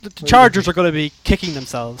the Chargers are going to be kicking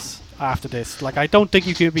themselves after this. Like, I don't think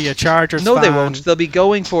you could be a Chargers No, fan. they won't. They'll be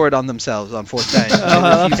going for it on themselves on fourth down.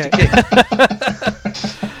 Oh, They refuse okay. to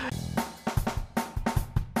kick.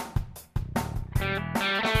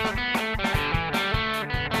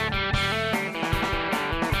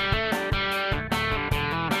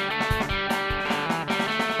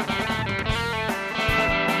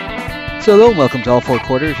 So hello and welcome to All Four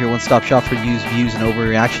Quarters, your one-stop shop for news, views and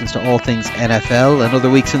overreactions to all things NFL.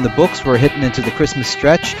 Another week's in the books. We're hitting into the Christmas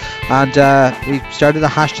stretch, and we've started a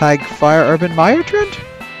hashtag Fire Urban Meyer trend.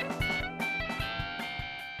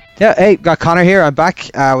 Yeah, hey, got Connor here. I'm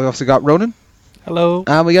back. We also got Ronan. Hello.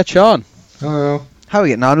 And we got Sean. Hello. How are we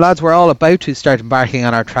getting on, lads? We're all about to start embarking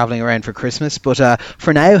on our travelling around for Christmas, but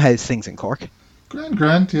for now, how's things in Cork?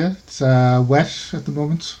 Grand, yeah. It's wet at the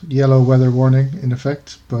moment. Yellow weather warning in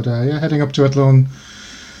effect. But yeah, heading up to Athlone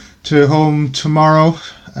to home tomorrow.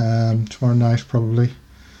 Tomorrow night, probably.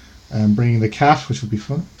 Bringing the cat, which will be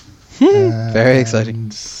fun. Very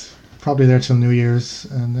exciting. Probably there till New Year's,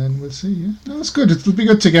 and then we'll see. Yeah, no, it's good. It'll be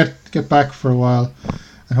good to get back for a while,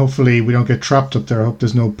 and hopefully we don't get trapped up there. I hope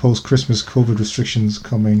there's no post-Christmas COVID restrictions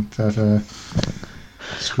coming that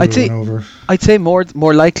screw everyone over. I'd say more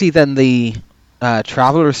likely than the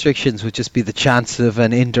travel restrictions would just be the chance of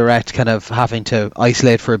an indirect kind of having to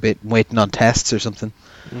isolate for a bit, waiting on tests or something.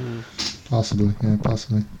 Possibly.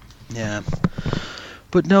 Yeah.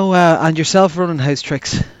 But no, and yourself running house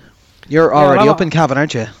tricks. You're already up in Cavan,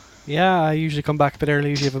 aren't you? Yeah, I usually come back a bit early.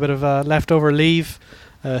 Usually have a bit of leftover leave,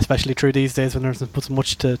 especially through these days when there's not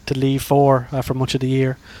much to leave for much of the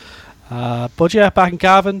year. But yeah, back in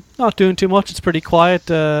Cavan, not doing too much. It's pretty quiet.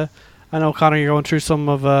 I know, Connor, you're going through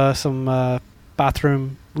some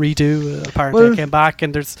bathroom redo. Apparently, I came back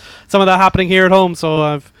and there's some of that happening here at home.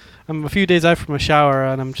 So I'm a few days out from a shower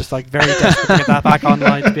and I'm just like very desperate to get that back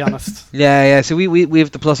online, to be honest. Yeah. So we have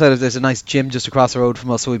the plus out of there's a nice gym just across the road from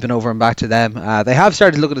us, so we've been over and back to them. They have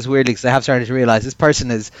started to look at us weirdly because they have started to realise this person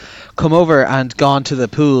has come over and gone to the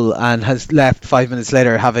pool and has left 5 minutes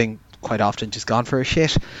later, having quite often just gone for a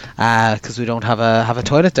shit because we don't have a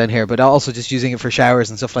toilet down here, but also just using it for showers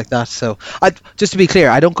and stuff like that. So just to be clear,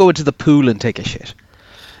 I don't go into the pool and take a shit.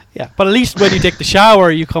 Yeah, but at least when you take the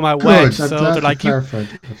shower, you come out wet. So they're like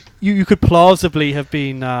you could plausibly have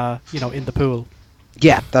been in the pool.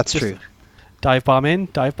 Yeah, that's just true. Dive bomb in,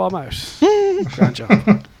 dive bomb out. Grand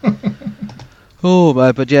job. Oh,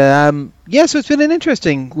 but yeah, so it's been an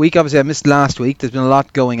interesting week. Obviously, I missed last week. There's been a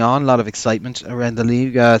lot going on, a lot of excitement around the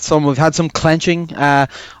league. We've had some clenching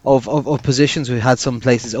of positions. We've had some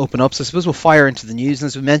places open up. So I suppose we'll fire into the news. And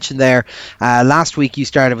as we mentioned there, last week you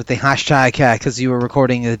started with the hashtag because you were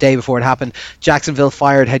recording the day before it happened. Jacksonville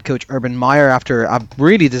fired head coach Urban Meyer after a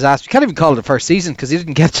really disaster. You can't even call it a first season because he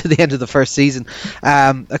didn't get to the end of the first season.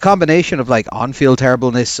 A combination of like on-field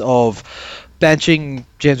terribleness, of benching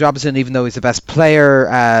James Robinson even though he's the best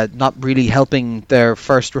player, not really helping their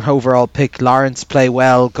first overall pick Lawrence play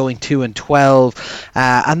well, going 2-12,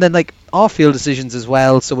 and then like off-field decisions as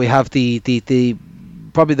well. So we have the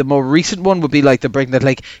probably the more recent one would be like the break that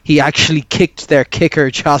like he actually kicked their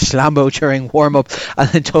kicker Josh Lambo during warm-up and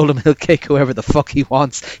then told him he'll kick whoever the fuck he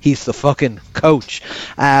wants, he's the fucking coach.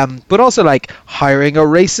 But also like hiring a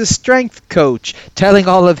racist strength coach, telling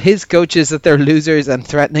all of his coaches that they're losers and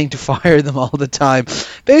threatening to fire them all the time.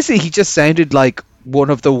 Basically he just sounded like one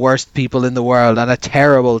of the worst people in the world and a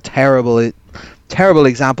terrible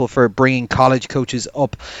example for bringing college coaches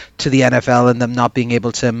up to the NFL and them not being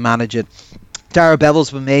able to manage it. Dara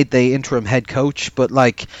Bevel's been made the interim head coach, but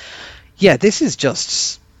like, yeah, this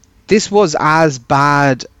was as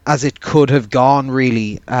bad as it could have gone,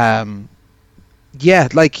 really. Yeah,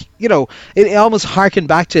 like, you know, it almost harkened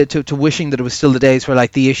back to wishing that it was still the days where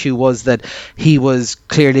like the issue was that he was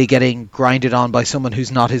clearly getting grinded on by someone who's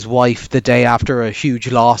not his wife the day after a huge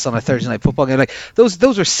loss on a Thursday night football game. Like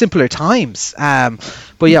those are simpler times.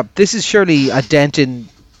 But yeah, this is surely a dent in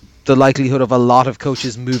the likelihood of a lot of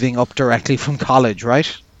coaches moving up directly from college,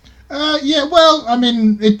 right? Yeah, well, I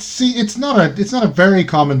mean, it's not a very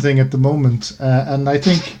common thing at the moment, and I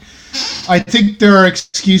think there are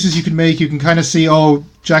excuses you can make. You can kind of see, oh,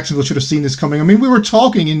 Jacksonville should have seen this coming. I mean, we were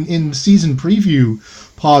talking in season preview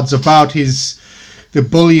pods about the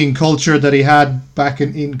bullying culture that he had back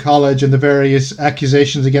in college and the various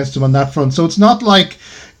accusations against him on that front. So it's not like,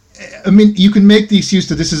 I mean, you can make the excuse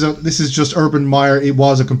that this is just Urban Meyer. It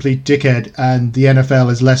was a complete dickhead, and the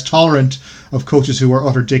NFL is less tolerant of coaches who are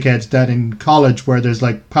utter dickheads than in college, where there's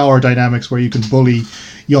like power dynamics where you can bully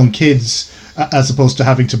young kids as opposed to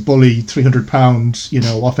having to bully 300-pound,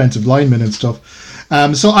 offensive linemen and stuff.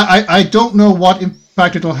 So I don't know what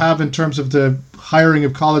impact it'll have in terms of the hiring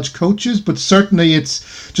of college coaches, but certainly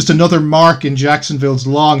it's just another mark in Jacksonville's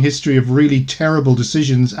long history of really terrible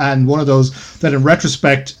decisions, and one of those that in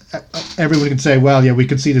retrospect everyone can say, well, yeah, we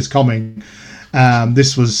could see this coming.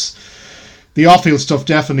 This was the off-field stuff.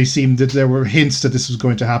 Definitely seemed that there were hints that this was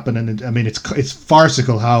going to happen, and it's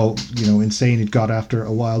farcical how insane it got after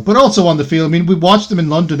a while. But also on the field, I mean, we watched them in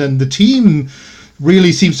London, and the team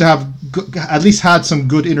really seems to have at least had some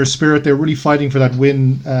good inner spirit. They're really fighting for that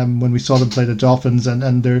win when we saw them play the Dolphins,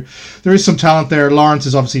 and there is some talent there. Lawrence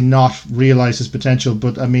has obviously not realized his potential,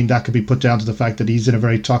 but I mean that could be put down to the fact that he's in a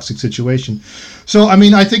very toxic situation. So I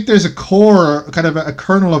mean, I think there's a core, kind of a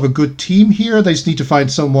kernel of a good team here. They just need to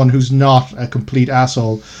find someone who's not a complete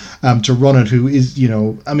asshole to run it, who is,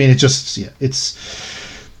 I mean,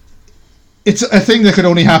 it's a thing that could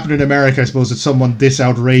only happen in America, I suppose, that someone this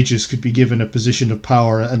outrageous could be given a position of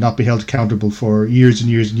power and not be held accountable for years and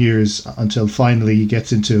years and years until finally he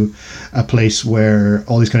gets into a place where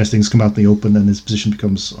all these kind of things come out in the open and his position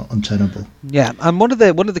becomes untenable. Yeah, and one of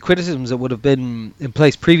the criticisms that would have been in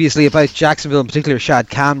place previously about Jacksonville, in particular Shad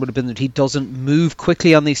Khan, would have been that he doesn't move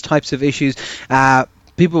quickly on these types of issues.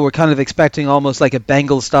 People were kind of expecting almost like a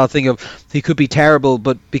Bengals style thing of he could be terrible,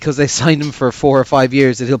 but because they signed him for 4 or 5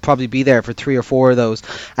 years, that he'll probably be there for 3 or 4 of those.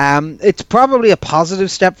 It's probably a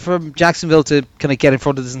positive step from Jacksonville to kind of get in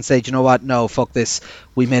front of this and say, do you know what? No, fuck this.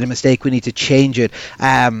 We made a mistake. We need to change it.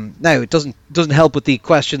 Now, it doesn't help with the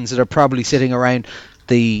questions that are probably sitting around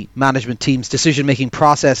the management team's decision-making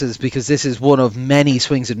processes, because this is one of many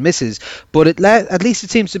swings and misses. But at least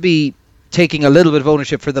it seems to be taking a little bit of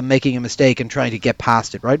ownership for them making a mistake and trying to get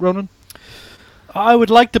past it, right, Ronan? I would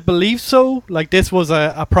like to believe so. Like, this was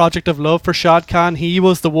a project of love for Shad Khan. He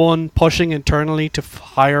was the one pushing internally to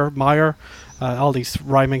hire Meyer. All these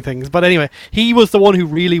rhyming things. But anyway, he was the one who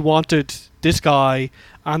really wanted this guy.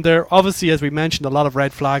 And there obviously, as we mentioned, a lot of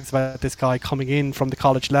red flags about this guy coming in from the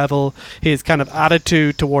college level. His kind of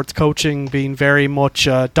attitude towards coaching being very much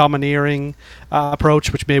domineering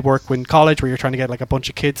approach, which may work in college, where you're trying to get like a bunch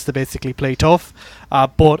of kids to basically play tough.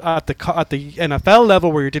 But at the NFL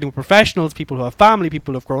level, where you're dealing with professionals, people who have family,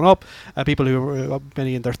 people who have grown up, people who are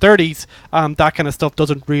many in their 30s, that kind of stuff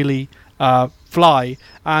doesn't really fly.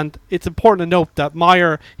 And it's important to note that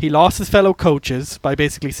Meyer, he lost his fellow coaches by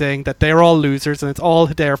basically saying that they're all losers and it's all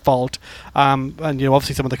their fault. And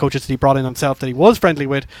obviously some of the coaches that he brought in himself that he was friendly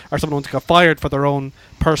with are some of the ones who got fired for their own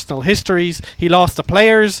personal histories. He lost the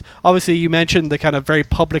players. Obviously, you mentioned the kind of very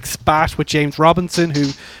public spat with James Robinson,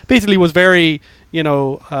 who basically was very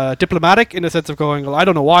diplomatic in the sense of going, well, I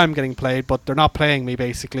don't know why I'm getting played, but they're not playing me,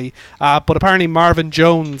 basically. But apparently Marvin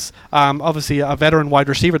Jones, obviously a veteran wide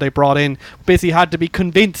receiver they brought in, basically had to be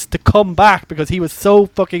convinced to come back because he was so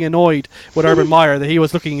fucking annoyed with Urban Meyer that he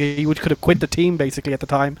was looking, could have quit the team basically at the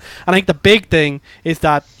time. And I think the big thing is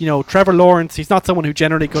that, Trevor Lawrence, he's not someone who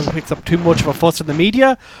generally picks up too much of a fuss in the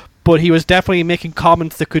media, but he was definitely making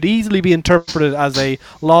comments that could easily be interpreted as a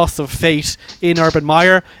loss of faith in Urban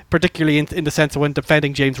Meyer, particularly in the sense of when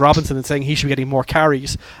defending James Robinson and saying he should be getting more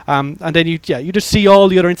carries. And then you just see all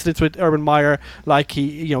the other incidents with Urban Meyer, like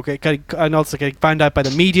he, and also getting found out by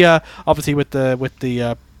the media, obviously with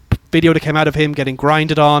the video that came out of him getting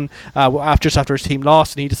grinded on just after his team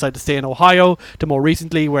lost, and he decided to stay in Ohio, to more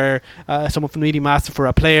recently where someone from the media asked him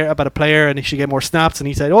about a player and he should get more snaps, and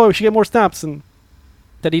he said, oh, we should get more snaps, and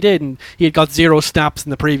that he did, and he had got 0 snaps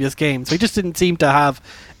in the previous game, so he just didn't seem to have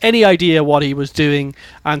any idea what he was doing.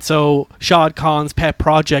 And so Shad Khan's pet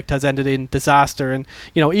project has ended in disaster. And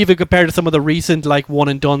even compared to some of the recent one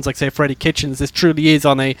and dones, like say Freddie Kitchens, this truly is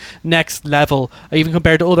on a next level. Even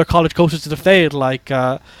compared to other college coaches that have failed,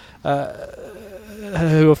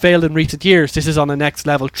 who have failed in recent years, this is on the next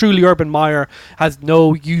level. Truly, Urban Meyer has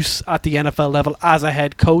no use at the NFL level as a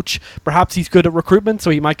head coach. Perhaps he's good at recruitment, so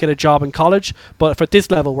he might get a job in college, but for this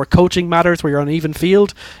level where coaching matters, where you're on an even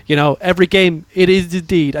field, every game it is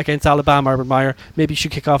indeed against Alabama. Urban Meyer, maybe you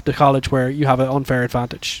should kick off to college where you have an unfair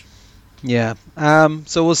advantage. Yeah,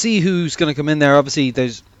 so we'll see who's going to come in there. Obviously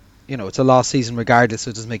there's it's a lost season regardless,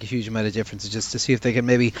 so it doesn't make a huge amount of difference. It's just to see if they can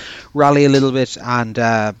maybe rally a little bit, and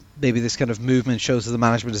maybe this kind of movement shows that the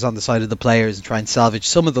management is on the side of the players and try and salvage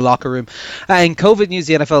some of the locker room. In COVID news,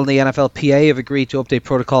 the NFL and the NFLPA have agreed to update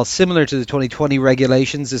protocols similar to the 2020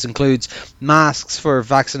 regulations. This includes masks for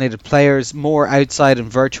vaccinated players, more outside and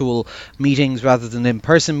virtual meetings rather than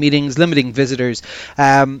in-person meetings, limiting visitors.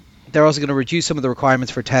 They're also going to reduce some of the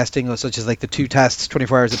requirements for testing, such as the 2 tests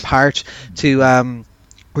 24 hours apart to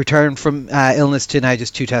return from illness to now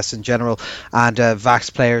just 2 tests in general, and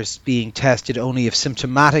vax players being tested only if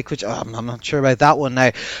symptomatic, which I'm not sure about that one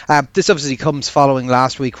now. This obviously comes following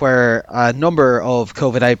last week where a number of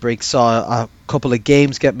COVID outbreaks saw a couple of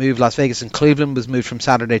games get moved. Las Vegas and Cleveland was moved from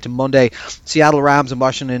Saturday to Monday. Seattle Rams and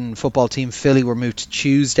Washington football team Philly were moved to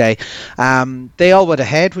Tuesday. They all went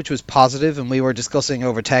ahead, which was positive, and we were discussing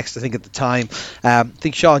over text, I think, at the time. I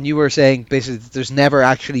think, Sean, you were saying basically that there's never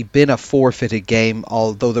actually been a forfeited game,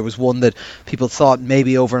 although there was one that people thought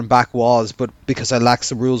maybe over and back was, but because I lacked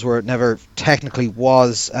the rules where it never technically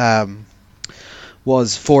was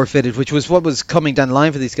forfeited, which was what was coming down the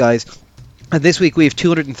line for these guys. And this week we have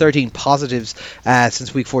 213 positives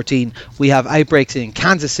since week 14. We have outbreaks in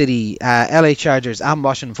Kansas City, LA Chargers and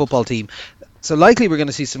Washington football team. So likely we're going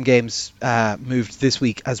to see some games moved this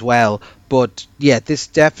week as well. But yeah, this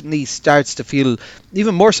definitely starts to feel,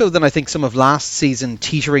 even more so than I think some of last season,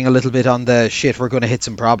 teetering a little bit on the shit, we're going to hit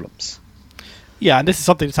some problems. Yeah, and this is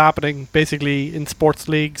something that's happening basically in sports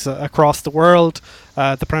leagues across the world.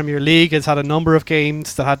 The Premier League has had a number of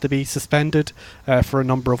games that had to be suspended for a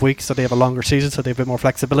number of weeks, so they have a longer season, so they have a bit more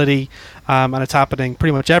flexibility, and it's happening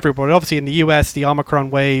pretty much everywhere. But obviously in the US, the Omicron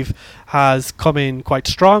wave has come in quite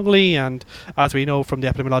strongly, and as we know from the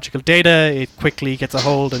epidemiological data, it quickly gets a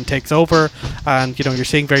hold and takes over, and you're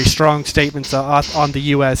seeing very strong statements on the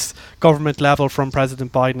US government level from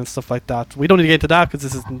President Biden and stuff like that. We don't need to get into that because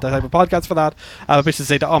this isn't the type of podcast for that, but just to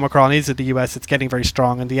say that Omicron is in the US, it's getting very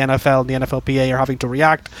strong, and the NFL and the NFLPA are having to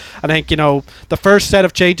react. And I think the first set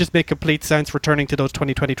of changes make complete sense, returning to those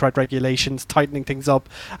 2020 regulations, tightening things up,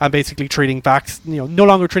 and basically treating no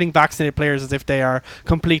longer treating vaccinated players as if they are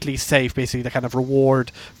completely safe. Basically, the kind of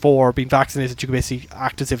reward for being vaccinated, you can basically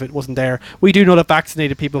act as if it wasn't there. We do know that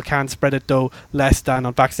vaccinated people can spread it, though less than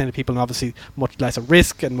unvaccinated people, and obviously much less at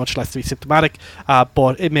risk and much less to be symptomatic.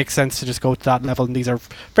 But it makes sense to just go to that level, and these are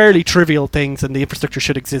fairly trivial things, and the infrastructure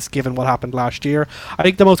should exist given what happened last year. I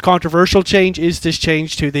think the most controversial change is this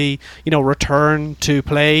change to the return to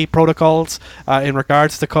play protocols in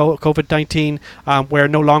regards to COVID-19, where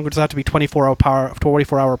no longer does it have to be 24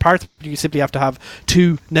 hour apart. You simply have to have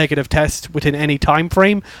 2 negative tests within any time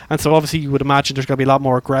frame, and so obviously you would imagine there's going to be a lot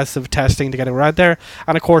more aggressive testing to get around there.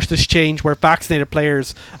 And of course this change where vaccinated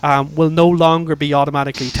players will no longer be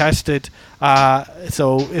automatically tested.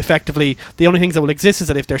 So effectively the only things that will exist is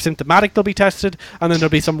that if they're symptomatic they'll be tested, and then there'll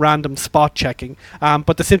be some random spot checking,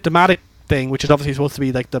 but the symptomatic thing, which is obviously supposed to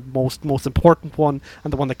be like the most important one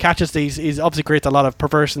and the one that catches these, is obviously creates a lot of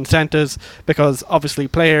perverse incentives, because obviously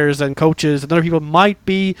players and coaches and other people might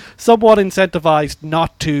be somewhat incentivized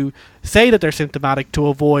not to say that they're symptomatic to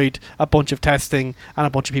avoid a bunch of testing and a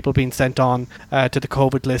bunch of people being sent on to the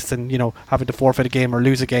COVID list and having to forfeit a game or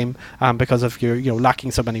lose a game because of your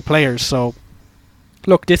lacking so many players. So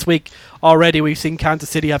look, this week already we've seen Kansas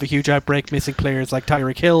City have a huge outbreak, missing players like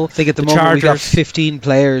Tyreek Hill. I think at the moment Chargers. we got 15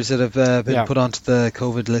 players that have been put onto the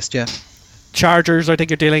COVID list, Chargers, I think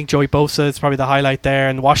you're dealing. Joey Bosa is probably the highlight there,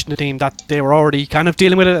 and the Washington team, that they were already kind of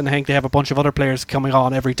dealing with it, and I think they have a bunch of other players coming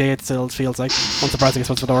on every day. It still feels like unsurprising, I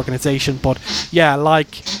suppose, for the organisation. But yeah,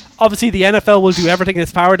 obviously the NFL will do everything in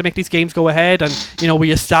its power to make these games go ahead, and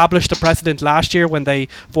we established a precedent last year when they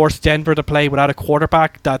forced Denver to play without a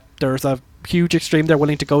quarterback, that there's a huge extreme they're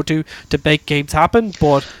willing to go to make games happen.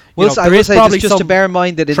 But I will say just to bear in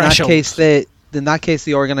mind that in that case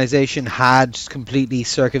the organisation had completely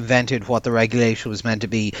circumvented what the regulation was meant to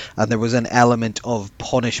be, and there was an element of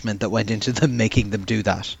punishment that went into them making them do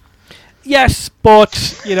that. Yes,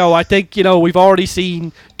 but I think we've already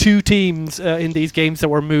seen 2 teams in these games that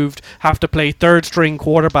were moved have to play third string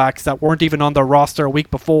quarterbacks that weren't even on their roster a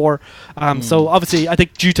week before. So obviously I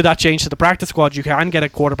think due to that change to the practice squad, you can get a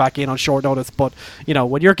quarterback in on short notice, but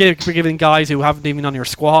when you're giving guys who haven't even on your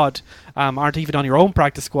squad, aren't even on your own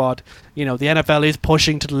practice squad, the NFL is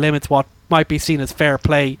pushing to the limits what might be seen as fair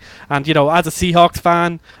play. And as a Seahawks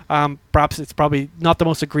fan, perhaps it's probably not the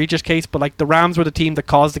most egregious case, but the Rams were the team that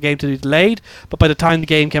caused the game to be delayed, but by the time the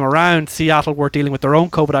game came around, Seattle were dealing with their own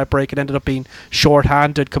COVID outbreak and ended up being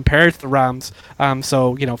short-handed compared to the Rams.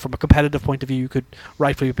 So from a competitive point of view, you could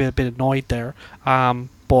rightfully be a bit annoyed there.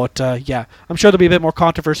 But yeah, I'm sure there'll be a bit more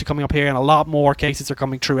controversy coming up here, and a lot more cases are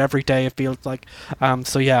coming through every day, it feels like.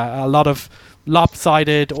 So yeah, a lot of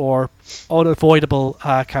lopsided or unavoidable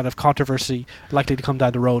kind of controversy likely to come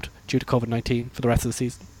down the road due to COVID-19 for the rest of the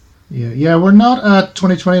season. Yeah, we're not at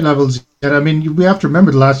 2020 levels yet. I mean, we have to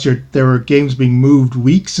remember last year there were games being moved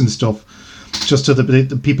weeks and stuff, just so that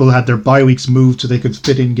the people had their bye weeks moved so they could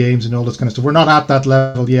fit in games and all this kind of stuff. We're not at that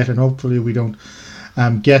level yet, and hopefully we don't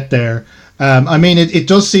get there. I mean, it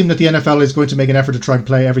does seem that the NFL is going to make an effort to try and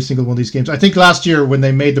play every single one of these games. I think last year when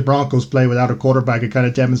they made the Broncos play without a quarterback, it kind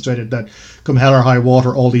of demonstrated that come hell or high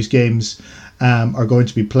water, all these games are going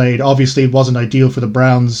to be played. Obviously, it wasn't ideal for the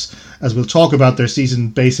Browns, as we'll talk about. Their season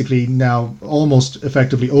basically now almost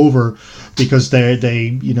effectively over because they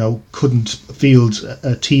couldn't field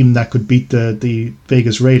a team that could beat the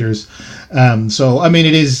Vegas Raiders. So I mean,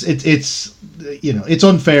 it's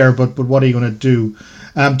unfair, but what are you going to do?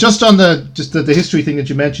 Just on the history thing that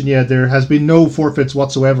you mentioned, yeah, there has been no forfeits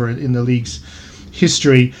whatsoever in the league's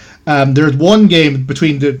history. There's one game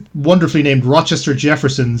between the wonderfully named Rochester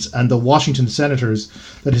Jeffersons and the Washington Senators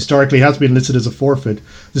that historically has been listed as a forfeit.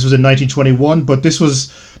 This was in 1921, but this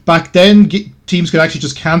was back then. Teams could actually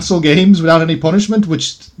just cancel games without any punishment,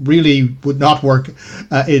 which really would not work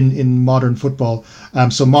in modern football.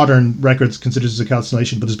 So modern records considers it a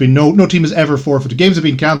cancellation, but there's been no team has ever forfeited. Games have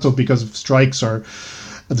been cancelled because of strikes or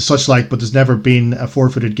such like, but there's never been a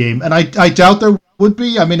forfeited game, and I doubt there would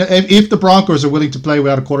be. I mean, if the Broncos are willing to play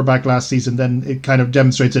without a quarterback last season, then it kind of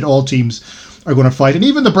demonstrates that all teams are going to fight. And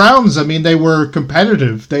even the Browns, I mean, they were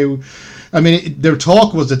competitive. Their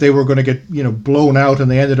talk was that they were going to get blown out, and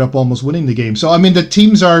they ended up almost winning the game. So I mean, the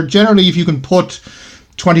teams are generally, if you can put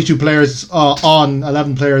 22 players on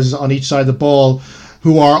 11 players on each side of the ball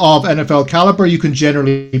who are of NFL caliber, you can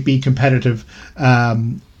generally be competitive.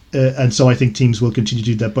 And so I think teams will continue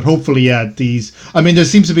to do that. But hopefully, yeah, there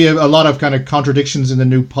seems to be a lot of kind of contradictions in the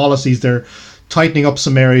new policies. They're tightening up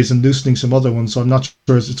some areas and loosening some other ones. So I'm not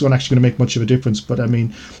sure it's actually going to make much of a difference. But I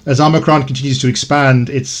mean, as Omicron continues to expand,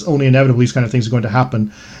 it's only inevitable these kind of things are going to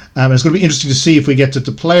happen. It's going to be interesting to see if we get to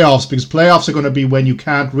the playoffs, because playoffs are going to be when you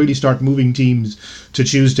can't really start moving teams to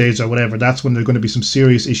Tuesdays or whatever. That's when there are going to be some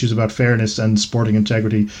serious issues about fairness and sporting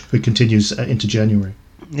integrity if it continues into January.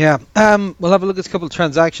 Yeah, we'll have a look at a couple of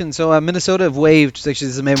transactions. So Minnesota have waived, actually this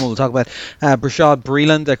is the main one we'll talk about, Brashad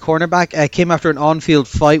Breeland, a cornerback, came after an on-field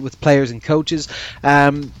fight with players and coaches.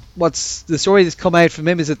 What's the story that's come out from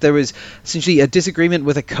him is that there was essentially a disagreement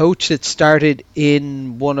with a coach that started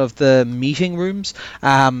in one of the meeting rooms.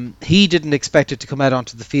 He didn't expect it to come out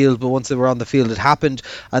onto the field, but once they were on the field it happened,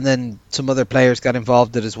 and then some other players got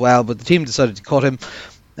involved in it as well, but the team decided to cut him.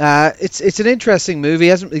 It's an interesting move. He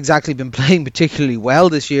hasn't exactly been playing particularly well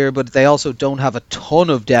this year, but they also don't have a ton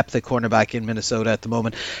of depth at cornerback in Minnesota at the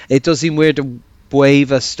moment. It does seem weird to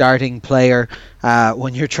waive a starting player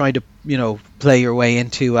when you're trying to play your way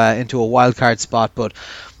into a wild card spot, but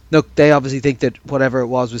look, they obviously think that whatever it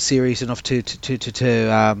was serious enough to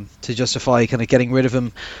justify kind of getting rid of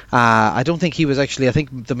him. I don't think he was actually. I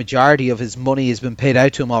think the majority of his money has been paid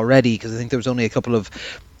out to him already, because I think there was only a couple of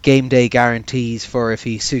game day guarantees for if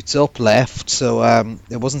he suits up left, so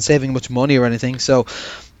it wasn't saving much money or anything. So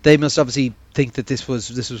they must obviously think that this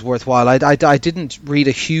was worthwhile. I didn't read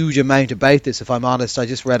a huge amount about this, if I'm honest. I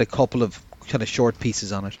just read a couple of kind of short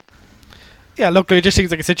pieces on it. Yeah, look, it just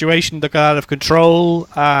seems like a situation that got out of control,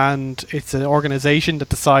 and it's an organisation that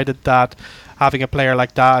decided that having a player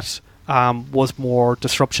like that was more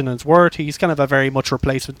disruption than it's worth. He's kind of a very much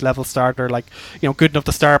replacement level starter, like good enough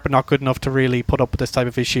to start but not good enough to really put up with this type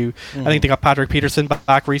of issue. I think they got Patrick Peterson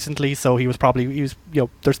back recently, so he was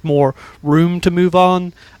there's more room to move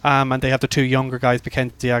on, and they have the two younger guys,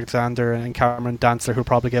 Mackenzie Alexander and Cameron Dantzler, who'll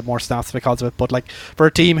probably get more snaps because of it. But like, for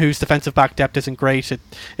a team whose defensive back depth isn't great, it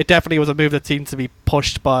definitely was a move that seems to be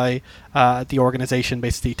pushed by the organisation,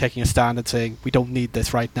 basically taking a stand and saying we don't need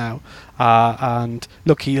this right now. And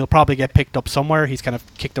look, he'll probably get picked up somewhere. He's kind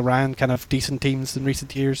of kicked around kind of decent teams in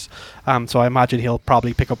recent years, so I imagine he'll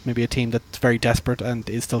probably pick up maybe a team that's very desperate and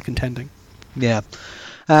is still contending. Yeah.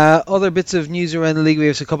 Other bits of news around the league, we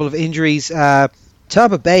have a couple of injuries.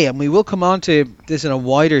 Tampa Bay, and we will come on to this in a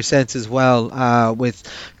wider sense as well, with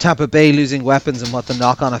Tampa Bay losing weapons and what the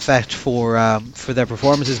knock-on effect for their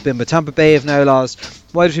performance has been. But Tampa Bay have now lost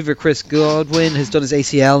wide receiver Chris Godwin, has done his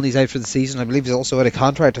ACL and he's out for the season. I believe he's also out of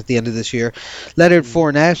contract at the end of this year. Leonard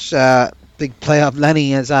Fournette, big playoff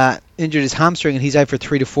Lenny, has injured his hamstring and he's out for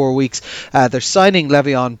 3 to 4 weeks. They're signing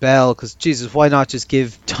Le'Veon Bell because, Jesus, why not just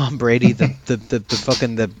give Tom Brady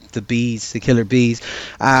the bees, the killer bees.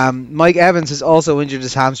 Mike Evans has also injured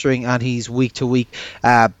his hamstring and he's week to week.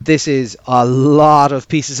 This is a lot of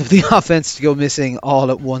pieces of the offense to go missing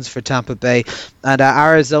all at once for Tampa Bay. And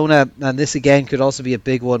Arizona, and this again could also be a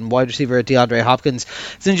big one, wide receiver DeAndre Hopkins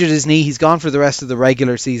has injured his knee. He's gone for the rest of the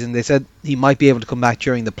regular season. They said he might be able to come back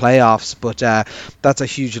during the playoffs, but that's a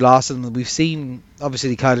huge loss. And we've seen,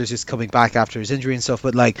 obviously, Kyler's just coming back after his injury and stuff,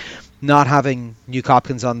 but like, not having Nuke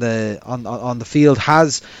Hopkins on the field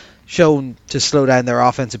has shown to slow down their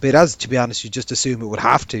offense a bit, as, to be honest, you just assume it would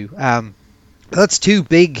have to. That's two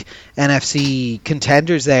big NFC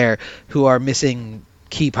contenders there who are missing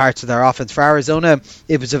key parts of their offense. For Arizona,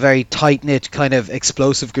 it was a very tight-knit kind of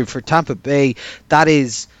explosive group. For Tampa Bay, that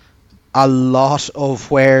is a lot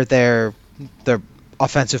of where their their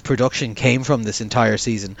offensive production came from this entire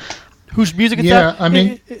season. Whose music is Yeah, that? I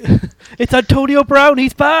mean- it's Antonio Brown.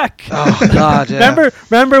 He's back. Oh God! Yeah.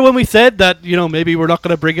 Remember when we said that maybe we're not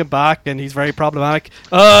going to bring him back and he's very problematic?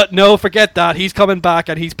 No, forget that. He's coming back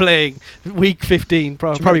and he's playing week 15,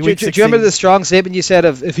 probably week 16. Do you remember the strong statement you said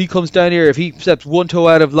of if he comes down here, if he steps one toe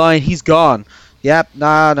out of line, he's gone? Yep.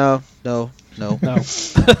 No. No.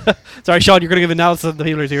 Sorry, Sean. You're going to give analysis of the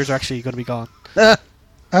people whose ears are actually going to be gone.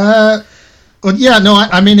 Well, yeah, no,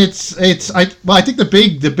 I mean I think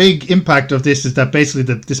the big impact of this is that basically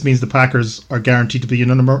this means the Packers are guaranteed to be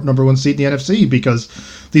number one seed in the NFC, because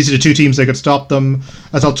these are the two teams that could stop them.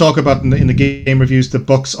 As I'll talk about in the game reviews, the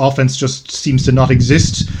Bucs offense just seems to not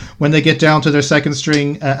exist when they get down to their second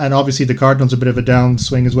string, and obviously the Cardinals are a bit of a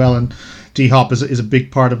downswing as well, and D-Hop is a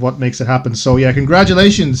big part of what makes it happen. So yeah,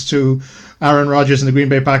 congratulations to Aaron Rodgers and the Green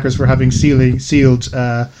Bay Packers for having sealed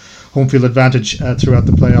home field advantage throughout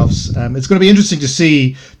the playoffs. It's going to be interesting to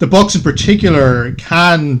see the Bucs in particular.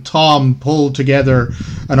 Can Tom pull together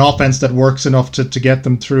an offense that works enough to get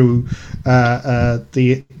them through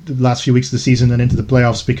the last few weeks of the season and into the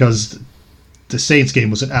playoffs? Because the Saints game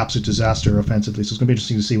was an absolute disaster offensively, so it's going to be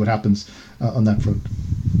interesting to see what happens on that front.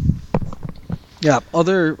 Yeah,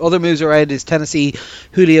 other moves around is Tennessee.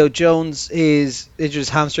 Julio Jones is injured his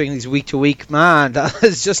hamstring. He's week to week. Man, that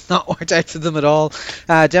has just not worked out for them at all.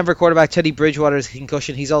 Denver quarterback Teddy Bridgewater is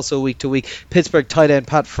concussion. He's also week to week. Pittsburgh tight end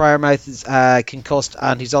Pat Freiermuth is concussed,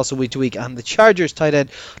 and he's also week to week. And the Chargers tight end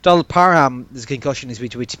Donald Parham is concussion. He's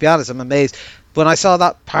week to week. To be honest, I'm amazed. When I saw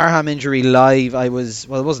that Parham injury live, it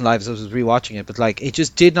wasn't live, so I was rewatching it, but it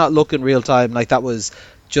just did not look in real time like that was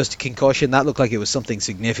just a concussion. That looked like it was something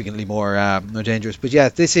significantly more dangerous. But yeah,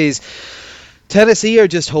 this is Tennessee are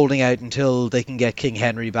just holding out until they can get King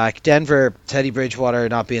Henry back. Denver, Teddy Bridgewater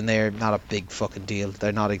not being there, not a big fucking deal.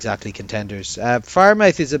 They're not exactly contenders.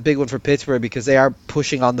 Freiermuth is a big one for Pittsburgh because they are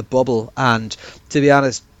pushing on the bubble, and to be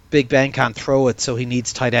honest, Big Ben can't throw it, so he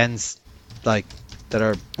needs tight ends that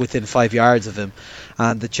are within 5 yards of him.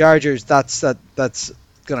 And the Chargers, that's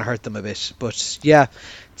going to hurt them a bit. But yeah,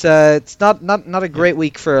 it's not a great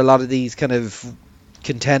week for a lot of these kind of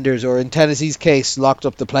contenders, or in Tennessee's case, locked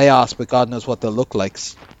up the playoffs, but God knows what they'll look like.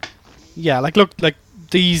 Yeah, look,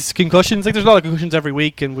 these concussions, there's a lot of concussions every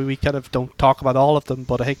week, and we kind of don't talk about all of them,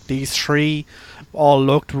 but I think these three all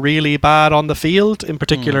looked really bad on the field. In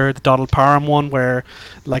particular, the Donald Parham one, where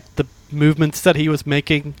the movements that he was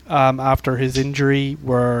making after his injury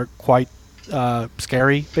were quite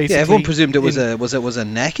scary. Basically, yeah, everyone presumed it was a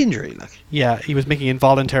neck injury. Yeah, he was making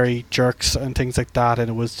involuntary jerks and things like that, and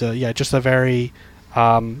it was just a very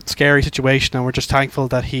scary situation. And we're just thankful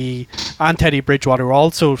that he and Teddy Bridgewater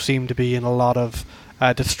also seemed to be in a lot of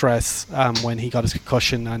distress when he got his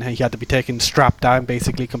concussion, and he had to be strapped down,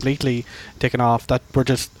 basically completely taken off. That we're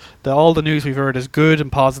just all the news we've heard is good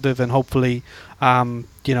and positive, and hopefully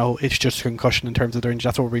it's just a concussion in terms of their injury.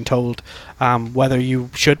 That's what we're being told. Whether you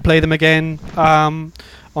should play them again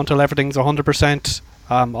until everything's 100%,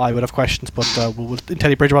 I would have questions, but in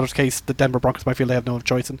Teddy Bridgewater's case, the Denver Broncos might feel they have no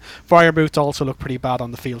choice, and Freiermuth also looked pretty bad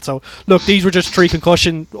on the field. So look, these were just three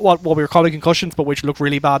what we were calling concussions, but which looked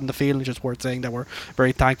really bad in the field, and just worth saying that we're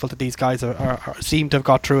very thankful that these guys seem to have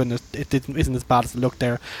got through, and it isn't as bad as it looked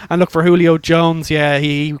there. And look, for Julio Jones, yeah,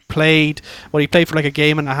 he played for a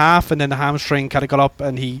game and a half, and then the hamstring kind of got up,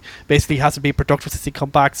 and he basically has to be productive since he come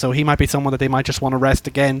back, so he might be someone that they might just want to rest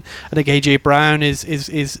again. I think AJ Brown is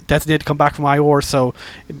designated to come back from IR, so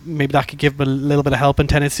maybe that could give him a little bit of help in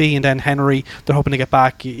Tennessee. And then Henry, they're hoping to get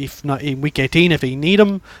back, if not in week 18 if they need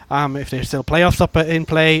him, if there's still playoffs up in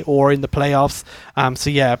play, or in the playoffs. So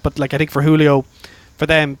yeah, but I think for Julio, for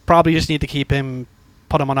them, probably just need to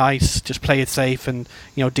put him on ice, just play it safe, and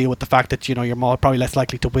deal with the fact that you're probably less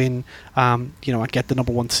likely to win, and get the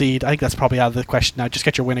number one seed. I think that's probably out of the question now. Just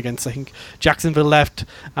get your win against, I think, Jacksonville left,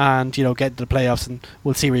 and get into the playoffs, and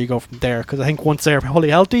we'll see where you go from there. Because I think once they're fully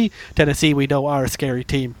healthy, Tennessee, we know, are a scary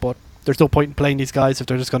team, but there's no point in playing these guys if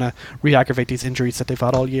they're just going to re-aggravate these injuries that they've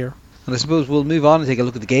had all year. And I suppose we'll move on and take a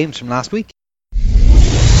look at the games from last week.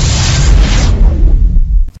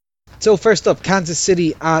 So first up, Kansas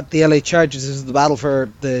City at the LA Chargers. This is the battle for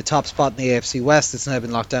the top spot in the AFC West. It's now been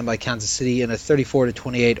locked down by Kansas City in a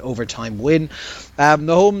 34-28 overtime win.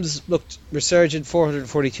 Mahomes looked resurgent,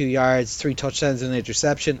 442 yards, 3 touchdowns and an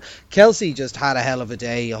interception. Kelsey just had a hell of a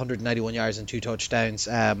day, 191 yards and 2 touchdowns.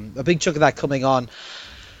 A big chunk of that coming on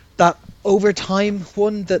that overtime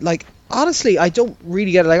one that honestly, I don't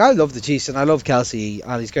really get it. Like, I love the Chiefs and I love Kelsey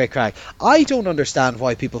and he's great crack. I don't understand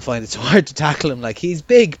why people find it so hard to tackle him. Like, he's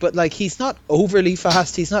big, but like he's not overly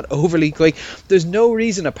fast. He's not overly quick. There's no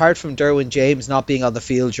reason, apart from Derwin James not being on the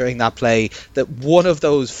field during that play, that one of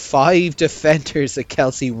those 5 defenders that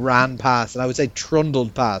Kelsey ran past, and I would say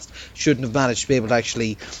trundled past, shouldn't have managed to be able to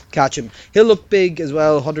actually catch him. He'll look big as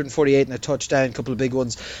well, 148 and a touchdown, a couple of big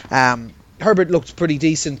ones. Herbert looked pretty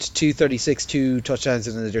decent, 236, 2 touchdowns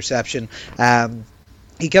and an interception.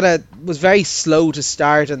 He kind of was very slow to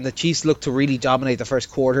start, and the Chiefs looked to really dominate the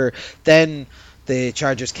first quarter. Then the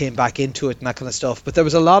Chargers came back into it and that kind of stuff. But there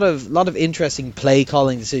was a lot of interesting play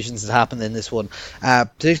calling decisions that happened in this one,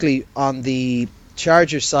 particularly on the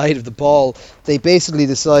Chargers side of the ball. They basically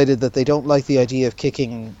decided that they don't like the idea of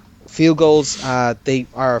kicking field goals. They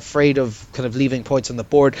are afraid of kind of leaving points on the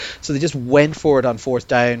board, so they just went for it on 4th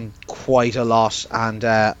down quite a lot and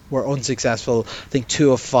were unsuccessful. I think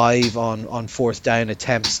 2 of 5 on 4th down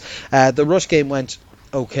attempts. The rush game went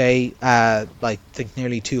okay, like I think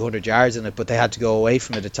nearly 200 yards in it, but they had to go away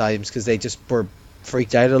from it at times because they just were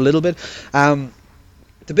freaked out a little bit.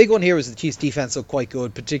 The big one here was the Chiefs' defense looked quite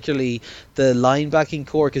good, particularly the linebacking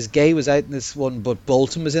core, because Gay was out in this one, but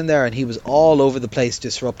Bolton was in there, and he was all over the place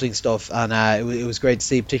disrupting stuff, and it was great to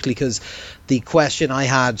see, particularly because the question I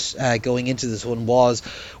had going into this one was,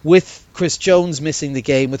 with Chris Jones missing the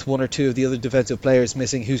game, with 1 or 2 of the other defensive players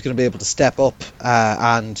missing, who's going to be able to step up?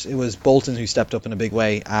 And it was Bolton who stepped up in a big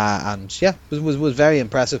way, and yeah, was very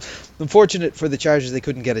impressive. Unfortunate for the Chargers, they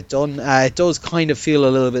couldn't get it done. It does kind of feel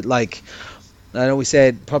a little bit like, I know we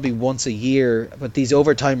said probably once a year, but these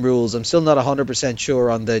overtime rules, I'm still not 100% sure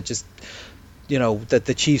on the just, that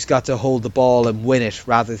the Chiefs got to hold the ball and win it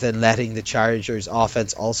rather than letting the Chargers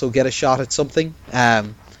offense also get a shot at something.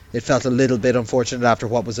 It felt a little bit unfortunate after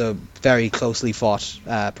what was a very closely fought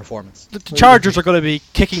performance. The Chargers are going to be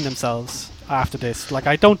kicking themselves after this. Like,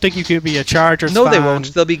 I don't think you could be a Chargers fan. No, they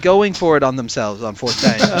won't. They'll be going for it on themselves on 4th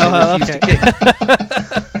down. Okay.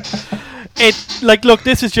 Look,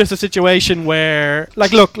 this is just a situation where, like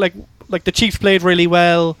the Chiefs played really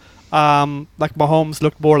well. Like Mahomes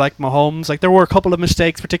looked more like Mahomes. Like, there were a couple of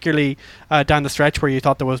mistakes, particularly down the stretch, where you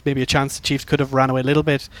thought there was maybe a chance the Chiefs could have ran away a little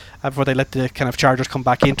bit before they let the kind of Chargers come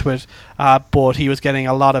back into it. But he was getting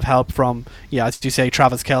a lot of help from, as you say,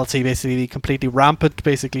 Travis Kelce, basically completely rampant,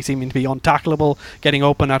 basically seeming to be untackleable, getting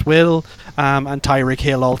open at will, and Tyreek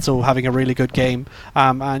Hill also having a really good game.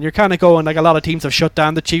 And you're kind of going, like, a lot of teams have shut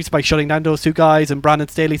down the Chiefs by shutting down those 2 guys, and Brandon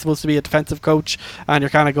Staley's supposed to be a defensive coach, and you're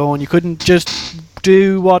kind of going, you couldn't just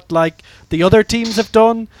do what like the other teams have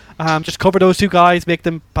done, just cover those 2 guys, make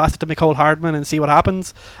them pass it to Mecole Hardman and see what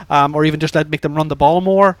happens, or even just make them run the ball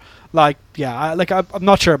more. Like, I'm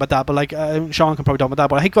not sure about that, but like Sean can probably talk about that.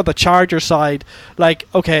 But I think on the Chargers side, like,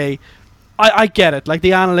 okay, I get it, like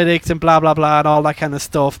the analytics and blah blah blah and all that kind of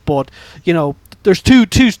stuff, but there's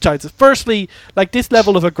two sides. Firstly, like, this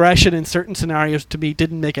level of aggression in certain scenarios to me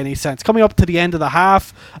didn't make any sense. Coming up to the end of the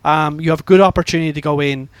half, you have a good opportunity to go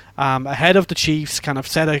in ahead of the Chiefs, kind of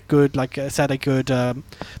set a good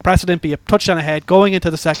precedent, be a touchdown ahead going into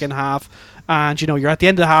the second half. And you're at the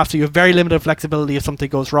end of the half, so you have very limited flexibility if something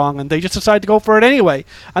goes wrong, and they just decide to go for it anyway.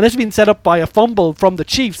 And this has been set up by a fumble from the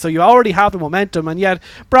Chiefs, so you already have the momentum, and yet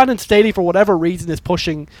Brandon Staley, for whatever reason, is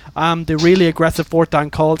pushing the really aggressive 4th down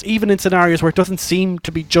calls, even in scenarios where it doesn't seem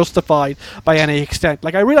to be justified by any extent.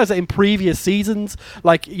 Like, I realize that in previous seasons,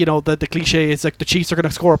 like, the cliche is like the Chiefs are going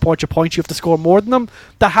to score a bunch of points, you have to score more than them.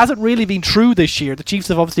 That hasn't really been true this year. The Chiefs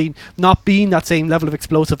have obviously not been that same level of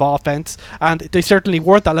explosive offense, and they certainly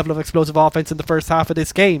weren't that level of explosive offense in the first half of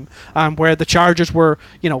this game, where the Chargers were,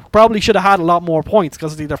 probably should have had a lot more points,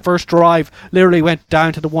 because their first drive literally went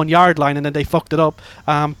down to the 1 yard line and then they fucked it up.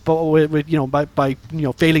 But with by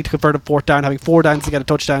failing to convert a 4th down, having 4 downs to get a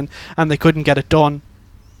touchdown, and they couldn't get it done.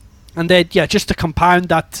 And then, just to compound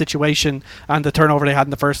that situation and the turnover they had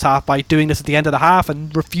in the first half by doing this at the end of the half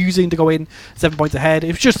and refusing to go in 7 points ahead, it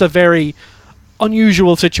was just a very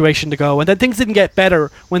unusual situation to go. And then things didn't get better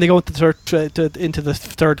when they go into the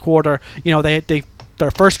third quarter. They their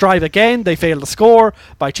first drive again, they fail to score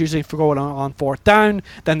by choosing for going on 4th down.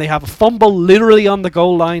 Then they have a fumble literally on the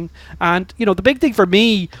goal line. And the big thing for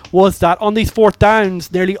me was that on these 4th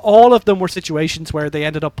downs, nearly all of them were situations where they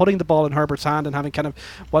ended up putting the ball in Herbert's hand and having kind of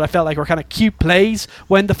what I felt like were kind of cute plays,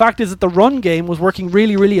 when the fact is that the run game was working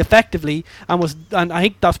really, really effectively, and I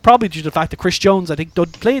think that's probably due to the fact that Chris Jones, I think,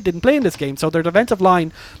 didn't play in this game. So their defensive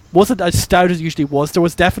line wasn't as stout as it usually was. There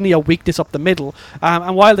was definitely a weakness up the middle.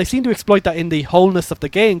 And while they seemed to exploit that in the wholeness of the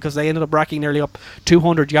game, because they ended up racking nearly up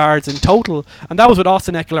 200 yards in total, and that was with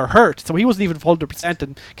Austin Eckler hurt, so he wasn't even 100%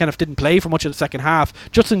 and kind of didn't play for much of the second half.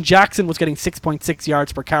 Justin Jackson was getting 6.6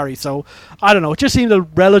 yards per carry, so I don't know, it just seemed a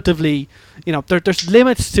relatively, there's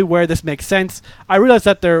limits to where this makes sense. I realize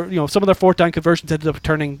that some of their fourth down conversions ended up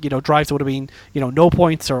turning, drives that would have been, no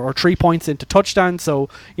points or 3 points into touchdowns. So,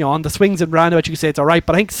 on the swings and roundabouts, you can say it's all right.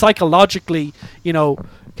 But I think psychologically,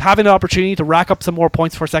 having the opportunity to rack up some more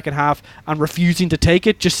points for second half and refusing to take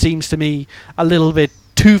it just seems to me a little bit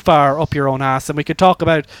too far up your own ass. And we could talk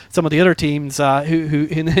about some of the other teams who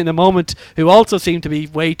in a moment, who also seem to be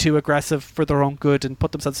way too aggressive for their own good and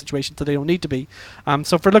put themselves in situations that they don't need to be.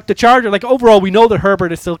 So for the Charger, overall, we know that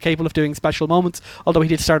Herbert is still capable of doing special moments, although he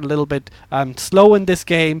did start a little bit slow in this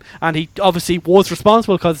game, and he obviously was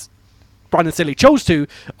responsible because Brandon Staley chose to.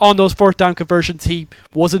 On those fourth down conversions, he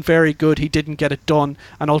wasn't very good. He didn't get it done,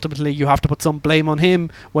 and ultimately you have to put some blame on him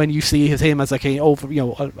when you see him as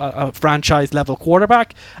a franchise level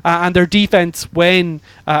quarterback. And their defense, when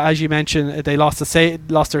as you mentioned, they lost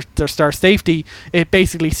their star safety, it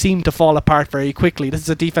basically seemed to fall apart very quickly. This is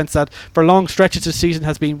a defense that for long stretches this season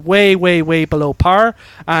has been way, way, way below par,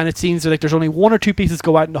 and it seems like there's only one or two pieces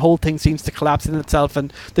go out and the whole thing seems to collapse in itself,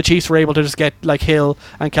 and the Chiefs were able to just get Hill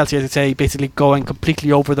and Kelsey, as I say, basically going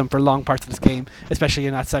completely over them for long parts of this game, especially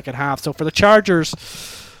in that second half. So for the Chargers,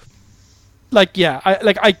 I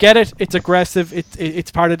get it. It's aggressive.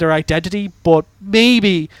 It's part of their identity. But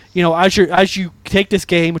maybe as you take this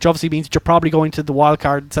game, which obviously means that you're probably going to the wild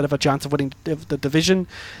card instead of a chance of winning the division.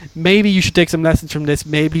 Maybe you should take some lessons from this.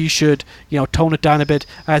 Maybe you should tone it down a bit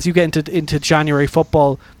as you get into January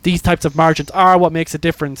football. These types of margins are what makes a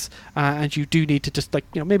difference, and you do need to just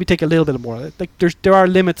maybe take a little bit more. There are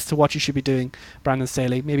limits to what you should be doing, Brandon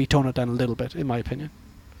Staley. Maybe tone it down a little bit, in my opinion.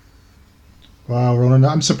 Wow, Ronan,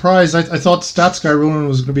 I'm surprised. I thought stats guy Ronan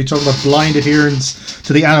was going to be talking about blind adherence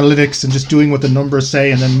to the analytics and just doing what the numbers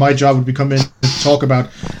say, and then my job would be come in to talk about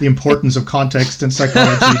the importance of context and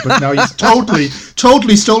psychology. But now he's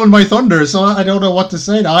totally stolen my thunder, so I don't know what to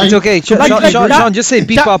say now. It's okay. Sean, just say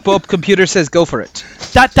beep bop up, computer says go for it.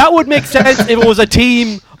 That would make sense if it was a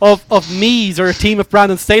team of me's or a team of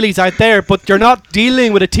Brandon Staley's out there, but you're not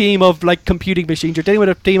dealing with a team of computing machines. You're dealing with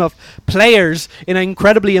a team of players in an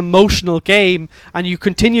incredibly emotional game, and you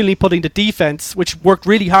continually putting the defense, which worked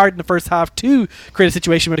really hard in the first half to create a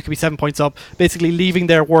situation where it could be 7 points up, basically leaving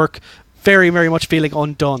their work very, very much feeling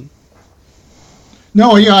undone.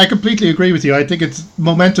 No, yeah, I completely agree with you. I think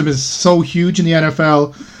momentum is so huge in the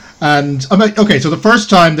NFL. And okay, so the first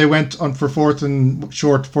time they went on for fourth and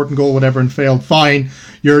goal, whatever, and failed, fine.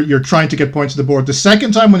 You're trying to get points on the board. The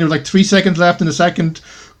second time, when you're 3 seconds left in the second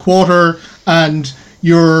quarter, and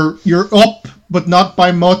you're up but not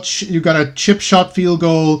by much, you got a chip shot field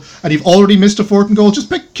goal, and you've already missed a fourth and goal,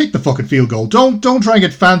 just kick the fucking field goal. Don't try and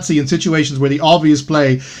get fancy in situations where the obvious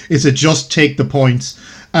play is to just take the points.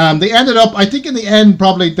 They ended up, I think in the end,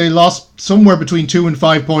 probably they lost somewhere between 2 and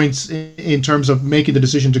 5 points in terms of making the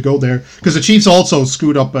decision to go there, because the Chiefs also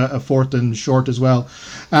screwed up a fourth and short as well.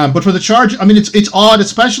 But for the Chargers, it's odd,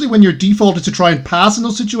 especially when your default is to try and pass in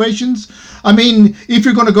those situations. If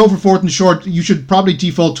you're going to go for fourth and short, you should probably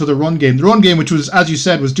default to the run game. The run game, which was, as you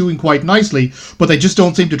said, was doing quite nicely, but they just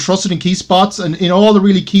don't seem to trust it in key spots. And in all the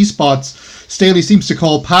really key spots, Staley seems to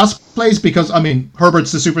call pass plays because,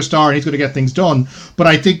 Herbert's the superstar and he's going to get things done. But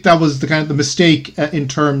I think that was the mistake in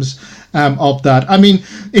terms of that.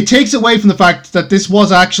 It takes away from the fact that this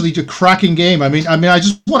was actually a cracking game. I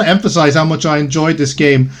just want to emphasize how much I enjoyed this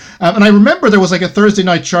game. And I remember there was a Thursday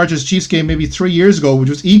night Chargers-Chiefs game maybe 3 years ago, which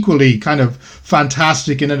was equally kind of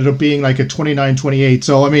fantastic and ended up being a 29-28.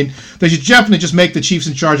 So, they should definitely just make the Chiefs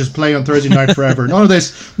and Chargers play on Thursday night forever. None of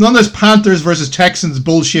this Panthers versus Texans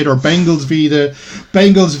bullshit or Bengals v the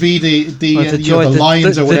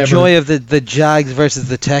Lions or whatever. The joy of the Jags versus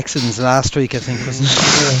the Texans last week, I think, wasn't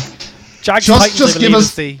it? Jags just give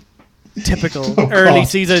us the typical early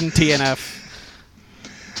season TNF.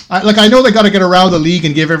 I know they got to get around the league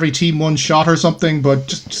and give every team one shot or something, but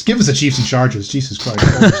just give us the Chiefs and Chargers. Jesus Christ.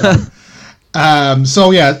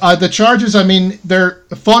 The Chargers, they're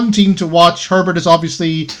a fun team to watch. Herbert is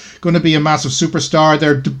obviously going to be a massive superstar.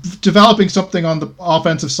 They're developing something on the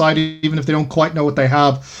offensive side, even if they don't quite know what they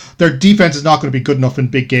have. Their defense is not going to be good enough in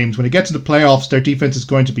big games. When it gets into playoffs, their defense is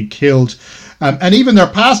going to be killed. And even their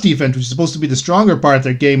pass defense, which is supposed to be the stronger part of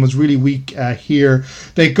their game, was really weak here.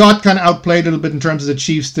 They got kind of outplayed a little bit in terms of the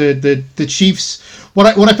Chiefs. The Chiefs, what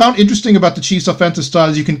I found interesting about the Chiefs' offensive style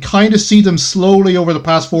is you can kind of see them slowly over the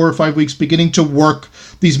past 4 or 5 weeks beginning to work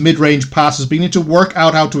these mid-range passes, beginning to work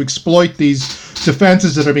out how to exploit these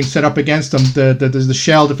defenses that are being set up against them. The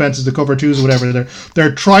shell defenses, the cover twos, or whatever.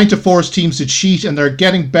 They're trying to force teams to cheat, and they're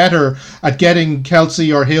getting better at getting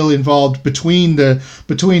Kelsey or Hill involved between the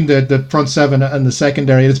front seven and the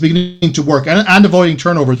secondary. And it's beginning to work, and avoiding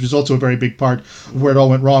turnovers was also a very big part of where it all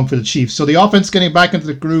went wrong for the Chiefs. So the offense getting back into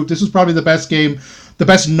the groove. This was probably the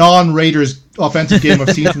best non-Raiders offensive game I've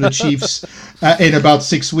seen from the Chiefs in about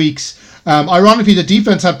 6 weeks. Ironically, the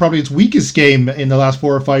defense had probably its weakest game in the last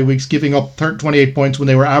 4 or 5 weeks, giving up 28 points when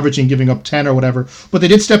they were averaging giving up 10 or whatever. But they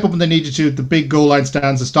did step up when they needed to. The big goal line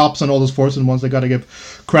stands, the stops on all those 4th and 1s, they got to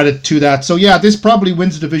give credit to that. So yeah, this probably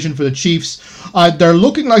wins the division for the Chiefs. They're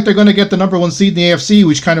looking like they're going to get the number 1 seed in the AFC,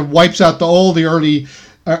 which kind of wipes out all the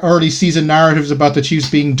early season narratives about the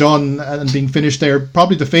Chiefs being done and being finished. They're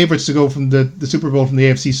probably the favourites to go from the Super Bowl from the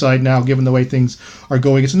AFC side now, given the way things are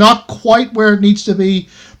going. It's not quite where it needs to be,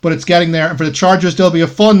 but it's getting there. And for the Chargers, they'll be a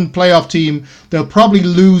fun playoff team. They'll probably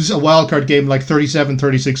lose a wildcard game like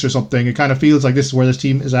 37-36 or something. It kind of feels like this is where this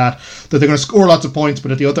team is at, that they're going to score lots of points,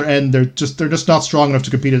 but at the other end, they're just not strong enough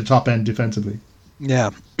to compete at the top end defensively.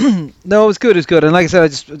 Yeah. No, it was good. And like I said, I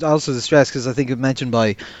just also the stress, because I think it mentioned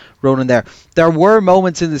by Ronan there were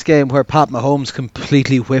moments in this game where Pat Mahomes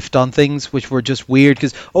completely whiffed on things, which were just weird,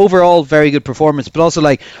 because overall very good performance, but also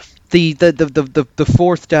like the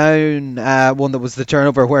 4th down one that was the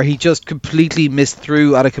turnover, where he just completely missed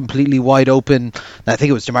through at a completely wide open, I think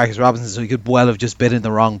it was Demarcus Robinson, so he could well have just been in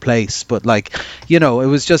the wrong place. But like, it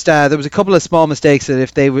was just there was a couple of small mistakes that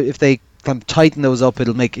if they kind of tighten those up,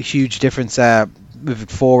 it'll make a huge difference moving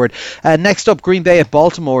forward. Next up, Green Bay at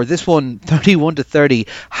Baltimore. This one, 31-30,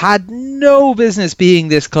 had no business being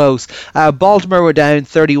this close. Baltimore were down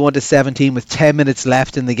 31-17 with 10 minutes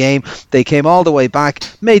left in the game. They came all the way back,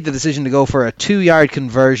 made the decision to go for a 2-yard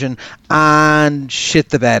conversion, and shit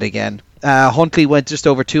the bed again. Huntley went just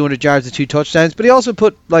over 200 yards and 2 touchdowns, but he also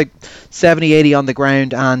put like 70-80 on the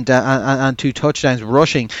ground and 2 touchdowns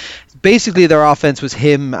rushing. Basically, their offense was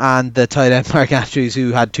him and the tight end Mark Andrews,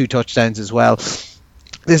 who had 2 touchdowns as well.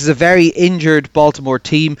 This is a very injured Baltimore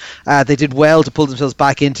team. They did well to pull themselves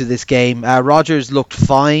back into this game. Rodgers looked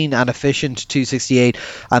fine and efficient, 268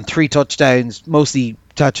 and 3 touchdowns, mostly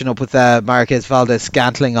catching up with Marquez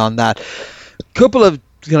Valdes-Scantling on that. Couple of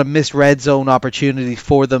kind of missed red zone opportunity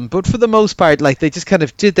for them, but for the most part, like, they just kind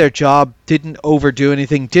of did their job, didn't overdo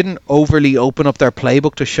anything, didn't overly open up their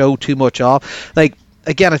playbook to show too much off. Like,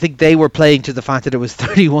 again, I think they were playing to the fact that it was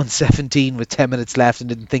 31-17 with 10 minutes left and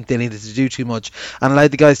didn't think they needed to do too much, and allowed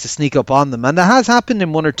the guys to sneak up on them. And that has happened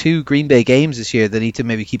in 1 or 2 Green Bay games this year. They need to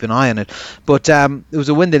maybe keep an eye on it. But it was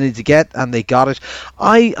a win they needed to get, and they got it.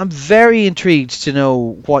 I am very intrigued to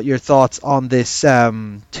know what your thoughts on this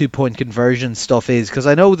 2-point conversion stuff is, because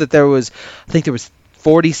I know that there was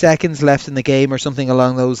 40 seconds left in the game or something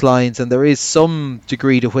along those lines, and there is some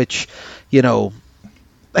degree to which,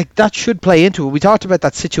 like, that should play into it. We talked about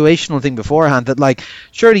that situational thing beforehand, that like,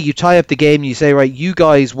 surely you tie up the game and you say, right, you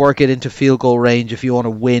guys work it into field goal range if you want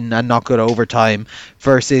to win and not go to overtime,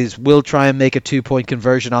 versus we'll try and make a 2-point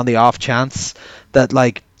conversion on the off chance that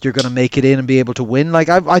like you're going to make it in and be able to win. Like,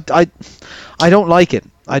 I don't like it.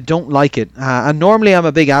 I don't like it. And normally I'm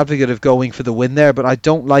a big advocate of going for the win there, but I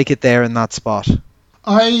don't like it there in that spot.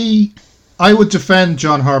 I would defend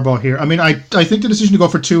John Harbaugh here. I mean, I think the decision to go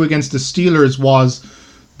for 2 against the Steelers was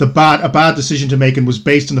a bad decision to make, and was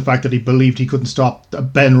based on the fact that he believed he couldn't stop a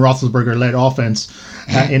Ben Roethlisberger-led offense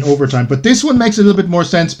in overtime. But this one makes a little bit more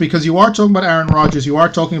sense, because you are talking about Aaron Rodgers, you are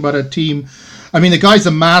talking about a team. I mean, the guy's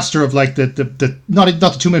the master of like the not the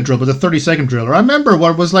 2-minute drill, but the 30-second drill. I remember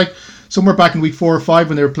what it was like somewhere back in week 4 or 5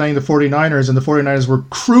 when they were playing the 49ers, and the 49ers were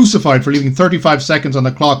crucified for leaving 35 seconds on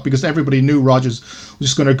the clock because everybody knew Rodgers was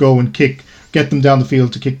just going to go and get them down the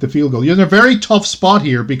field to kick the field goal. You're in a very tough spot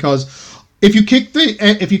here, because if you kick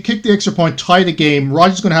the extra point, tie the game,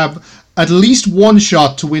 Rodgers is going to have at least 1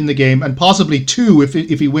 shot to win the game, and possibly 2 if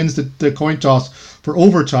he wins the coin toss for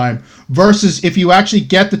overtime. Versus if you actually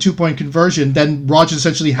get the 2-point conversion, then Rodgers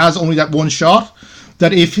essentially has only that 1 shot.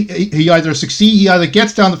 That if he either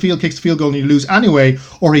gets down the field, kicks the field goal, and you lose anyway,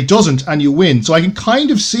 or he doesn't and you win. So I can kind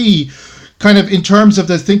of see, in terms of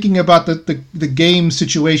the thinking about the game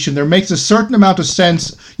situation, there makes a certain amount of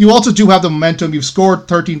sense. You also do have the momentum. You've scored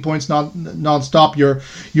 13 points non-stop. You're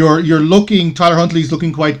looking, Tyler Huntley's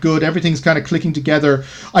looking quite good. Everything's kind of clicking together.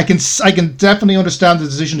 I can definitely understand the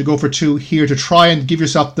decision to go for 2 here to try and give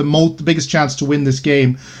yourself the biggest chance to win this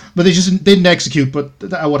game. But they just didn't execute, but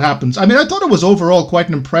what happens? I mean, I thought it was overall quite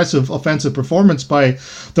an impressive offensive performance by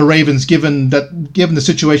the Ravens, given the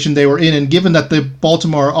situation they were in, and given that the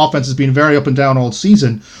Baltimore offense has been very up and down all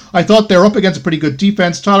season. I thought they're up against a pretty good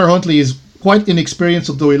defense. Tyler Huntley is quite inexperienced,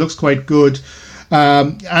 although he looks quite good.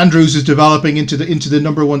 Andrews is developing into the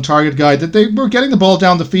number one target guy. That they were getting the ball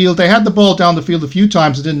down the field. They had the ball down the field a few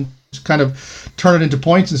times and didn't kind of turn it into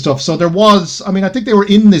points and stuff. So there was, I think they were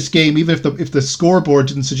in this game, even if the scoreboard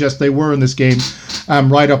didn't suggest they were in this game,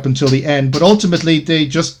 right up until the end. But ultimately, they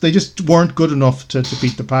just weren't good enough to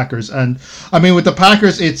beat the Packers. And with the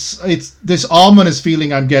Packers, it's this ominous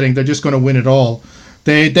feeling I'm getting. They're just going to win it all.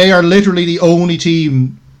 They are literally the only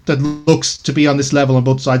team that looks to be on this level on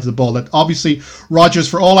both sides of the ball. That obviously Rodgers,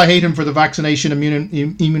 for all I hate him for the vaccination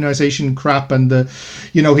immunization crap and the,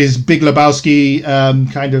 his Big Lebowski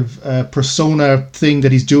kind of persona thing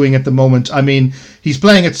that he's doing at the moment. He's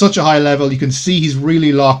playing at such a high level. You can see he's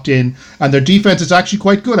really locked in, and their defense is actually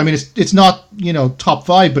quite good. It's not top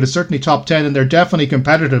 5, but it's certainly top 10, and they're definitely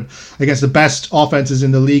competitive against the best offenses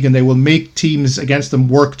in the league, and they will make teams against them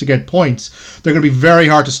work to get points. They're going to be very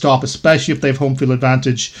hard to stop, especially if they have home field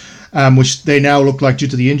advantage, which they now look like, due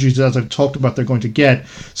to the injuries, as I've talked about, they're going to get.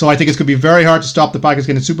 So I think it's going to be very hard to stop the Packers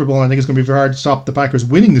getting the Super Bowl, and I think it's going to be very hard to stop the Packers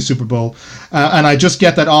winning the Super Bowl. And I just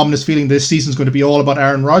get that ominous feeling this season's going to be all about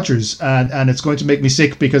Aaron Rodgers, and it's going to make me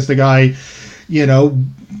sick because the guy,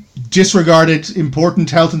 disregarded important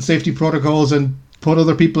health and safety protocols and put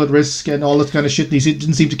other people at risk and all this kind of shit. He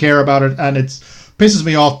didn't seem to care about it, and it pisses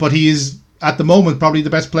me off. But he is, at the moment, probably the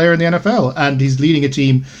best player in the NFL, and he's leading a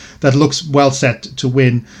team that looks well set to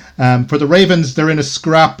win. For the Ravens, they're in a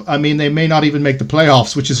scrap. They may not even make the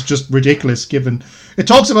playoffs, which is just ridiculous, given it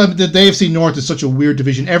talks about the AFC North is such a weird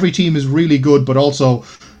division. Every team is really good, but also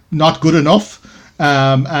not good enough.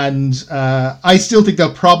 I still think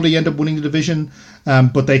they'll probably end up winning the division,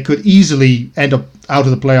 but they could easily end up out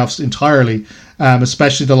of the playoffs entirely,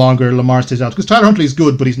 especially the longer Lamar stays out. Because Tyler Huntley is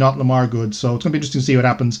good, but he's not Lamar good. So it's going to be interesting to see what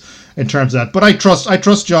happens in terms of that. But I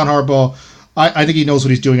trust John Harbaugh. I think he knows what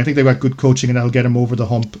he's doing. I think they've got good coaching, and that'll get him over the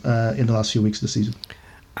hump in the last few weeks of the season.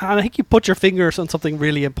 And I think you put your fingers on something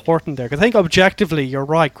really important there. Because I think objectively, you're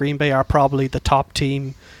right. Green Bay are probably the top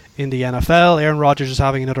team in the NFL. Aaron Rodgers is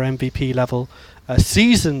having another MVP level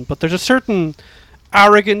season. But there's a certain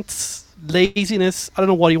arrogance, laziness, I don't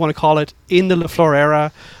know what you want to call it, in the LaFleur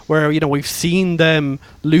era, where we've seen them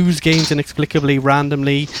lose games inexplicably,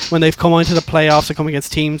 randomly. When they've come into the playoffs and come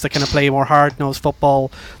against teams that kind of play more hard-nosed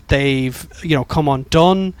football, they've come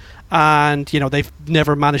undone. And they've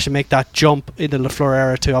never managed to make that jump in the LaFleur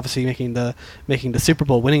era to obviously making the Super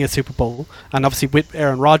Bowl, winning a Super Bowl. And obviously with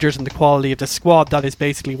Aaron Rodgers and the quality of the squad, that is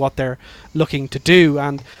basically what they're looking to do.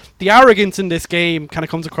 And the arrogance in this game kind of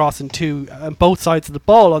comes across in both sides of the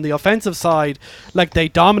ball. On the offensive side, like, they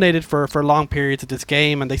dominated for long periods of this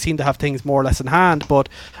game, and they seem to have things more or less in hand. But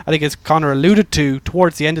I think, as Connor alluded to,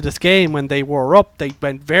 towards the end of this game, when they were up, they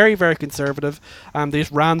went very, very conservative. They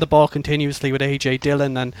just ran the ball continuously with A.J.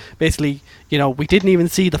 Dillon, and basically, we didn't even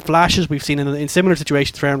see the flashes we've seen in similar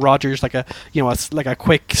situations for Aaron Rodgers, like a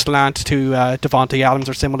quick slant to Devontae Adams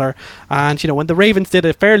or similar. And when the Ravens did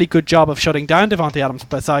a fairly good job of shutting down Devontae Adams,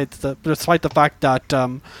 despite the fact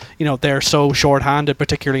that they're so short-handed,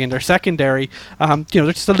 particularly in their secondary,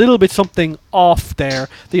 there's just a little bit something off there.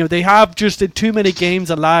 They have just in too many games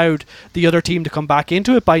allowed the other team to come back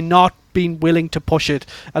into it by not being willing to push it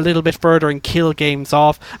a little bit further and kill games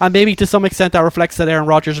off. And maybe to some extent that reflects that Aaron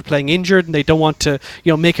Rodgers is playing injured, and they don't want to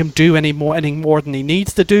make him do any more than he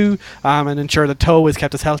needs to do, and ensure the toe is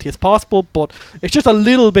kept as healthy as possible. But it's just a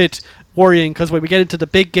little bit worrying, because when we get into the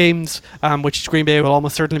big games, which Green Bay will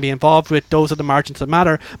almost certainly be involved with, those are the margins that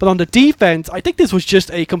matter. But on the defense, I think this was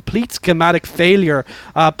just a complete schematic failure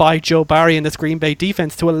by Joe Barry and this Green Bay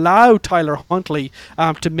defense to allow Tyler Huntley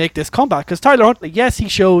to make this comeback. Because Tyler Huntley, yes, he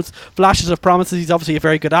shows flashes of promises. He's obviously a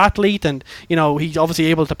very good athlete, and he's obviously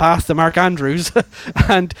able to pass to Mark Andrews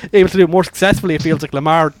and able to do it more successfully, it feels like,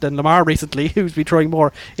 than Lamar recently, who's been throwing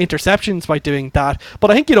more interceptions by doing that.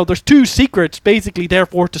 But I think there's two secrets basically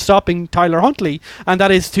therefore to stopping Tyler Huntley, and that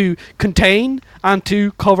is to contain and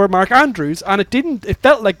to cover Mark Andrews. And it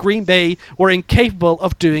felt like Green Bay were incapable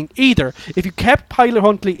of doing either. If you kept Tyler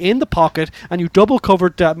Huntley in the pocket and you double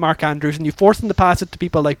covered Mark Andrews and you forced him to pass it to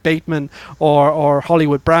people like Bateman or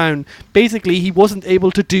Hollywood Brown, basically he wasn't able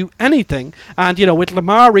to do anything. And with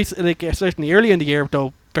Lamar recently, certainly early in the year,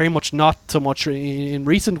 though very much not so much in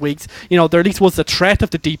recent weeks, there at least was the threat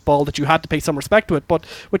of the deep ball that you had to pay some respect to it. But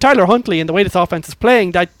with Tyler Huntley and the way this offense is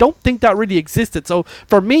playing, I don't think that really existed. So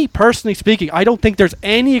for me, personally speaking, I don't think there's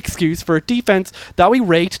any excuse for a defense that we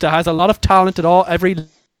rate, that has a lot of talent at every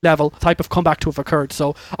level type of comeback to have occurred.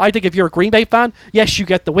 So I think if you're a Green Bay fan, yes, you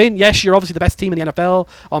get the win. Yes, you're obviously the best team in the NFL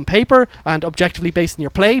on paper and objectively based on your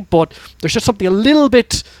play, but there's just something a little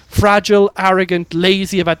bit fragile, arrogant,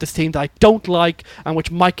 lazy about this team that I don't like and which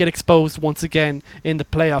might get exposed once again in the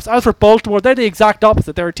playoffs. As for Baltimore, they're the exact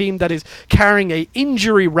opposite. They're a team that is carrying a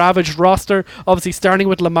injury-ravaged roster, obviously starting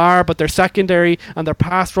with Lamar, but their secondary and their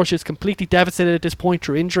pass rush is completely devastated at this point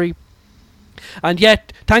through injury. And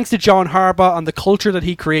yet, thanks to John Harbaugh and the culture that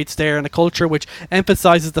he creates there, and a culture which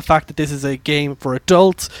emphasises the fact that this is a game for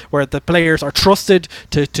adults, where the players are trusted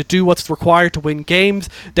to do what's required to win games,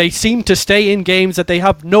 they seem to stay in games that they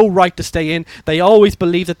have no right to stay in. They always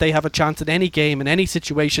believe that they have a chance in any game, in any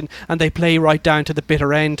situation, and they play right down to the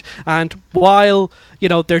bitter end. And while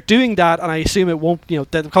they're doing that, and I assume it won't,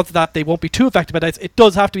 because of that, they won't be too affected by that. It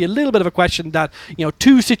does have to be a little bit of a question that,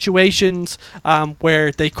 two situations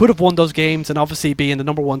where they could have won those games and obviously be in the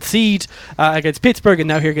number one seed against Pittsburgh and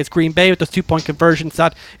now here against Green Bay with those 2-point conversions,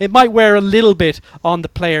 that it might wear a little bit on the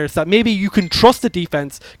players, that maybe you can trust the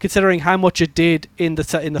defense considering how much it did in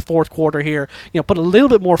the fourth quarter here. Put a little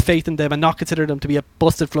bit more faith in them and not consider them to be a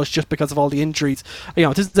busted flush just because of all the injuries.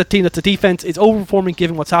 This is a team that the defense is overperforming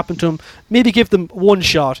given what's happened to them. Maybe give them one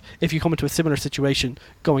shot if you come into a similar situation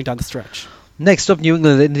going down the stretch. Next up, New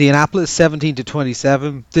England, Indianapolis,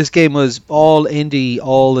 17-27. This game was all Indy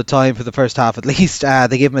all the time for the first half at least.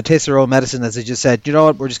 They gave him a taste of their own medicine, as they just said, you know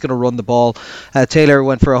what, we're just going to run the ball. Taylor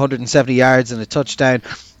went for 170 yards and a touchdown.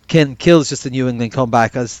 Kills just the New England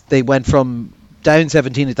comeback as they went from down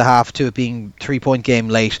 17 at the half to it being 3-point game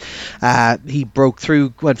late. He broke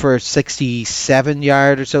through, went for a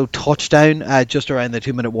 67-yard or so touchdown just around the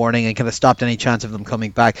 2-minute warning and kind of stopped any chance of them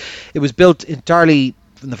coming back. It was built entirely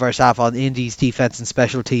in the first half on Indy's defense and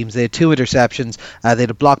special teams. They had 2 interceptions, they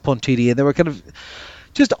had a block punt TD, and they were kind of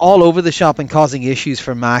just all over the shop and causing issues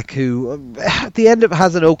for Mac, who at the end of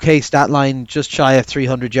has an okay stat line, just shy of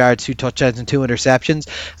 300 yards, 2 touchdowns and 2 interceptions.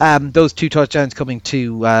 Those 2 touchdowns coming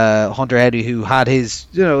to Hunter Henry, who had his,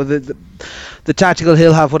 the tactical,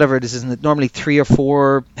 he'll have whatever it is, isn't it? Normally 3 or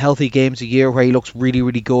 4 healthy games a year where he looks really,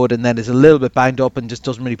 really good and then is a little bit banged up and just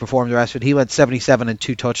doesn't really perform the rest of it. He went 77 and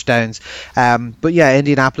 2 touchdowns. But yeah,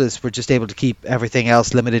 Indianapolis were just able to keep everything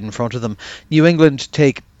else limited in front of them. New England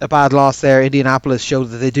take a bad loss there. Indianapolis showed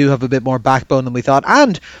that they do have a bit more backbone than we thought.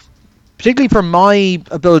 And particularly for my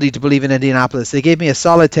ability to believe in Indianapolis, they gave me a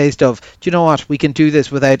solid taste of, do you know what, we can do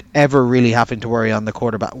this without ever really having to worry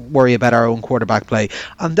about our own quarterback play.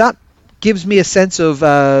 And that gives me a sense of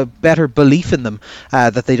better belief in them,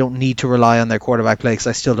 that they don't need to rely on their quarterback play, because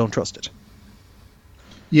I still don't trust it.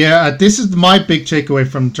 Yeah, this is my big takeaway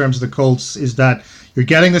from terms of the Colts, is that you're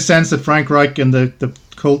getting the sense that Frank Reich and the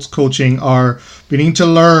Colts coaching are beginning to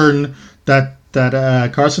learn that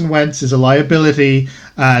Carson Wentz is a liability,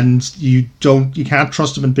 and you can't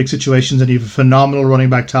trust him in big situations, and you have a phenomenal running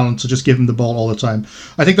back talent, so just give him the ball all the time.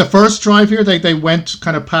 I think the first drive here, they went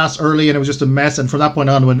kind of pass early, and it was just a mess, and from that point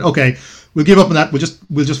on, when okay, we'll give up on that,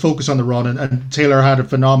 we'll just focus on the run, and Taylor had a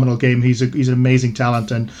phenomenal game. He's an amazing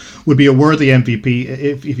talent and would be a worthy MVP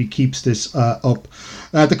if he keeps this up.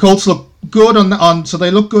 The Colts look good so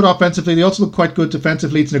they look good offensively. They also look quite good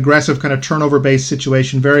defensively. It's an aggressive kind of turnover-based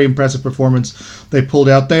situation. Very impressive performance they pulled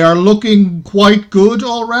out. They are looking quite good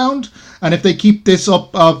all round. And if they keep this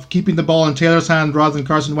up of keeping the ball in Taylor's hand rather than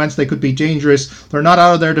Carson Wentz, they could be dangerous. They're not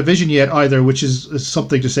out of their division yet either, which is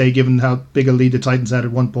something to say given how big a lead the Titans had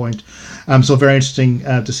at one point. So very interesting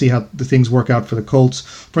to see how the things work out for the Colts.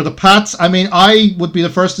 For the Pats, I mean, I would be the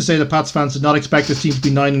first to say that Pats fans did not expect this team to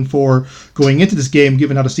be 9-4 going into this game,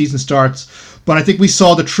 given how the season starts. But I think we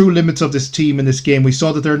saw the true limits of this team in this game. We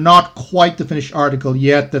saw that they're not quite the finished article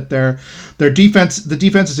yet, that the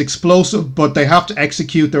defense is explosive, but they have to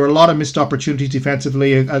execute. There were a lot of missed opportunities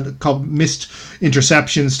defensively, missed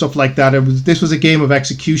interceptions, stuff like that. This was a game of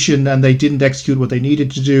execution, and they didn't execute what they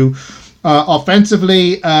needed to do.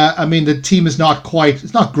 Offensively, I mean, the team is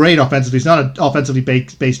it's not great offensively. It's not an offensively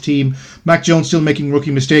based team. Mac Jones still making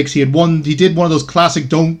rookie mistakes. He did one of those classic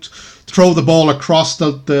don't throw the ball across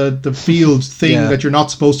the field thing that you're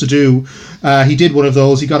not supposed to do. He did one of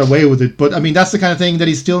those. He got away with it. But I mean, that's the kind of thing that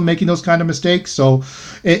he's still making those kind of mistakes. So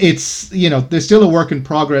it's, there's still a work in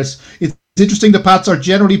progress. It's interesting. The Pats are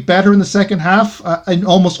generally better in the second half. In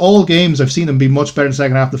almost all games, I've seen them be much better in the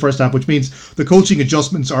second half than the first half, which means the coaching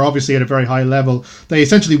adjustments are obviously at a very high level. They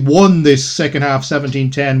essentially won this second half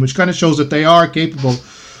 17-10, which kind of shows that they are capable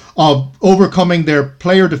of overcoming their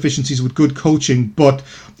player deficiencies with good coaching. But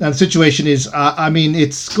the situation is,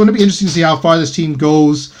 it's going to be interesting to see how far this team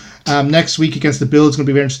goes next week against the Bills. It's going to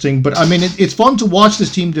be very interesting. But I mean, it's fun to watch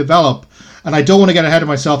this team develop. and I don't want to get ahead of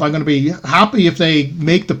myself. I'm going to be happy if they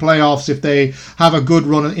make the playoffs, if they have a good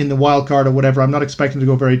run in the wild card or whatever. I'm not expecting to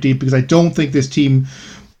go very deep because I don't think this team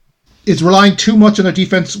is relying too much on their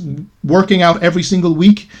defense working out every single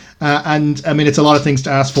week. And I mean, it's a lot of things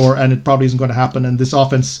to ask for, and it probably isn't going to happen. And this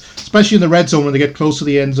offense, especially in the red zone when they get close to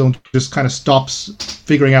the end zone, just kind of stops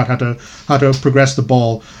figuring out how to progress the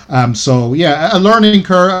ball. So yeah, a learning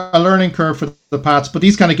curve for the Pats. But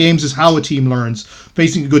these kind of games is how a team learns,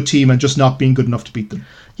 facing a good team and just not being good enough to beat them.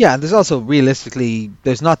 Yeah, and there's also realistically,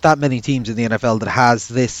 there's not that many teams in the NFL that has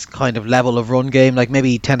this kind of level of run game. Like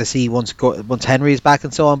maybe Tennessee once Henry is back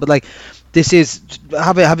and so on, but like this is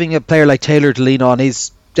having a player like Taylor to lean on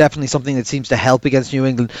is definitely something that seems to help against New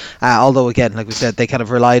England. Although again, like we said, they kind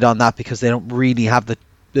of relied on that because they don't really have the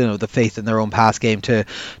faith in their own pass game to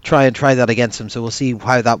try that against them. So we'll see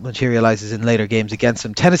how that materializes in later games against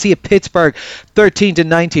them. Tennessee at Pittsburgh,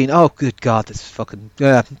 13-19. Oh, good God, this fucking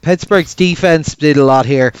Pittsburgh's defense did a lot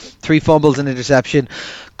here. 3 fumbles and interception.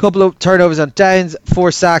 Couple of turnovers on downs,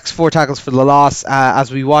 4 sacks, 4 tackles for the loss.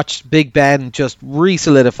 As we watched Big Ben just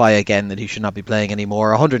re-solidify again that he should not be playing anymore.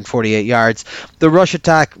 148 yards. The rush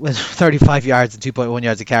attack was 35 yards and 2.1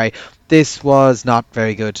 yards a carry. This was not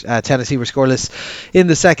very good. Tennessee were scoreless in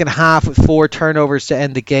the second half with 4 turnovers to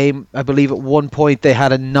end the game. I believe at one point they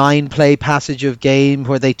had a 9-play passage of game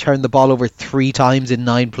where they turned the ball over 3 times in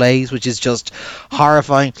 9 plays, which is just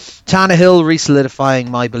horrifying. Tannehill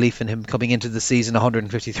re-solidifying my belief in him coming into the season.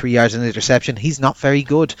 153 yards and interception. He's not very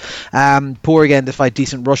good. Poor again despite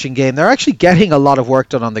decent rushing game. They're actually getting a lot of work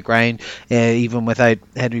done on the ground. Even without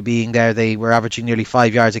Henry being there, they were averaging nearly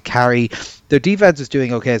 5 yards a carry. Their defense was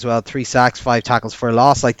doing okay as well. 3 sacks, 5 tackles for a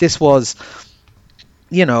loss. Like this was,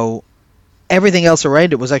 everything else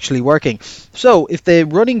around it was actually working. So if the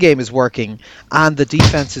running game is working and the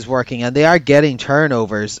defense is working and they are getting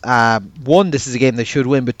turnovers, 1, this is a game they should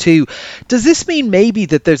win, but 2, does this mean maybe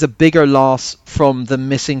that there's a bigger loss from them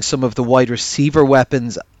missing some of the wide receiver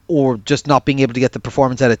weapons or just not being able to get the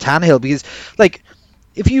performance out of Tannehill? Because like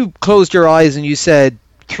if you closed your eyes and you said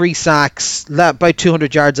 3 sacks, about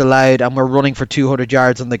 200 yards allowed, and we're running for 200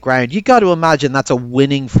 yards on the ground, you got to imagine that's a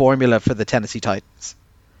winning formula for the Tennessee Titans.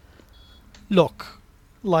 Look,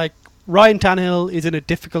 like Ryan Tannehill is in a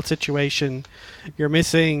difficult situation. You're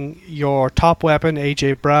missing your top weapon,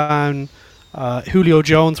 AJ Brown. Julio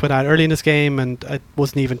Jones went out early in this game and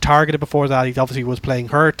wasn't even targeted before that. He obviously was playing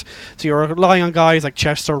hurt. So you're relying on guys like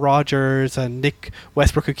Chester Rogers and Nick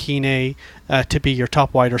Westbrook-Ikine to be your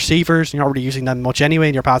top wide receivers. You're not really using them much anyway,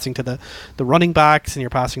 and you're passing to the running backs and you're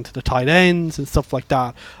passing to the tight ends and stuff like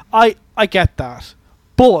that. I get that.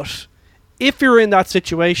 But if you're in that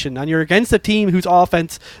situation and you're against a team whose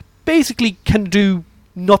offense basically can do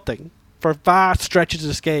nothing for vast stretches of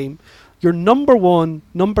this game, your number 1,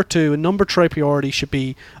 number 2, and number 3 priority should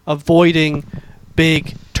be avoiding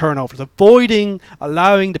big turnovers, avoiding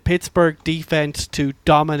allowing the Pittsburgh defense to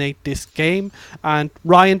dominate this game. And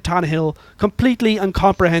Ryan Tannehill completely and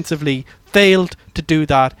comprehensively failed to do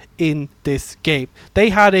that in this game. They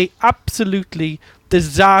had a absolutely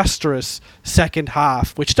disastrous second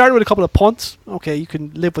half, which started with a couple of punts. Okay, you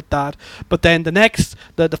can live with that. But then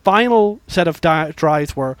the final set of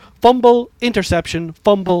drives were fumble, interception,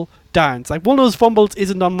 fumble, downs. Like one of those fumbles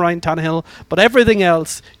isn't on Ryan Tannehill, but everything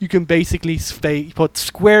else you can basically put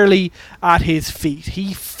squarely at his feet.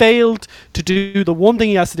 He failed to do the one thing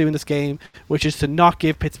he has to do in this game, which is to not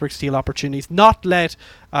give Pittsburgh Steel opportunities, not let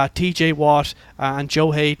TJ Watt and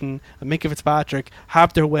Joe Hayden and Minkah Fitzpatrick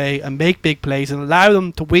have their way and make big plays and allow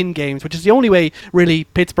them to win games, which is the only way really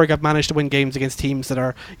Pittsburgh have managed to win games against teams that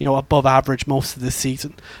are above average most of this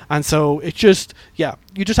season. And so it's just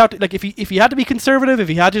you just have to, like, if you had to be conservative, if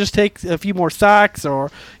you had to just take a few more sacks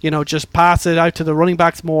or just pass it out to the running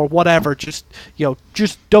backs more, whatever, just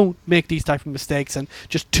don't make these type of mistakes. And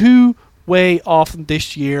just way often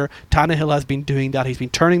this year Tannehill has been doing that. He's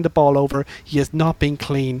been turning the ball over. He has not been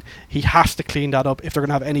clean. He has to clean that up if they're going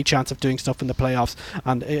to have any chance of doing stuff in the playoffs,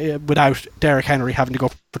 and without Derrick Henry having to go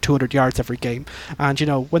for 200 yards every game. And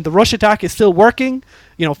when the rush attack is still working,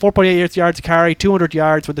 4.8 yards a carry, 200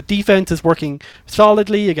 yards, when the defense is working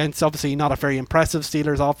solidly against obviously not a very impressive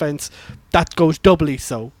Steelers offense, that goes doubly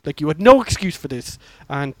so. Like, you had no excuse for this.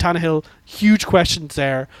 And Tannehill, huge questions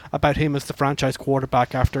there about him as the franchise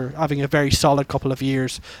quarterback after having a very solid couple of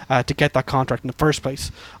years to get that contract in the first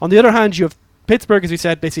place. On the other hand, you have Pittsburgh, as we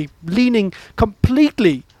said, basically leaning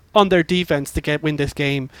completely on their defense to win this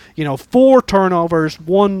game. 4 turnovers,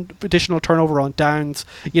 1 additional turnover on downs,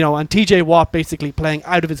 and TJ Watt basically playing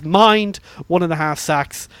out of his mind, 1.5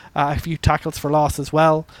 sacks, a few tackles for loss as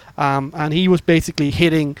well, and he was basically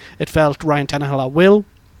hitting, it felt, Ryan Tannehill at will.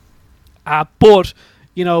 But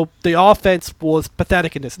the offense was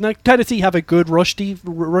pathetic in this. Now, Tennessee have a good rush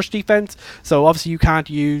defense, so obviously you can't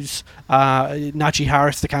use Najee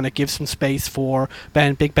Harris to kind of give some space for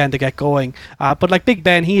Big Ben to get going. But like Big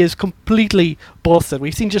Ben, he is completely busted.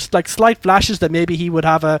 We've seen just like slight flashes that maybe he would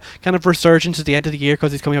have a kind of resurgence at the end of the year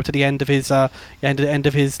because he's coming up to the end of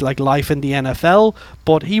his like life in the NFL.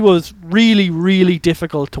 But he was really, really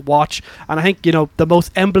difficult to watch, and I think the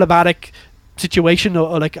most emblematic situation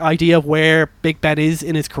or like idea of where Big Ben is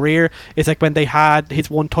in his career is like when they had his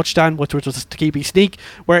one touchdown, which was a QB sneak,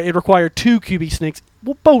 where it required two QB sneaks,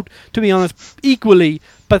 both, to be honest, equally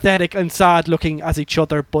pathetic and sad looking as each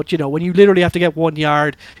other. But when you literally have to get 1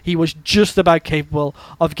 yard, he was just about capable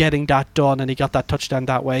of getting that done, and he got that touchdown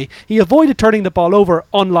that way. He avoided turning the ball over,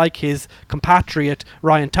 unlike his compatriot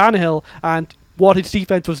Ryan Tannehill, and what his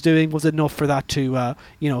defense was doing was enough for that to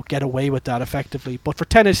get away with that effectively. But for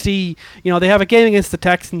Tennessee, they have a game against the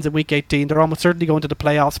Texans in week 18. They're almost certainly going to the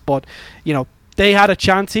playoffs, but they had a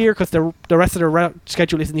chance here because the rest of their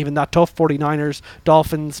schedule isn't even that tough. 49ers,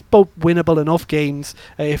 Dolphins, both winnable enough games,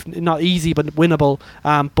 if not easy, but winnable.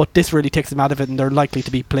 But this really takes them out of it, and they're likely to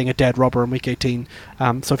be playing a dead rubber in Week 18.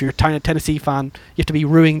 So if you're a Tennessee fan, you have to be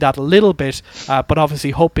ruining that a little bit, but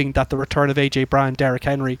obviously hoping that the return of A.J. Brown, Derrick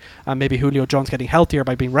Henry, and maybe Julio Jones getting healthier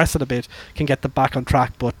by being rested a bit can get them back on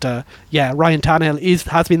track. But Ryan Tannehill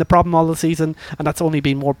has been the problem all the season, and that's only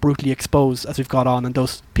been more brutally exposed as we've got on, and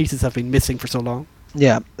those pieces have been missing for so long.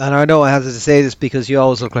 Yeah, and I know I have to say this because you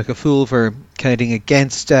always look like a fool for counting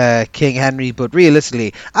against King Henry, but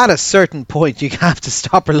realistically, at a certain point, you have to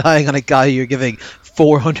stop relying on a guy you're giving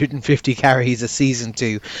 450 carries a season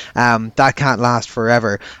to. That can't last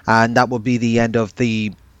forever, and that will be the end of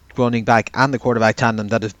the running back and the quarterback tandem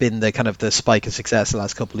that has been the kind of the spike of success the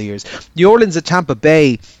last couple of years. New Orleans at Tampa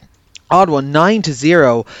Bay, odd one,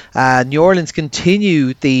 9-0. New Orleans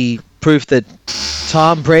continue the proof that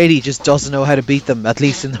Tom Brady just doesn't know how to beat them, at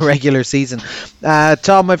least in the regular season.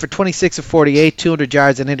 Tom went for 26 of 48, 200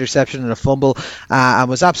 yards, an interception and a fumble, and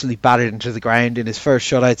was absolutely battered into the ground in his first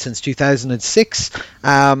shutout since 2006.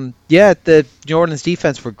 The New Orleans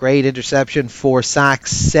defense were great. Interception, 4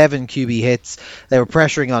 sacks, 7 QB hits. They were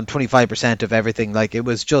pressuring on 25% of everything. Like, it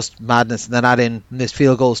was just madness. And then add in missed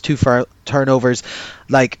field goals, 2 turnovers.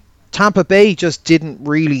 Like, Tampa Bay just didn't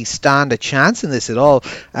really stand a chance in this at all.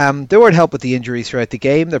 They weren't helped with the injuries throughout the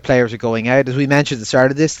game. Their players are going out. As we mentioned at the start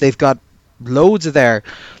of this, they've got loads of their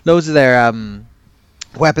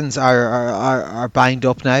weapons are banged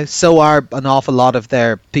up now. So are an awful lot of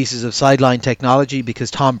their pieces of sideline technology, because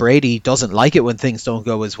Tom Brady doesn't like it when things don't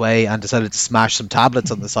go his way and decided to smash some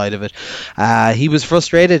tablets on the side of it. He was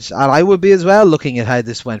frustrated, and I would be as well, looking at how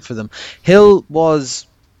this went for them. Hill was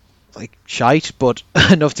like shite, but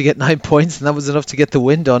enough to get 9 points, and that was enough to get the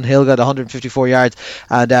win done. Hill got 154 yards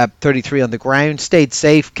and 33 on the ground, stayed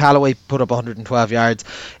safe. Callaway put up 112 yards.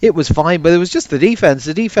 It was fine, but it was just the defense.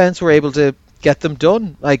 The defense were able to get them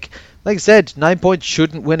done. Like I said, 9 points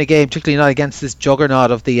shouldn't win a game, particularly not against this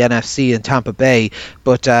juggernaut of the NFC in Tampa Bay.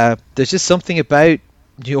 But there's just something about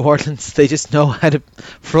New Orleans. They just know how to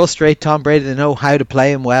frustrate Tom Brady. They know how to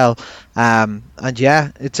play him well.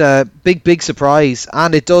 It's a big surprise,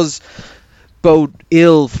 and it does bode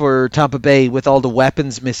ill for Tampa Bay with all the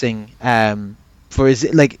weapons missing. Is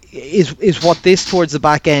what this towards the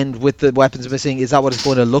back end with the weapons missing, is that what it's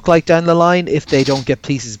going to look like down the line if they don't get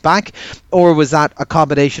pieces back? Or was that a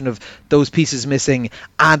combination of those pieces missing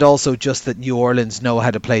and also just that New Orleans know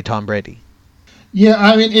how to play Tom Brady? Yeah,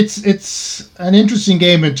 I mean, it's an interesting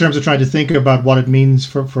game in terms of trying to think about what it means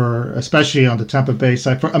for especially on the Tampa Bay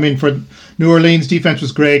side. For New Orleans, defense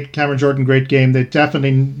was great. Cameron Jordan, great game. They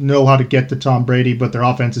definitely know how to get to Tom Brady, but their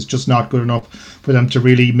offense is just not good enough for them to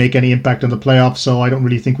really make any impact on the playoffs. So I don't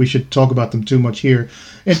really think we should talk about them too much here.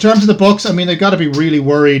 In terms of the Bucs, I mean, they've got to be really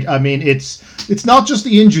worried. I mean, it's not just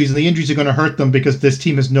the injuries, and the injuries are going to hurt them because this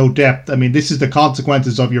team has no depth. I mean, this is the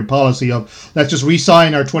consequences of your policy of let's just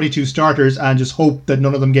re-sign our 22 starters and just hope that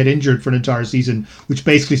none of them get injured for an entire season, which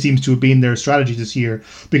basically seems to have been their strategy this year,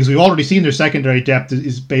 because we've already seen their secondary depth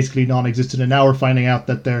is basically non-existent, and now we're finding out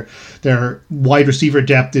that their wide receiver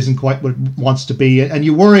depth isn't quite what it wants to be. And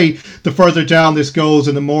you worry the further down this goes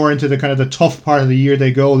and the more into the kind of the tough part of the year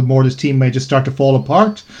they go, the more this team may just start to fall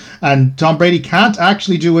apart. And Tom Brady can't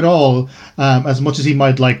actually do it all, as much as he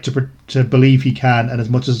might like to believe he can, and as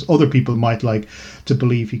much as other people might like to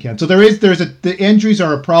believe he can. So the injuries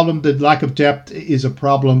are a problem. The lack of depth is a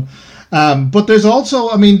problem. But there's also,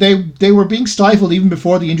 I mean, they were being stifled even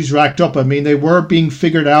before the injuries racked up. I mean, they were being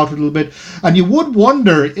figured out a little bit. And you would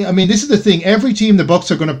wonder, I mean, this is the thing, every team the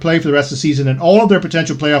Bucks are going to play for the rest of the season, and all of their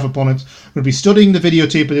potential playoff opponents are going to be studying the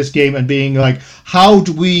videotape of this game and being like, how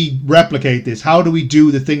do we replicate this? How do we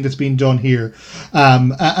do the thing that's being done here?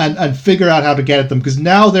 And figure out how to get at them. Because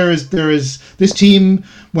now there is this team,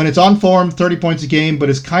 when it's on form, 30 points a game, but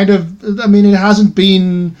it's kind of, I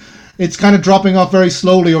mean, it's kind of dropping off very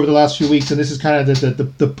slowly over the last few weeks, and this is kind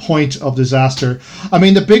of the point of disaster. I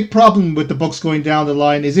mean, the big problem with the Bucks going down the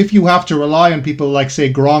line is if you have to rely on people like,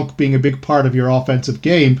 say, Gronk being a big part of your offensive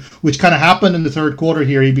game, which kind of happened in the third quarter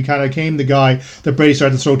here. He kind of became the guy that Brady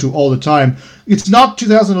started to throw to all the time. It's not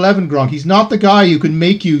 2011 Gronk. He's not the guy who can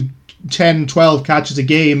make you 10, 12 catches a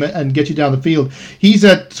game and get you down the field. He's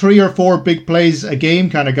a 3 or 4 big plays a game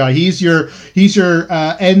kind of guy. He's your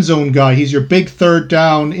end zone guy. He's your big third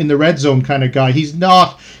down in the red zone kind of guy. He's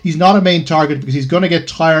not a main target because he's going to get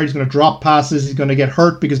tired. He's going to drop passes. He's going to get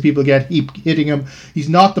hurt because people keep hitting him. He's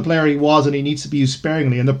not the player he was, and he needs to be used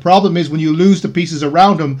sparingly. And the problem is when you lose the pieces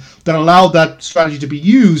around him that allowed that strategy to be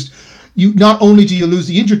used, you not only do you lose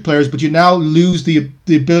the injured players, but you now lose the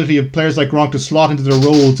ability of players like Gronk to slot into the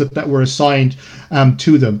roles that were assigned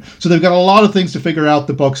to them. So they've got a lot of things to figure out,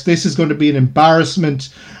 the Bucks. This is going to be an embarrassment.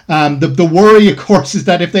 The worry, of course, is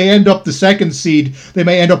that if they end up the second seed, they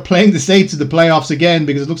may end up playing the Saints in the playoffs again,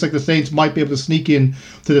 because it looks like the Saints might be able to sneak in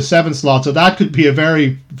to the 7th slot. So that could be a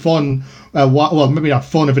very fun, well, maybe not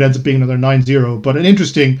fun if it ends up being another 9-0, but an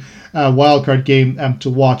interesting wildcard game to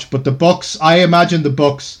watch. But the Bucks, I imagine the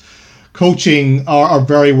Bucks coaching are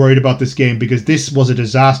very worried about this game, because this was a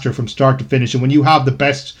disaster from start to finish. And when you have the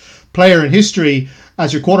best player in history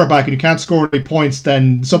as your quarterback and you can't score any points,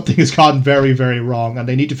 then something has gone very, very wrong, and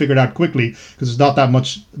they need to figure it out quickly because there's not that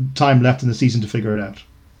much time left in the season to figure it out.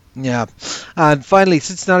 Yeah, and finally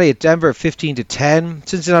Cincinnati at Denver 15-10.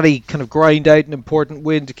 Cincinnati kind of grind out an important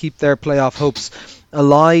win to keep their playoff hopes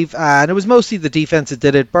alive, and it was mostly the defense that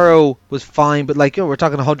did it. Burrow was fine, but we're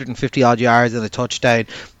talking 150 odd yards and a touchdown.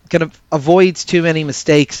 Kind of avoids too many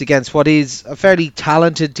mistakes against what is a fairly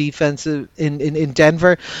talented defense in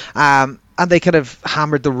Denver. And they kind of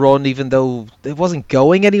hammered the run, even though it wasn't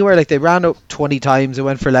going anywhere. They ran up 20 times, it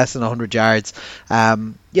went for less than 100 yards.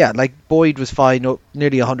 Boyd was fine,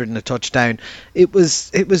 nearly 100 and a touchdown. It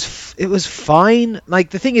was fine.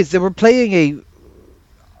 The thing is, they were playing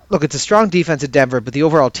it's a strong defense at Denver, but the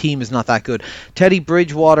overall team is not that good. Teddy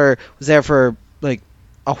Bridgewater was there for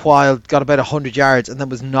a while, got about 100 yards, and then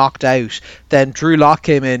was knocked out. Then Drew Lock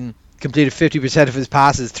came in, completed 50% of his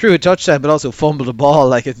passes, threw a touchdown, but also fumbled a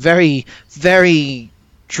ball. A very, very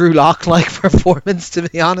Drew Lock-like performance, to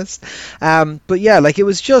be honest. It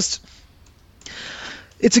was just...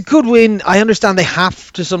 It's a good win. I understand they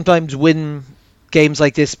have to sometimes win games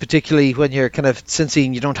like this, particularly when you're kind of Cincy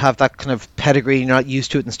and you don't have that kind of pedigree, you're not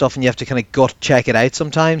used to it and stuff, and you have to kind of gut check it out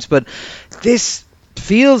sometimes. But this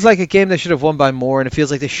feels like a game they should have won by more, and it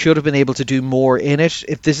feels like they should have been able to do more in it.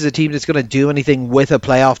 If this is a team that's going to do anything with a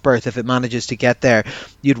playoff berth, if it manages to get there,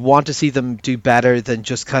 you'd want to see them do better than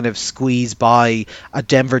just kind of squeeze by a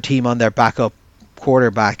Denver team on their backup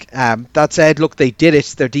quarterback. That said, look, they did it.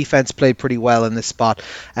 Their defense played pretty well in this spot.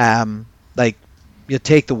 You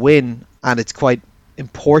take the win, and it's quite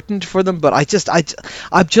important for them, but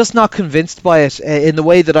I'm just not convinced by it in the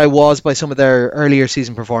way that I was by some of their earlier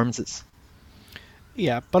season performances.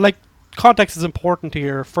 Yeah, but context is important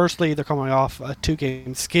here. Firstly, they're coming off a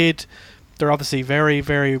 2-game skid. They're obviously very,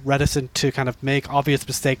 very reticent to kind of make obvious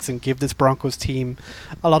mistakes and give this Broncos team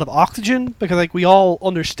a lot of oxygen, because we all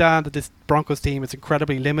understand that this Broncos team is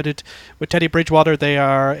incredibly limited. With Teddy Bridgewater, they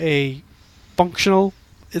are a functional,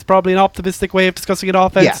 is probably an optimistic way of discussing an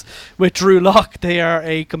offense. Yeah. With Drew Lock, they are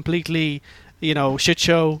a completely, shit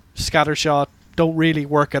show, scattershot, don't really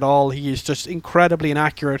work at all. He is just incredibly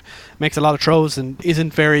inaccurate, makes a lot of throws, and he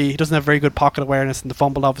doesn't have very good pocket awareness, and the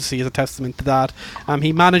fumble obviously is a testament to that.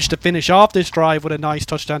 He managed to finish off this drive with a nice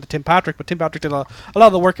touchdown to Tim Patrick, but Tim Patrick did a lot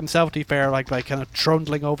of the work himself, to be fair, like kind of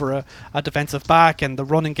trundling over a defensive back, and the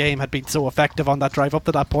running game had been so effective on that drive up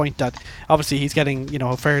to that point that obviously he's getting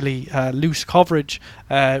a fairly loose coverage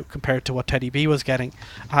compared to what Teddy B was getting.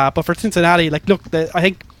 But for Cincinnati, I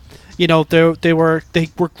think they were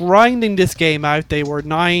grinding this game out. They were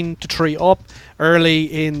 9-3 up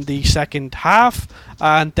early in the second half,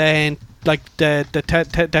 and then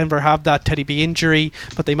Denver have that Teddy B injury,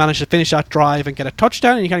 but they managed to finish that drive and get a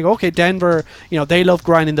touchdown. And you kind of go, okay, Denver, they love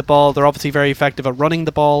grinding the ball. They're obviously very effective at running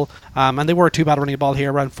the ball, and they were too bad running the ball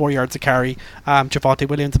here, around 4 yards a carry. Javonte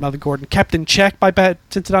Williams and Melvin Gordon kept in check by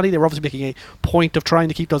Cincinnati. They were obviously making a point of trying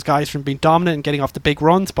to keep those guys from being dominant and getting off the big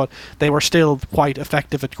runs, but they were still quite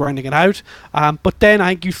effective at grinding it out. But then I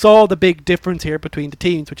think you saw the big difference here between the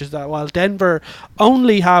teams, which is that while Denver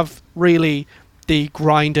only have really the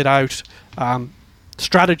grind it out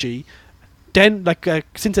strategy,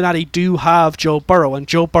 Cincinnati do have Joe Burrow, and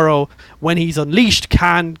Joe Burrow, when he's unleashed,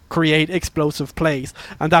 can create explosive plays,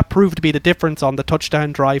 and that proved to be the difference on the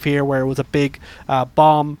touchdown drive here, where it was a big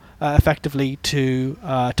bomb effectively to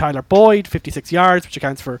Tyler Boyd, 56 yards, which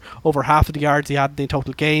accounts for over half of the yards he had in the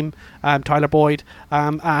total game, Tyler Boyd,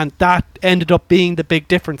 and that ended up being the big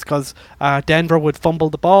difference, because Denver would fumble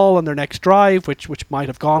the ball on their next drive, which might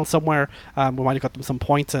have gone somewhere. We might have got them some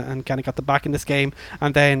points and kind of got them back in this game,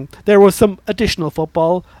 and then there was some additional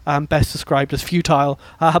football, best described as futile,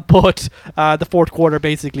 but the fourth quarter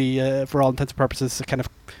basically, for all intents and purposes, kind of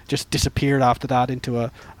just disappeared after that into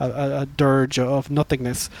a dirge of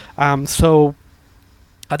nothingness. So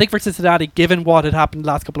I think for Cincinnati, given what had happened the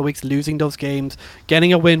last couple of weeks, losing those games,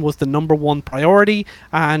 getting a win was the number one priority.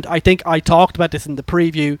 And I think I talked about this in the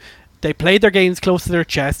preview. They played their games close to their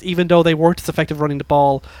chest, even though they weren't as effective running the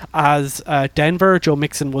ball as Denver. Joe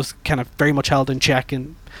Mixon was kind of very much held in check,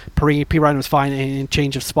 and P. Ryan was fine in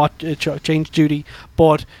change duty.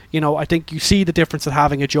 But I think you see the difference that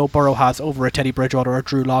having a Joe Burrow has over a Teddy Bridgewater or a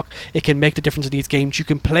Drew Lock. It can make the difference in these games. You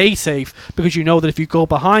can play safe because you know that if you go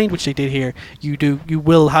behind, which they did here, you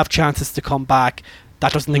will have chances to come back.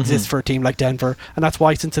 That doesn't exist for a team like Denver, and that's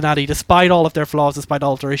why Cincinnati, despite all of their flaws, despite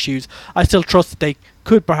all of their issues, I still trust that they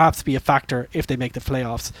could perhaps be a factor if they make the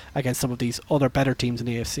playoffs against some of these other better teams in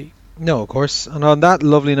the AFC. No, of course. And on that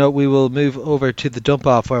lovely note, we will move over to the dump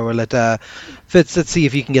off, where we'll let Fitz, let's see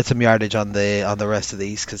if you can get some yardage on the rest of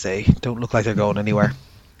these, because they don't look like they're going anywhere.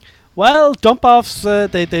 Well, dump-offs,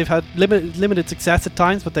 they've had limited success at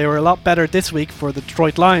times, but they were a lot better this week for the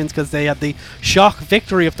Detroit Lions, because they had the shock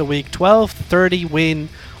victory of the week, 12-30 win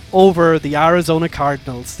over the Arizona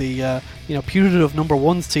Cardinals, the putative number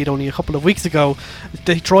one seed only a couple of weeks ago.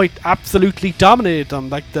 Detroit absolutely dominated them.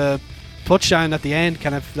 Like the touchdown at the end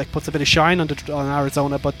kind of like puts a bit of shine on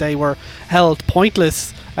Arizona, but they were held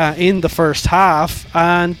pointless in the first half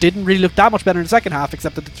and didn't really look that much better in the second half,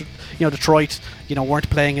 except that Detroit weren't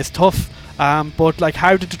playing as tough. But like,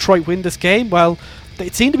 how did Detroit win this game? Well,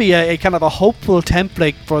 it seemed to be a kind of a hopeful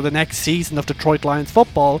template for the next season of Detroit Lions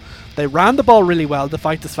football. They ran the ball really well,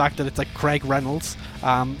 despite the fact that it's like Craig Reynolds,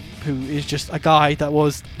 who is just a guy that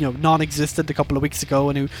was non-existent a couple of weeks ago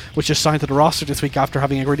and who was just signed to the roster this week after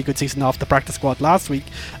having a really good season off the practice squad last week.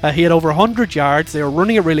 He had over 100 yards. They were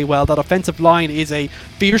running it really well. That offensive line is a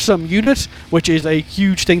fearsome unit, which is a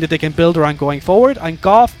huge thing that they can build around going forward. And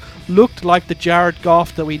Goff looked like the Jared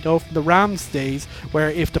Goff that we know from the Rams days, where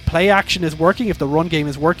if the play action is working, if the run game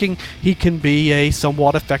is working, he can be a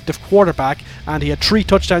somewhat effective quarterback. And he had 3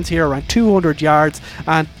 touchdowns here, around 200 yards,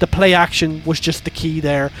 and the play action was just the key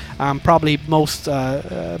there. Probably most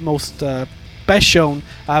best shown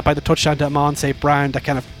by the touchdown to Amon St. Brown that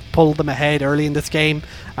kind of pulled them ahead early in this game,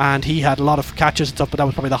 and he had a lot of catches and stuff, but that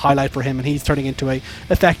was probably the highlight for him, and he's turning into a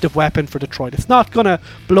effective weapon for Detroit. It's not going to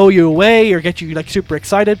blow you away or get you like super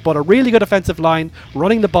excited, but a really good offensive line,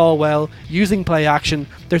 running the ball well, using play action.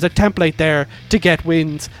 There's a template there to get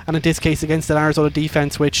wins, and in this case against an Arizona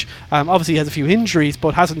defense which obviously has a few injuries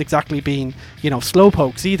but hasn't exactly been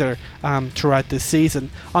slowpokes either throughout this season.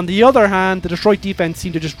 On the other hand, the Detroit defense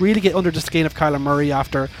seemed to just really get under the skin of Kyler Murray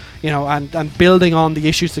after and building on the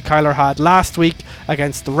issues that Kyler had last week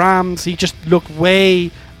against the Rams. He just looked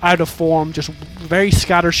way out of form, just very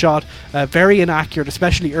scattershot, very inaccurate,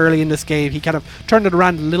 especially early in this game. He kind of turned it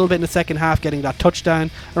around a little bit in the second half, getting that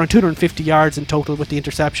touchdown, around 250 yards in total with the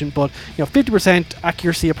interception, but 50%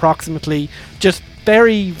 accuracy approximately. Just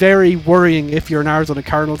very, very worrying if you're an Arizona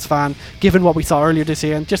Cardinals fan, given what we saw earlier this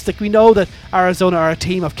year. And just like, we know that Arizona are a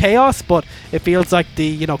team of chaos, but it feels like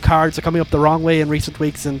the Cards are coming up the wrong way in recent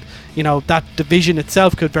weeks, and that division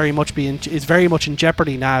itself could very much is very much in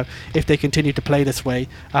jeopardy now if they continue to play this way.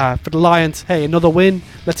 For the Lions, hey, another win.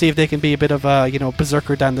 Let's see if they can be a bit of a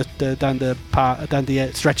berserker down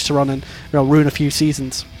the stretch to run and ruin a few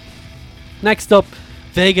seasons. Next up,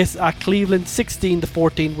 Vegas at Cleveland,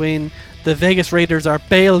 16-14 win. The Vegas Raiders are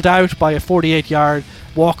bailed out by a 48-yard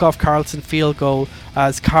walk-off Carlson field goal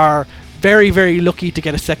as Carr very, very lucky to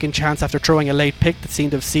get a second chance after throwing a late pick that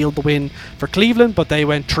seemed to have sealed the win for Cleveland, but they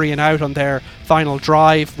went 3 and out on their final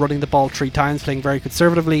drive, running the ball 3 times, playing very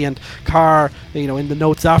conservatively. And Carr, in the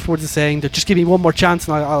notes afterwards, is saying that just give me one more chance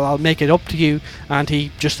and I'll make it up to you, and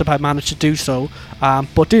he just about managed to do so.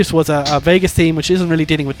 But this was a Vegas team which isn't really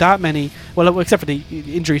dealing with that many, well, except for the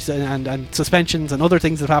injuries and suspensions and other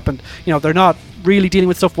things that happened. They're not really dealing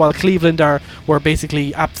with stuff, while Cleveland were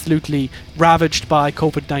basically absolutely ravaged by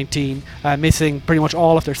COVID-19, missing pretty much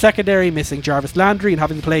all of their secondary, missing Jarvis Landry, and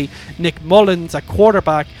having to play Nick Mullins at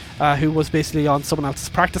quarterback, who was basically on someone else's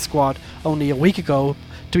practice squad only a week ago.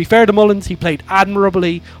 To be fair to Mullins, he played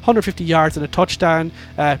admirably, 150 yards and a touchdown,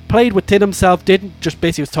 played within himself,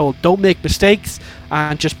 basically was told don't make mistakes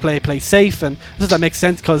and just play safe. And does that make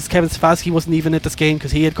sense? Because Kevin Stefanski wasn't even at this game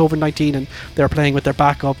because he had COVID-19 and they were playing with their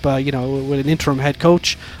backup, with an interim head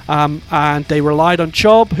coach. And they relied on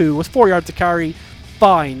Chubb, who was 4 yards to carry,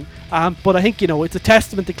 fine. But I think, it's a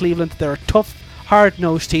testament to Cleveland that they're a tough,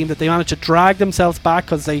 hard-nosed team, that they managed to drag themselves back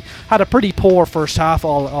because they had a pretty poor first half,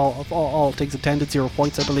 all things intended, 0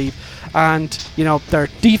 points I believe, and their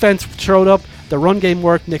defense showed up, the run game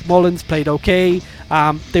worked, Nick Mullins played okay,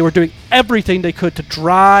 they were doing everything they could to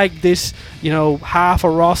drag this half a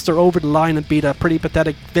roster over the line and beat a pretty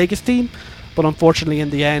pathetic Vegas team. But unfortunately, in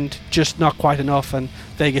the end, just not quite enough, and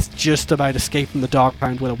Vegas just about escaped from the dog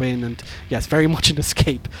pound with a win. And yes, very much an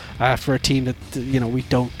escape for a team that we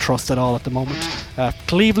don't trust at all at the moment.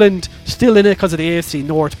 Cleveland still in it because of the AFC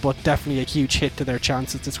North, but definitely a huge hit to their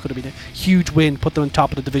chances. This could have been a huge win, put them on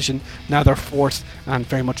top of the division. Now they're fourth and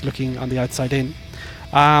very much looking on the outside in.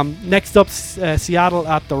 Next up, Seattle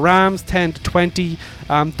at the Rams, 10-20.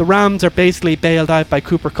 The Rams are basically bailed out by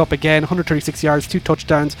Cooper Kupp again, 136 yards, 2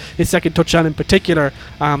 touchdowns. His second touchdown in particular,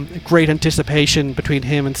 great anticipation between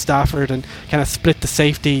him and Stafford, and kind of split the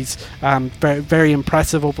safeties. Very, very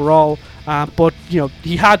impressive overall. But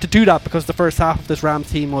he had to do that because the first half of this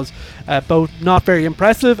Rams team was both not very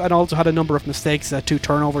impressive and also had a number of mistakes, 2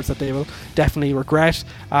 turnovers that they will definitely regret.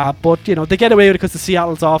 But they get away with it because the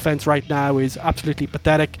Seattle's offense right now is absolutely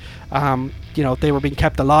pathetic. They were being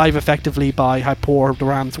kept alive effectively by how poor the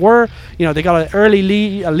Rams were. They got a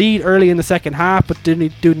lead early in the second half, but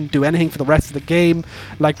didn't do anything for the rest of the game.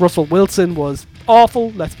 Like, Russell Wilson was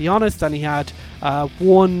awful, let's be honest, and he had a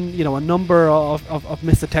number of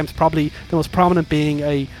missed attempts, probably the most prominent being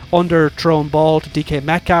a underthrown ball to DK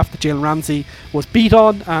Metcalf that Jalen Ramsey was beat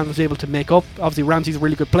on and was able to make up. Obviously Ramsey's a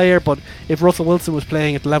really good player, but if Russell Wilson was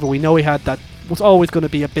playing at the level we know he had, that was always going to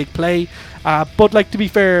be a big play. But to be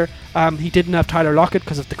fair, he didn't have Tyler Lockett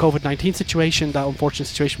because of the COVID-19 situation, that unfortunate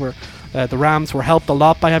situation where the Rams were helped a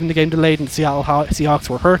lot by having the game delayed and the Seattle Seahawks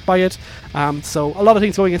were hurt by it. So a lot of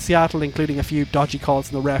things going in Seattle, including a few dodgy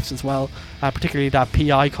calls in the refs as well, particularly that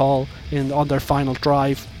PI call on their final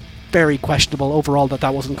drive. Very questionable overall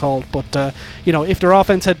that wasn't called. But if their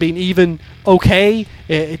offense had been even okay,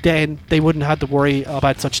 then they wouldn't have had to worry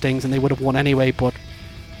about such things and they would have won anyway. But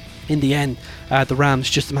in the end, the Rams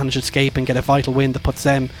just managed to escape and get a vital win that puts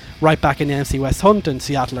them right back in the NFC West hunt, and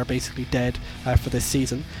Seattle are basically dead for this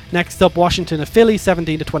season. Next up, Washington at Philly,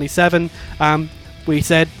 17-27. We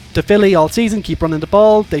said to Philly all season, keep running the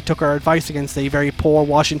ball. They took our advice against a very poor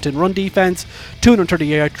Washington run defense.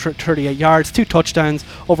 238 yards, 2 touchdowns,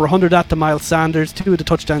 over 100 at to Miles Sanders, 2 of the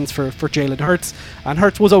touchdowns for Jalen Hurts. And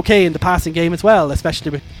Hurts was okay in the passing game as well,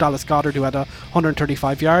 especially with Dallas Goedert, who had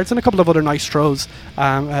 135 yards and a couple of other nice throws.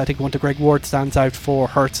 I think one to Greg Ward stands out for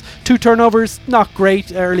Hurts. 2 turnovers, not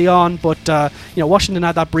great early on, but Washington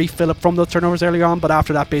had that brief fill-up from those turnovers early on, but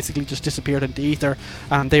after that basically just disappeared into ether.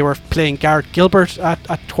 They were playing Garrett Gilbert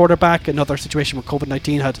at quarterback, another situation where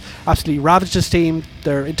COVID-19 had absolutely ravaged this team.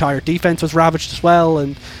 Their entire defense was ravaged as well,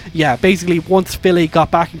 and basically once Philly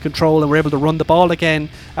got back in control and were able to run the ball again,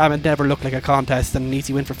 it never looked like a contest, and an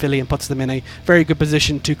easy win for Philly and puts them in a very good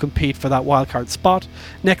position to compete for that wildcard spot.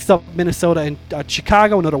 Next up, Minnesota and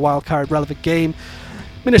Chicago, another wildcard relevant game.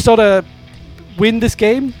 Minnesota win this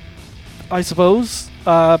game, I suppose,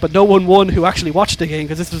 but no one won who actually watched the game,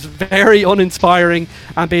 because this was very uninspiring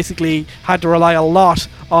and basically had to rely a lot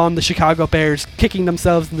on the Chicago Bears kicking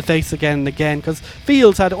themselves in the face again and again, because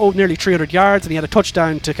Fields had nearly 300 yards and he had a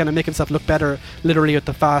touchdown to kind of make himself look better literally at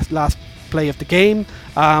the last play of the game,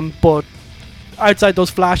 but outside those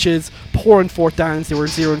flashes, poor in fourth downs. They were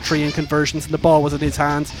 0-3 in conversions and the ball was in his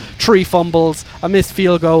hands. 3 fumbles, a missed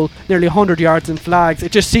field goal, nearly 100 yards in flags.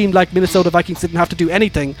 It just seemed like Minnesota Vikings didn't have to do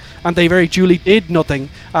anything, and they very duly did nothing,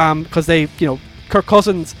 because they, Kirk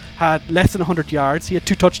Cousins had less than 100 yards. He had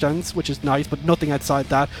 2 touchdowns, which is nice, but nothing outside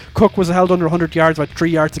that. Cook was held under 100 yards, about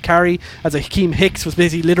 3 yards to carry, as Hakeem Hicks was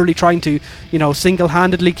basically literally trying to,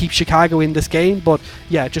 single-handedly keep Chicago in this game. But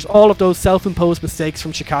yeah, just all of those self-imposed mistakes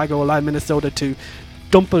from Chicago allowed Minnesota to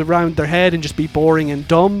dump it around their head and just be boring and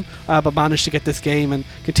dumb, but managed to get this game and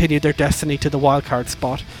continue their destiny to the wildcard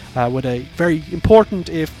spot with a very important,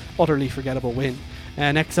 if utterly forgettable, win.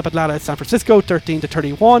 Next up, Atlanta at San Francisco,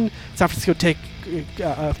 13-31. San Francisco take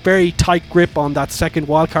a very tight grip on that second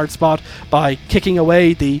wildcard spot by kicking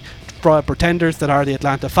away the pretenders that are the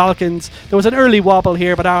Atlanta Falcons. There was an early wobble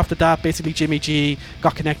here, but after that, basically Jimmy G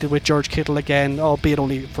got connected with George Kittle again, albeit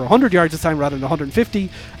only for 100 yards this time rather than 150,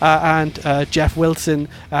 and Jeff Wilson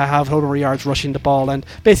have 100 yards rushing the ball, and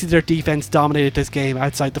basically their defense dominated this game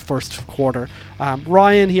outside the first quarter.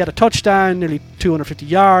 Ryan, he had a touchdown, nearly 250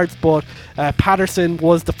 yards, but Patterson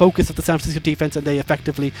was the focus of the San Francisco defense, and they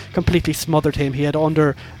effectively completely smothered him. He had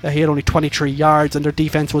only 23 yards, and their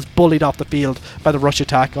defense was bullied off the field by the rush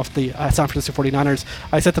attack of the San Francisco 49ers.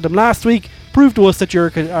 I said to them last week, prove to us that you're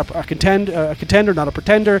a contender, not a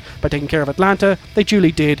pretender, by taking care of Atlanta. They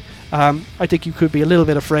duly did. I think you could be a little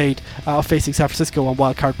bit afraid of facing San Francisco on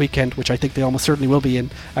wildcard weekend, which I think they almost certainly will be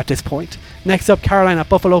in at this point. Next up, Carolina at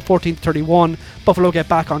Buffalo, 14-31. Buffalo get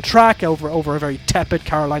back on track over a very tepid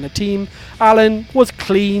Carolina team. Allen was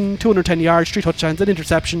clean, 210 yards, 3 touchdowns, an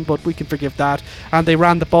interception, but we can forgive that. And they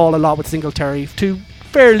ran the ball a lot with Singletary. 2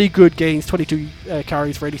 fairly good gains, 22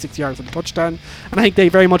 carries for 86 yards and a touchdown. And I think they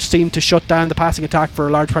very much seemed to shut down the passing attack for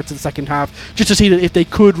large parts of the second half, just to see that if they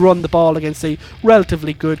could run the ball against a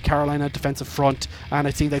relatively good Carolina defensive front, and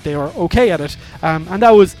it seemed like they were okay at it. And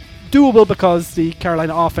that was doable because the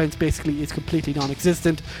Carolina offense basically is completely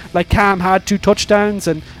non-existent. Like, Cam had 2 touchdowns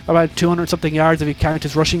and about 200 something yards if you count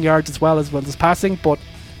his rushing yards as well as his passing, but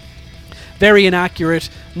very inaccurate,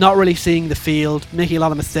 not really seeing the field, making a lot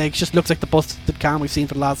of mistakes, just looks like the busted Cam we've seen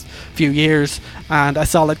for the last few years, and a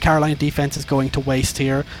solid Carolina defense is going to waste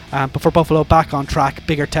here. But for Buffalo, back on track,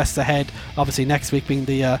 bigger tests ahead, obviously next week being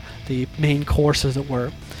the main course, as it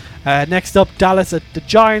were. Next up, Dallas at the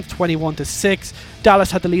Giants, 21-6. Dallas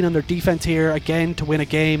had to lean on their defense here again to win a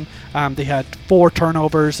game. They had 4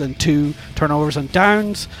 turnovers and 2 turnovers on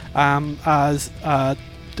downs, as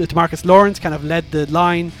DeMarcus Lawrence kind of led the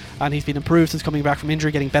line, and he's been improved since coming back from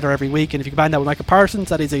injury, getting better every week. And if you combine that with Micah Parsons,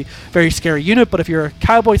 that is a very scary unit. But if you're a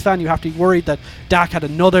Cowboys fan, you have to be worried that Dak had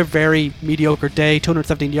another very mediocre day,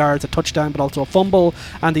 217 yards, a touchdown, but also a fumble,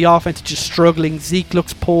 and the offense is just struggling. Zeke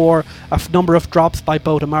looks poor, number of drops by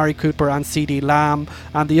both Amari Cooper and CeeDee Lamb,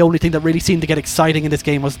 and the only thing that really seemed to get exciting in this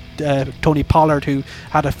game was Tony Pollard, who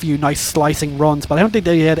had a few nice slicing runs, but I don't think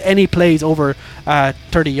they had any plays over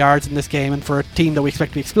 30 yards in this game, and for a team that we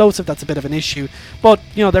expect to be explosive, that's a bit of an issue. But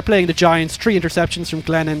they're playing the Giants. 3 interceptions from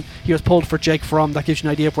Glennon. He was pulled for Jake Fromm. That gives you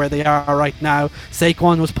an idea of where they are right now.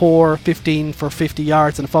 Saquon was poor, 15 for 50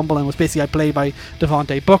 yards and a fumble, and was basically outplayed by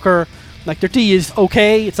Devontae Booker. Like, their D is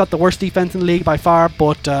okay. It's not the worst defense in the league by far,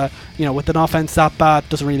 but with an offense that bad,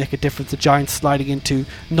 doesn't really make a difference. The Giants sliding into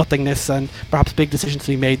nothingness, and perhaps big decisions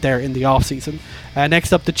to be made there in the offseason.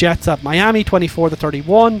 Next up, the Jets at Miami,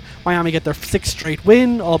 24-31. Miami get their 6th straight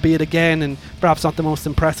win, albeit again in perhaps not the most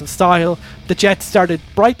impressive style. The Jets started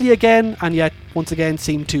brightly again, and yet once again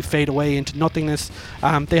seemed to fade away into nothingness.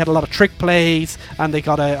 They had a lot of trick plays, and they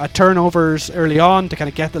got a turnovers early on to kind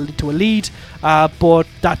of get to a lead, but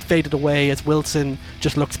that faded away as Wilson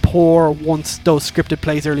just looks poor once those scripted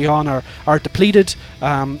plays early on are depleted,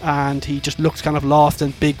 and he just looks kind of lost,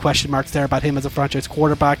 and big question marks there about him as a franchise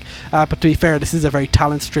quarterback. But to be fair, this is a very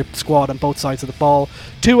talent-stripped squad on both sides of the ball.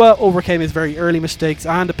 Tua overcame his very early mistakes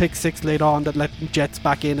and a pick 6 late on that let the Jets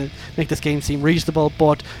back in and make this game seem reasonable.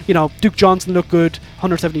 But Duke Johnson looked good,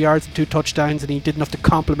 170 yards and 2 touchdowns, and he did enough to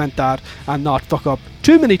complement that and not fuck up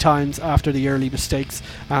too many times after the early mistakes.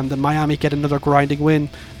 And then Miami get another grinding win,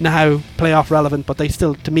 now playoff relevant, but they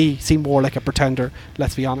still, to me, seem more like a pretender,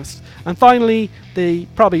 let's be honest. And finally, the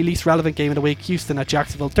probably least relevant game of the week, Houston at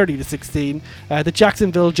Jacksonville, 30-16. The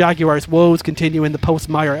Jacksonville Jaguars' woes continue in the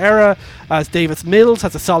post-Meyer era, as Davis Mills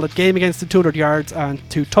has a solid game against them, 200 yards and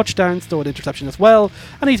 2 touchdowns, though an interception as well,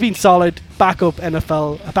 and he's been solid, backup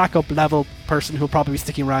level person who'll probably be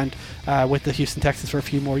sticking around with the Houston Texans for a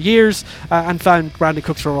few more years, and found Brandon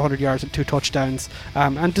Cooks for over 100 yards and 2 touchdowns,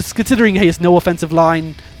 and just considering he has no offensive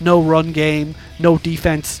line, no run game, no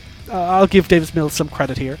defense, I'll give Davis Mills some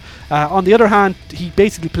credit here. On the other hand, he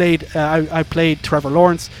basically outplayed Trevor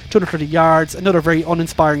Lawrence, 230 yards, another very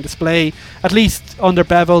uninspiring display. At least under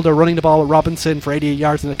Bevel, they're running the ball with Robinson for 88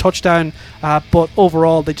 yards and a touchdown, but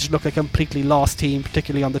overall they just look like a completely lost team,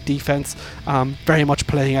 particularly on the defense. Very much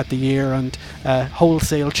playing at the year, and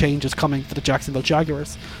wholesale changes coming for the Jacksonville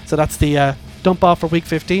Jaguars. So that's the dump off for week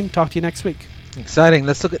 15. Talk to you next week. Exciting.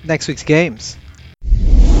 Let's look at next week's games.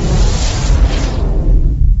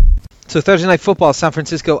 So Thursday Night Football, San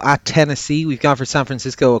Francisco at Tennessee. We've gone for San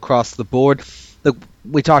Francisco across the board. Look,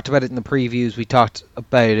 we talked about it in the previews. We talked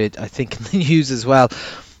about it, I think, in the news as well.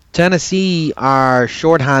 Tennessee are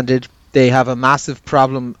shorthanded. They have a massive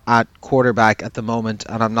problem at quarterback at the moment,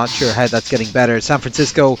 and I'm not sure how that's getting better. San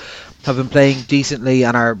Francisco have been playing decently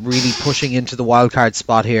and are really pushing into the wildcard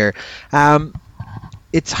spot here.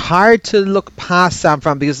 It's hard to look past San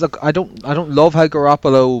Fran because look, I don't love how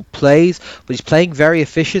Garoppolo plays, but he's playing very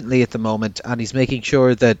efficiently at the moment, and he's making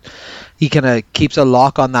sure that he kind of keeps a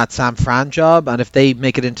lock on that San Fran job. And if they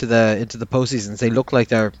make it into the postseason, they look like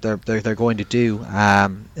they're going to do,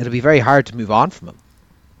 it'll be very hard to move on from him.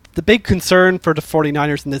 The big concern for the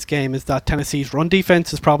 49ers in this game is that Tennessee's run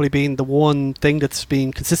defense has probably been the one thing that's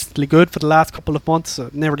been consistently good for the last couple of months.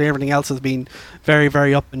 Nearly everything else has been very,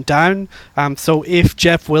 very up and down. So if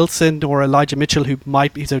Jeff Wilson or Elijah Mitchell,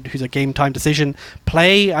 who's a game time decision,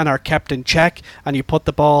 play and are kept in check, and you put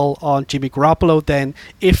the ball on Jimmy Garoppolo, then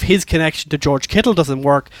if his connection to George Kittle doesn't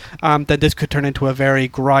work, then this could turn into a very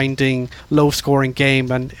grinding, low-scoring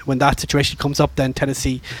game. And when that situation comes up, then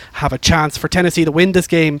Tennessee have a chance. For Tennessee to win this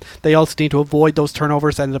game, they also need to avoid those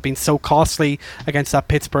turnovers that ended up being so costly against that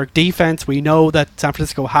Pittsburgh defense. We know that San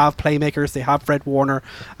Francisco have playmakers. They have Fred Warner.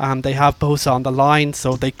 They have Bosa on the line,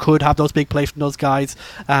 so they could have those big plays from those guys.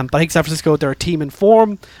 But I think San Francisco, they're a team in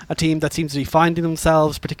form, a team that seems to be finding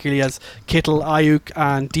themselves, particularly as Kittle, Ayuk,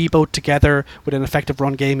 and Debo together with an effective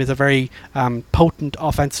run game is a very potent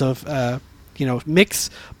offensive mix.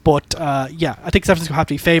 But I think San Francisco have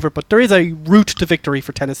to be favoured, but there is a route to victory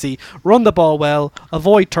for Tennessee. Run the ball well,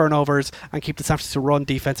 avoid turnovers, and keep the San Francisco run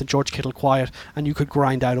defense and George Kittle quiet, and you could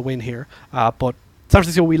grind out a win here. But San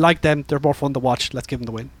Francisco, we like them. They're more fun to watch. Let's give them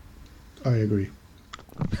the win. I agree.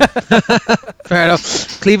 Fair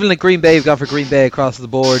enough. Cleveland and Green Bay have gone for Green Bay across the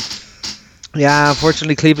board. Yeah,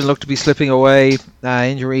 unfortunately Cleveland look to be slipping away.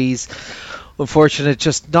 Injuries, unfortunate,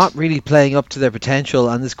 just not really playing up to their potential,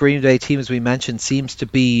 and this Green Bay team, as we mentioned, seems to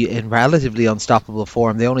be in relatively unstoppable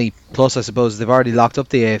form. The only plus, I suppose, they've already locked up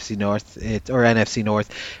the AFC North or NFC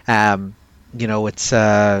North. It's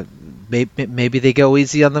maybe they go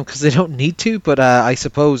easy on them because they don't need to, but I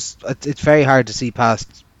suppose it's very hard to see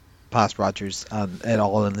past Rodgers at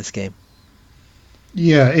all in this game.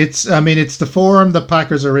 Yeah, it's the form the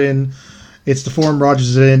Packers are in. It's the form Rodgers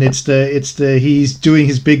is in. It's the he's doing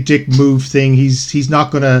his big dick move thing. He's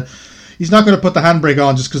not gonna put the handbrake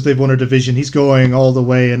on just because they've won a division. He's going all the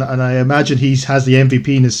way, and I imagine he has the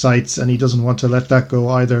MVP in his sights, and he doesn't want to let that go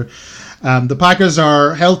either. The Packers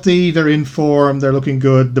are healthy, they're in form, they're looking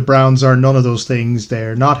good. The Browns are none of those things.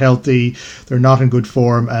 They're not healthy, they're not in good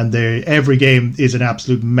form, and every game is an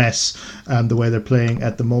absolute mess the way they're playing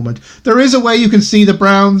at the moment. There is a way you can see the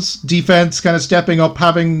Browns defense kind of stepping up,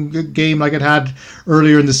 having a game like it had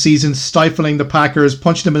earlier in the season, stifling the Packers,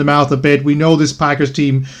 punching them in the mouth a bit. We know this Packers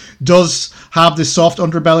team does have this soft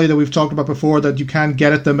underbelly that we've talked about before, that you can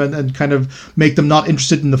get at them and kind of make them not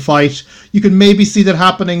interested in the fight. You can maybe see that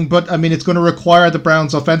happening, but it's going to require the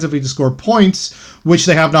Browns offensively to score points, which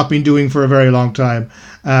they have not been doing for a very long time.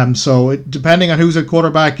 So depending on who's at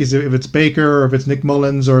quarterback, if it's Baker or if it's Nick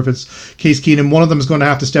Mullins or if it's Case Keenum, one of them is going to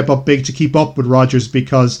have to step up big to keep up with Rodgers,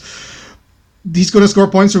 because he's going to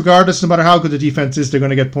score points regardless. No matter how good the defense is, they're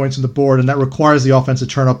going to get points on the board, and that requires the offense to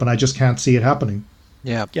turn up, and I just can't see it happening.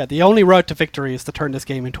 Yeah, the only route to victory is to turn this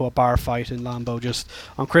game into a bar fight in Lambeau. Just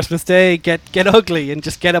on Christmas Day, get ugly and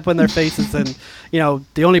just get up in their faces, and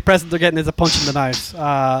the only present they're getting is a punch in the night.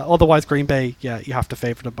 Otherwise, Green Bay, you have to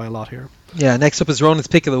favour them by a lot here. Yeah, next up is Ronan's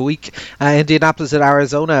pick of the week. Indianapolis at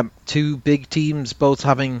Arizona. Two big teams, both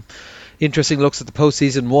having interesting looks at the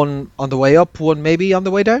postseason. One on the way up, one maybe on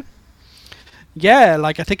the way down. Yeah,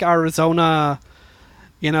 I think Arizona,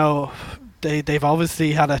 They've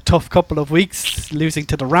obviously had a tough couple of weeks, losing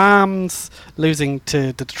to the Rams, losing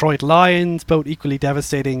to the Detroit Lions, both equally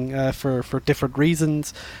devastating for different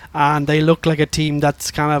reasons. And they look like a team that's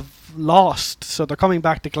kind of lost. So they're coming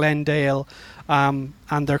back to Glendale, and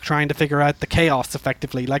they're trying to figure out the chaos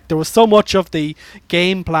effectively. There was so much of the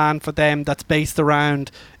game plan for them that's based around,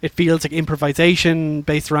 it feels like improvisation,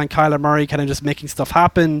 based around Kyler Murray kind of just making stuff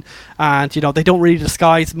happen. And, they don't really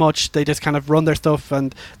disguise much. They just kind of run their stuff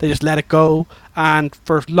and they just let it go. and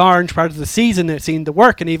for large parts of the season it seemed to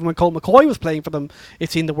work, and even when Colt McCoy was playing for them it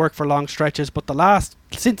seemed to work for long stretches, but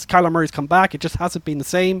since Kyler Murray's come back, it just hasn't been the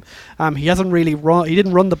same. He hasn't really he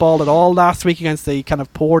didn't run the ball at all last week against the kind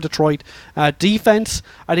of poor Detroit defense.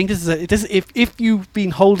 I think if you've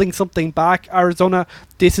been holding something back, Arizona,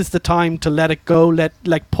 this is the time to let it go.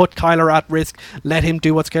 Put Kyler at risk. Let him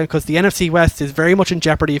do what's going, because the NFC West is very much in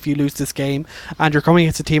jeopardy if you lose this game, and you're coming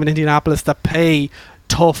against a team in Indianapolis that play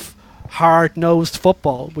tough, hard-nosed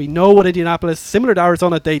football. We know what Indianapolis, similar to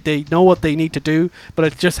Arizona, they know what they need to do, but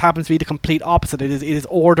it just happens to be the complete opposite. It is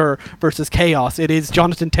order versus chaos. It is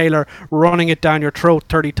Jonathan Taylor running it down your throat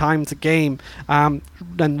 30 times a game,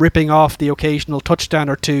 and ripping off the occasional touchdown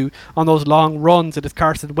or two on those long runs. It is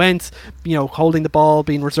Carson Wentz, holding the ball,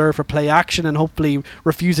 being reserved for play action, and hopefully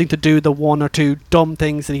refusing to do the one or two dumb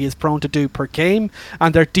things that he is prone to do per game.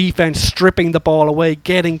 And their defense stripping the ball away,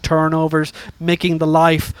 getting turnovers, making the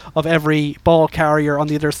life of every ball carrier on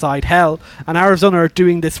the other side hell. And Arizona are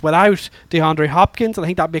doing this without DeAndre Hopkins, and I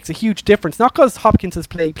think that makes a huge difference. Not because Hopkins is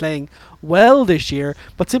playing well this year,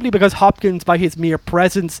 but simply because Hopkins, by his mere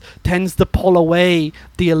presence, tends to pull away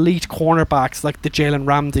the elite cornerbacks like the Jalen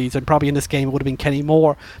Ramseys, and probably in this game it would have been Kenny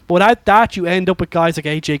Moore. But without that, you end up with guys like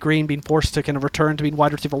AJ Green being forced to kind of return to being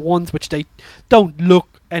wide receiver ones, which they don't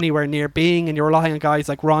look anywhere near being, and you're relying on guys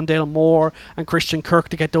like Rondale Moore and Christian Kirk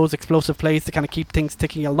to get those explosive plays to kind of keep things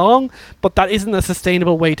ticking along. But that isn't a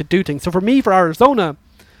sustainable way to do things. So for me, for Arizona,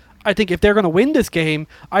 I think if they're going to win this game,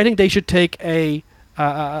 I think they should take a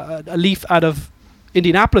leaf out of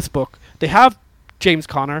Indianapolis' book. They have James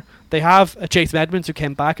Conner, they have Chase Edmonds who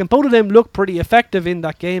came back, and both of them looked pretty effective in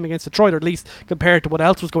that game against Detroit, or at least compared to what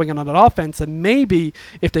else was going on that offense. And maybe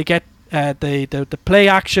if they get the play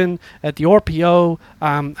action, the RPO,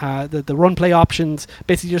 the run play options,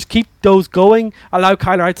 basically just keep those going, allow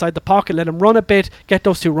Kyler outside the pocket, let him run a bit, get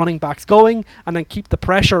those two running backs going, and then keep the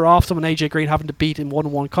pressure off someone AJ Green having to beat in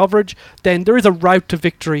one-on-one coverage, then there is a route to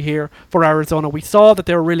victory here for Arizona. We saw that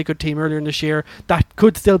they were a really good team earlier in this year. That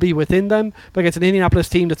could still be within them, but it's an Indianapolis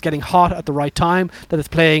team that's getting hot at the right time, that is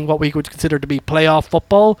playing what we would consider to be playoff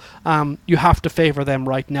football. You have to favour them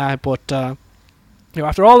right now, but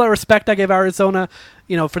after all the respect I give Arizona,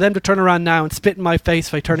 for them to turn around now and spit in my face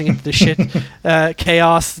by turning into the shit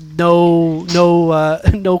chaos, no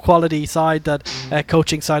quality side, that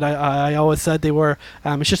coaching side I always said they were.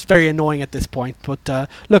 It's just very annoying at this point. But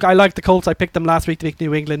look, I like the Colts. I picked them last week to beat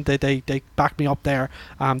New England. They backed me up there.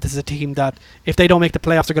 This is a team that, if they don't make the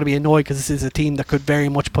playoffs, they're going to be annoyed, because this is a team that could very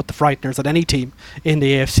much put the frighteners at any team in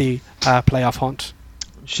the AFC playoff hunt.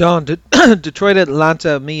 Sean, Detroit,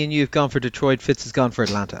 Atlanta, me and you have gone for Detroit. Fitz has gone for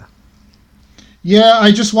Atlanta. Yeah,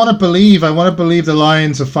 I just want to believe. I want to believe the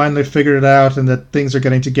Lions have finally figured it out, and that things are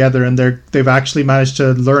getting together, and they've actually managed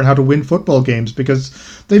to learn how to win football games,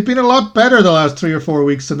 because they've been a lot better the last 3 or 4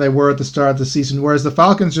 weeks than they were at the start of the season, whereas the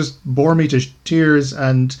Falcons just bore me to tears,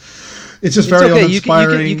 and it's just very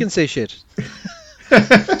uninspiring. You can say shit.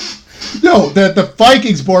 No, the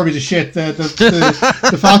Vikings bore me to shit.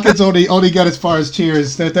 The Falcons only get as far as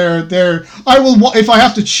tears. They're I will, if I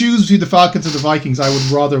have to choose between the Falcons and the Vikings, I would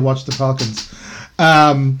rather watch the Falcons.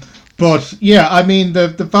 But yeah, I mean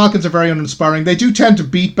the Falcons are very uninspiring. They do tend to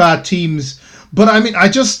beat bad teams, but I mean I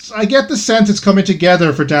get the sense it's coming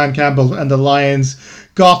together for Dan Campbell and the Lions.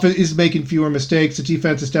 Goff is making fewer mistakes. The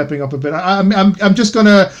defense is stepping up a bit. I'm just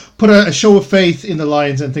gonna put a show of faith in the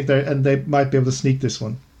Lions and think they might be able to sneak this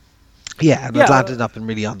one. Yeah, and Atlanta's not been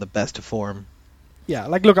really on the best of form. Yeah,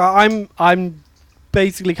 look, I'm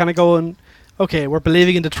basically kind of going, okay, we're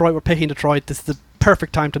believing in Detroit, we're picking Detroit. This is the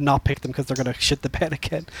perfect time to not pick them, because they're going to shit the bed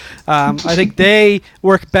again. I think they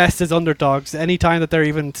work best as underdogs. Anytime that they're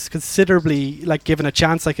even considerably given a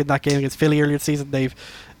chance, like in that game against Philly earlier this season, they've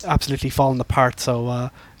absolutely fallen apart. So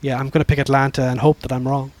I'm going to pick Atlanta and hope that I'm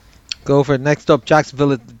wrong. Go for it. Next up,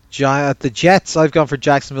 Jacksonville at the Jets. I've gone for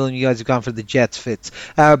Jacksonville, and you guys have gone for the Jets. Fitz.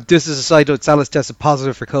 This is a side note. Salah's tested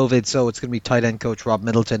positive for COVID, so it's going to be tight end coach Rob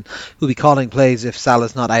Middleton who'll be calling plays if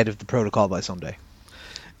Salah's not out of the protocol by Sunday.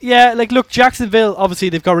 Yeah, look, Jacksonville, obviously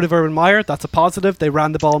they've got rid of Urban Meyer. That's a positive. They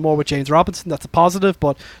ran the ball more with James Robinson. That's a positive.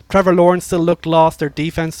 But Trevor Lawrence still looked lost. Their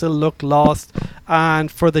defense still looked lost.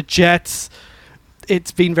 And for the Jets,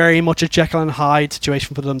 it's been very much a Jekyll and Hyde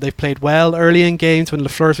situation for them. They've played well early in games when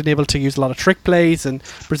LaFleur's been able to use a lot of trick plays and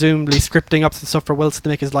presumably scripting up some stuff for Wilson to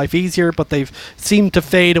make his life easier, but they've seemed to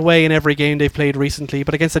fade away in every game they've played recently.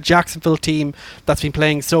 But against a Jacksonville team that's been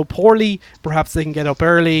playing so poorly, perhaps they can get up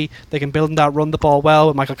early, they can build on that, run the ball well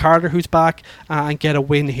with Michael Carter who's back, and get a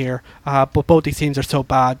win here. But both these teams are so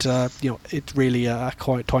bad, it's really a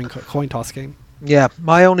coin toss game. Yeah,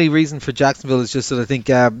 my only reason for Jacksonville is just that I think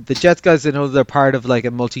the Jets guys, I know they're part of a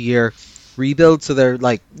multi-year rebuild, so they're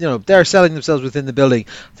like, they're selling themselves within the building.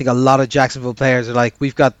 I think a lot of Jacksonville players are like,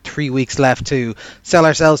 we've got 3 weeks left to sell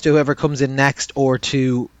ourselves to whoever comes in next, or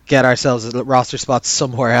to get ourselves a roster spots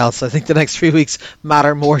somewhere else. I think the next 3 weeks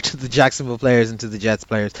matter more to the Jacksonville players and to the Jets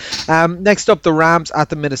players. Next up, the Rams at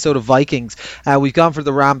the Minnesota Vikings. We've gone for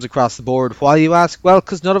the Rams across the board. Why, you ask? Well,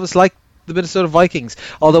 because none of us like the Minnesota Vikings,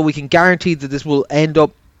 although we can guarantee that this will end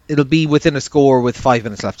up, it'll be within a score with 5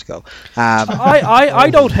 minutes left to go. I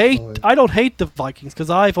don't hate the Vikings, because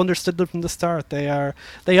I've understood them from the start. They are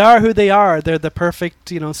who they are. They're the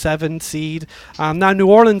perfect 7 seed. Now New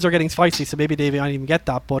Orleans are getting spicy, so maybe they might even get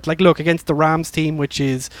that. But look, against the Rams team, which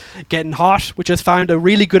is getting hot, which has found a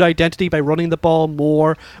really good identity by running the ball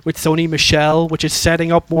more with Sony Michel, which is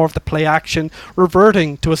setting up more of the play action,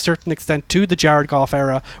 reverting to a certain extent to the Jared Goff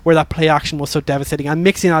era, where that play action was so devastating, and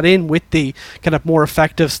mixing that in with the kind of more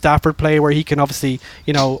effective Stafford play, where he can obviously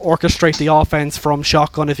orchestrate the offense from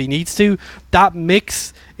shotgun if he needs to. That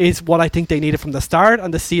mix is what I think they needed from the start,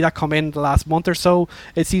 and to see that come in the last month or so,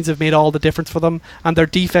 it seems to have made all the difference for them. And their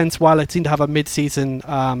defense, while it seemed to have a mid-season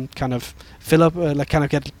kind of fill up, kind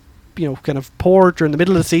of poor during the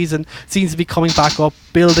middle of the season, seems to be coming back up,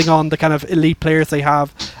 building on the kind of elite players they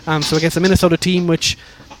have. So against a Minnesota team which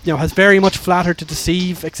has very much flattered to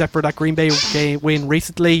deceive, except for that Green Bay win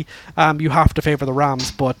recently, you have to favour the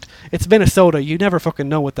Rams. But it's Minnesota. You never fucking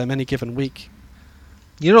know with them any given week.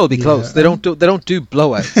 It'll be close. They don't do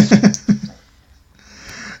blowouts.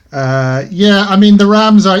 I mean, the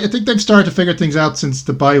Rams, I think they've started to figure things out since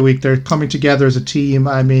the bye week. They're coming together as a team.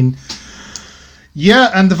 I mean,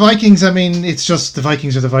 yeah, and the Vikings, I mean, it's just the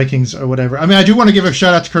Vikings are the Vikings or whatever. I mean, I do want to give a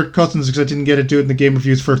shout out to Kirk Cousins, because I didn't get to do it in the game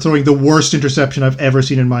reviews, for throwing the worst interception I've ever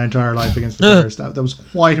seen in my entire life against the Bears. That was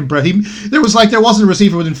quite impressive. There wasn't a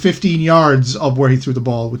receiver within 15 yards of where he threw the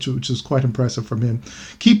ball, which was quite impressive from him.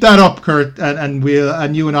 Keep that up, Kurt, and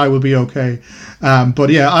you and I will be okay. But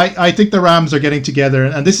yeah, I think the Rams are getting together,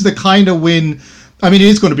 and this is the kind of win. I mean, it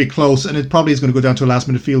is going to be close, and it probably is going to go down to a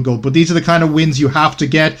last-minute field goal. But these are the kind of wins you have to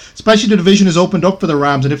get, especially the division is opened up for the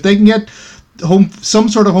Rams. And if they can get some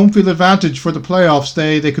sort of home field advantage for the playoffs,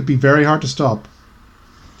 they could be very hard to stop.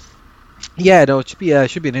 Yeah, no, it should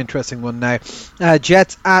be an interesting one now.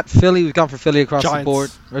 Jets at Philly. We've gone for Philly across the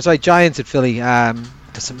board. Giants at Philly.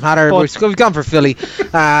 Doesn't matter. We've gone for Philly.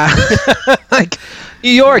 Like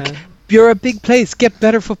New York, you're a big place. Get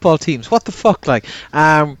better football teams. What the fuck, like?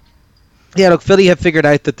 Yeah, look, Philly have figured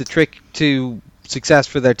out that the trick to success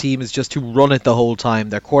for their team is just to run it the whole time.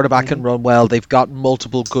 Their quarterback can run well. They've got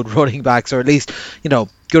multiple good running backs, or at least,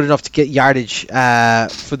 good enough to get yardage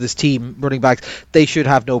for this team, running backs. They should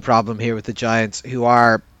have no problem here with the Giants, who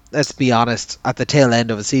are, let's be honest, at the tail end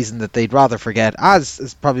of a season that they'd rather forget, as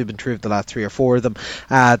has probably been true of the last 3 or 4 of them.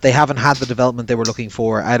 They haven't had the development they were looking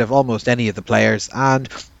for out of almost any of the players, and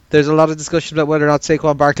there's a lot of discussion about whether or not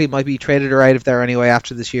Saquon Barkley might be traded or out of there anyway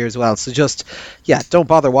after this year as well. So just, don't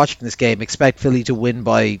bother watching this game. Expect Philly to win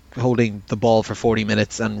by holding the ball for 40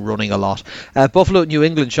 minutes and running a lot. Buffalo, New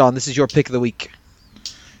England, Sean, this is your pick of the week.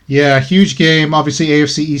 Yeah, huge game. Obviously,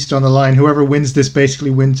 AFC East on the line. Whoever wins this basically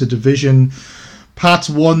wins a division. Pats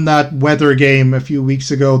won that weather game a few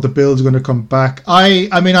weeks ago. The Bills are going to come back.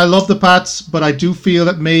 I mean, I love the Pats, but I do feel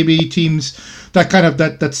that maybe teams, that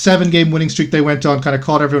 7-game winning streak they went on kind of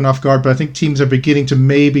caught everyone off guard, but I think teams are beginning to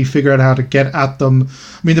maybe figure out how to get at them.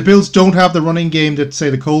 I mean, the Bills don't have the running game that,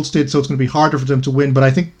 say, the Colts did, so it's going to be harder for them to win, but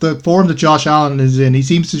I think the form that Josh Allen is in, he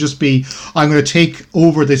seems to just be, I'm going to take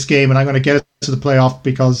over this game and I'm going to get it to the playoff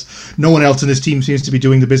because no one else in this team seems to be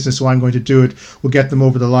doing the business, so I'm going to do it. We'll get them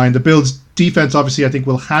over the line. The Bills defense, obviously, I think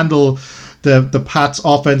will handle the Pats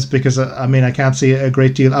offense, because I mean, I can't see a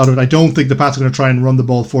great deal out of it. I don't think the Pats are going to try and run the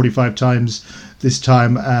ball 45 times this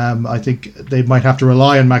time. I think they might have to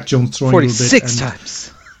rely on Mac Jones throwing 46 a little bit. 46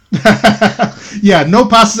 times. Yeah, no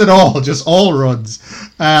passes at all, just all runs.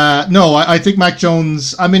 No, I think Mac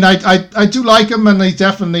Jones, I mean, I do like him, and he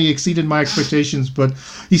definitely exceeded my expectations, but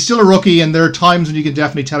he's still a rookie, and there are times when you can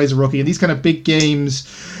definitely tell he's a rookie. In these kind of big games,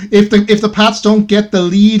 if the Pats don't get the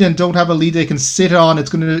lead and don't have a lead they can sit on,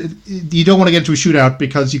 you don't want to get into a shootout,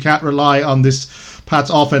 because you can't rely on this Pats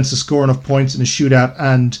offense to score enough points in a shootout.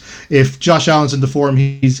 And if Josh Allen's in the form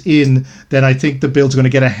he's in, then I think the Bills are going to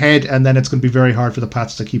get ahead, and then it's going to be very hard for the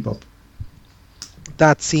Pats to keep up.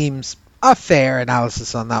 That seems a fair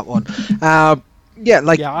analysis on that one.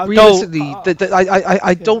 Realistically,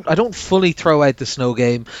 I don't fully throw out the snow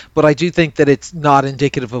game, but I do think that it's not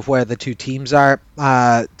indicative of where the two teams are.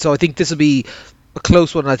 So I think this will be a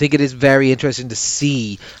close one. I think it is very interesting to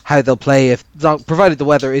see how they'll play, provided the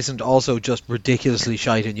weather isn't also just ridiculously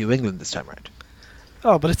shite in New England this time around.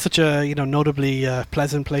 Oh, but it's such a notably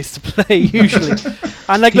pleasant place to play usually.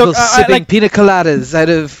 And like, People look, sipping pina coladas out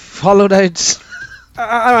of hollowed out.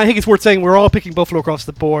 I think it's worth saying we're all picking Buffalo across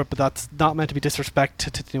the board, but that's not meant to be disrespect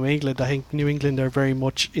to New England. I think New England are very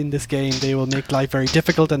much in this game. They will make life very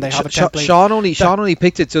difficult, and they have a template. Sean only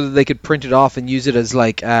picked it so that they could print it off and use it as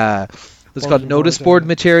like what's called notice board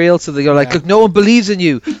material. So they go like, look, no one believes in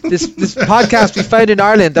you. This podcast we found in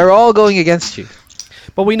Ireland, they're all going against you.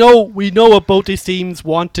 But we know what both these teams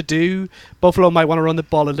want to do. Buffalo might want to run the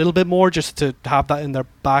ball a little bit more just to have that in their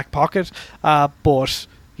back pocket, but.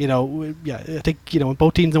 I think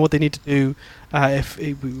both teams know what they need to do. If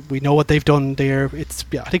we know what they've done there, I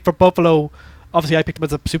think for Buffalo, obviously I picked them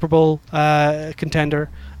as a Super Bowl contender.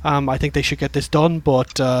 I think they should get this done,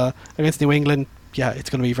 but against New England, it's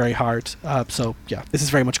going to be very hard. This is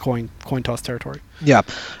very much coin toss territory. Yeah,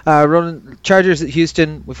 running Chargers at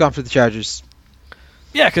Houston. We've gone for the Chargers.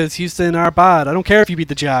 Yeah, because Houston are bad. I don't care if you beat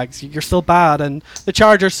the Jags, you're still bad, and the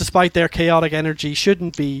Chargers, despite their chaotic energy,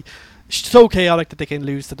 shouldn't be so chaotic that they can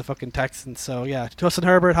lose to the fucking Texans. So Justin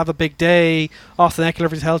Herbert, have a big day. Austin Eckler,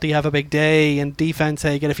 if he's healthy, have a big day. And defense,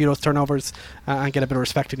 get a few of those turnovers and get a bit of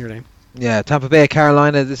respect in your name. Yeah, Tampa Bay,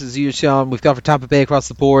 Carolina. This is you, Sean. We've gone for Tampa Bay across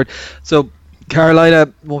the board. So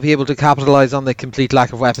Carolina won't be able to capitalize on the complete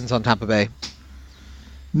lack of weapons on Tampa Bay.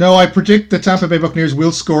 No, I predict the Tampa Bay Buccaneers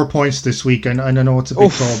will score points this week. And I know it's a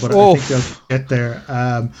big call, but I think they'll get there.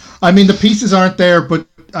 The pieces aren't there, but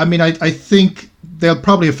I think they'll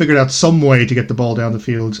probably have figured out some way to get the ball down the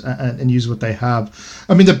field and use what they have.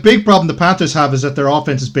 The big problem the Panthers have is that their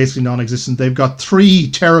offense is basically non-existent. They've got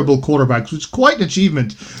 3 terrible quarterbacks, which is quite an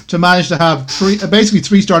achievement to manage to have basically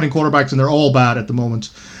 3 starting quarterbacks, and they're all bad at the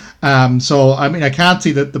moment. I can't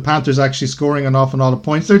see that the Panthers actually scoring an awful lot of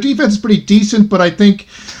points. Their defense is pretty decent, but I think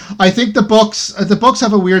the Bucs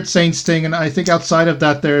have a weird Saints thing, and I think outside of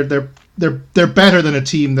that, they're better than a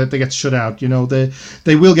team that they get shut out.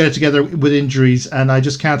 They will get it together with injuries, and I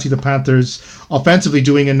just can't see the Panthers offensively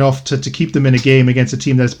doing enough to keep them in a game against a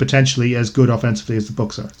team that's potentially as good offensively as the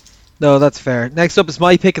Bucs are. No, that's fair. Next up is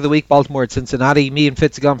my pick of the week, Baltimore at Cincinnati. Me and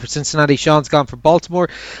Fitz have gone for Cincinnati. Sean's gone for Baltimore.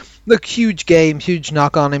 Look, huge game, huge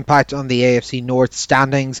knock-on impact on the AFC North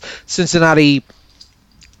standings. Cincinnati,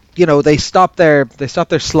 they stopped their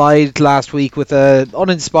slide last week with a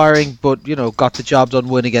uninspiring but got the job done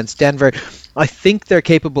win against Denver. I think they're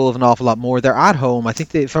capable of an awful lot more. They're at home. I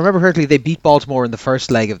think if I remember correctly, they beat Baltimore in the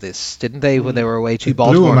first leg of this, didn't they? When they were away to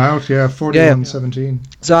Baltimore, blew them out, 41-17.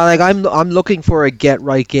 So I'm looking for a get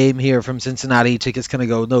right game here from Cincinnati to just kind of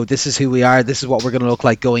go, no, this is who we are. This is what we're going to look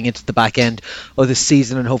like going into the back end of this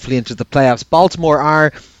season and hopefully into the playoffs. Baltimore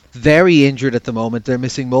are very injured at the moment. They're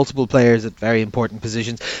missing multiple players at very important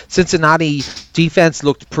positions. Cincinnati defense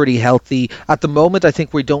looked pretty healthy. At the moment, I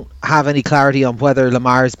think we don't have any clarity on whether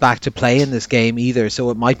Lamar is back to play in this game either, so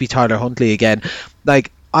it might be Tyler Huntley again.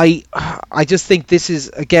 I just think this is,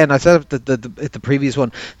 again, I said at the previous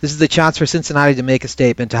one, this is the chance for Cincinnati to make a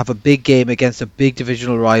statement, to have a big game against a big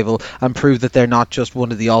divisional rival and prove that they're not just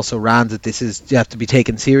one of the also-rans, that you have to be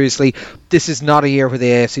taken seriously. This is not a year where the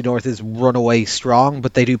AFC North is runaway strong,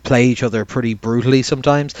 but they do play each other pretty brutally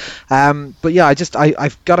sometimes. But yeah,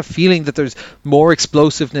 I've got a feeling that there's more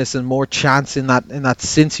explosiveness and more chance in that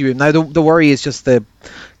Cincy room. Now the worry is just the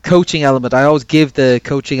coaching element. I always give the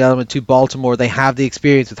coaching element to Baltimore. They have the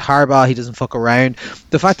experience with Harbaugh. He doesn't fuck around.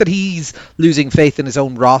 The fact that he's losing faith in his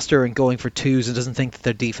own roster and going for twos and doesn't think that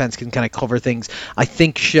their defense can kind of cover things, I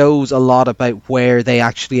think shows a lot about where they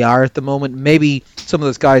actually are at the moment. Maybe some of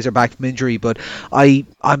those guys are back from injury, but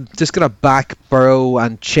I'm just going to back Burrow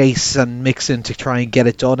and Chase and Mixon to try and get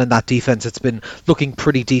it done in that defense. It's been looking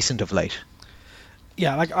pretty decent of late.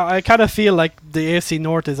 Yeah, I kind of feel like the AFC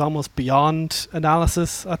North is almost beyond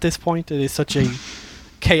analysis at this point. It is such a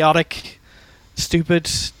chaotic, stupid,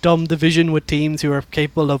 dumb division with teams who are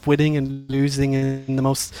capable of winning and losing in the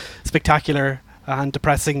most spectacular and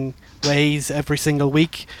depressing ways every single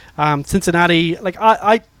week. Cincinnati,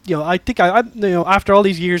 I think after all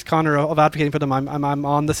these years, Connor, of advocating for them, I'm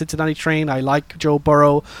on the Cincinnati train. I like Joe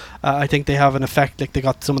Burrow. I think they have an effect. Like, they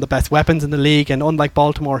got some of the best weapons in the league, and unlike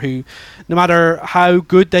Baltimore, who, no matter how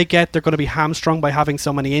good they get, they're going to be hamstrung by having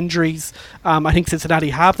so many injuries. I think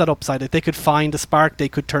Cincinnati have that upside. If they could find a spark, they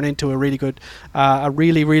could turn into a really good,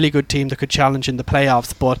 really good team that could challenge in the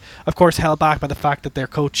playoffs. But of course, held back by the fact that their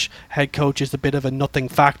head coach, is a bit of a nothing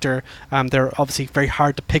factor. They're obviously very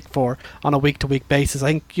hard to pick for on a week-to-week basis.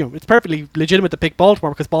 I think it's perfectly legitimate to pick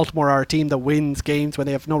Baltimore because Baltimore are a team that wins games when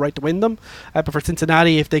they have no right to win them. But for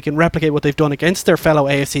Cincinnati, if they can replicate what they've done against their fellow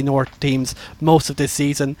AFC North teams most of this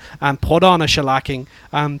season and put on a shellacking,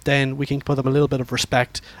 then we can put them a little bit of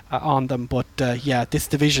respect on them. But this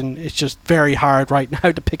division is just very hard right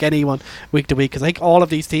now to pick anyone week to week because I think all of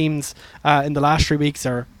these teams in the last 3 weeks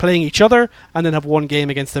are playing each other and then have one game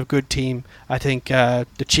against a good team. I think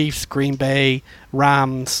the Chiefs, Green Bay,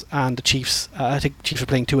 Rams, and the Chiefs. I think Chiefs are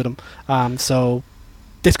playing 2 of them. So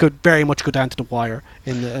this could very much go down to the wire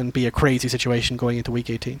and be a crazy situation going into Week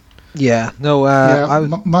 18. Yeah. No.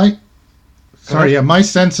 My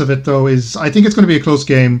sense of it though is I think it's going to be a close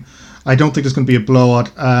game. I don't think it's going to be a blowout.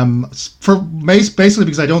 Basically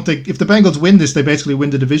because I don't think if the Bengals win this, they basically win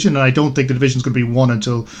the division, and I don't think the division is going to be won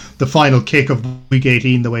until the final kick of Week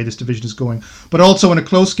 18. The way this division is going, but also in a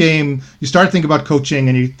close game, you start to think about coaching,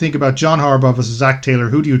 and you think about John Harbaugh versus Zach Taylor.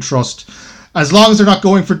 Who do you trust? As long as they're not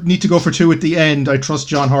need to go for 2 at the end, I trust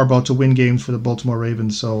John Harbaugh to win games for the Baltimore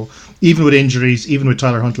Ravens. So even with injuries, even with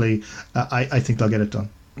Tyler Huntley, I think they'll get it done.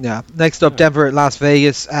 Yeah. Next up, Denver at Las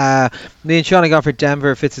Vegas. Me and Sean have gone for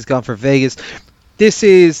Denver. Fitz has gone for Vegas. This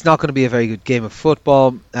is not going to be a very good game of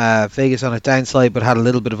football. Vegas on a downside, but had a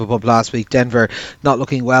little bit of a bump last week. Denver not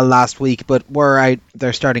looking well last week, but were out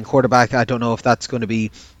their starting quarterback. I don't know if that's going to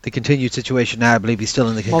be the continued situation now. I believe he's still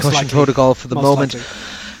in the concussion protocol for the moment.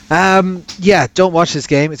 Don't watch this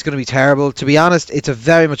game. It's going to be terrible. To be honest, it's a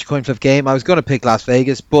very much a coin flip game. I was going to pick Las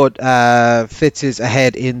Vegas, but Fitz is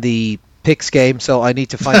ahead in the picks game, so I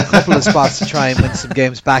need to find a couple of spots to try and win some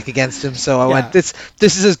games back against him. So I went, this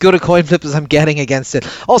is as good a coin flip as I'm getting against it.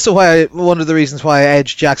 Also, one of the reasons why I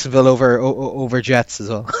edged Jacksonville over Jets as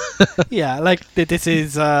well. This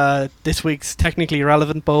is this week's technically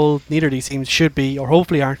irrelevant bowl. Neither of these teams should be, or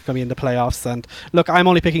hopefully aren't going to be in the playoffs. And look, I'm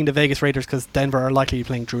only picking the Vegas Raiders because Denver are likely to be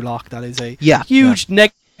playing Drew Lock. That is a huge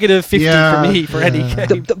negative 50 for me for any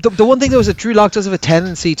game. The one thing though is that Drew Lock does have a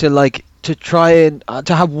tendency to try and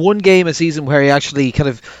to have one game a season where he actually kind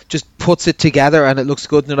of just puts it together and it looks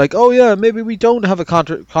good, and they're like, oh yeah, maybe we don't have a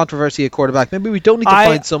controversy at quarterback, maybe we don't need to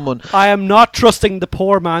find someone. I am not trusting the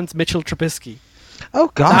poor man's Mitchell Trubisky.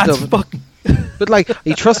 Oh god, but like, are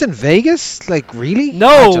you trusting Vegas? Like, really?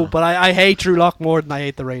 No, but I hate Drew Lock more than I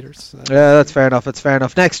hate the Raiders. Yeah, that's fair enough.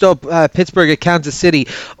 Next up, Pittsburgh at Kansas City,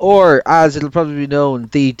 or as it'll probably be known,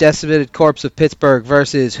 the decimated corpse of Pittsburgh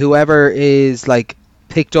versus whoever is like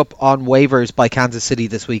picked up on waivers by Kansas City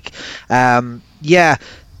this week.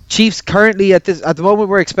 Chiefs currently at the moment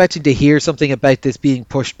we're expecting to hear something about this being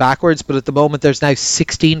pushed backwards, but at the moment there's now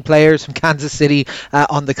 16 players from Kansas City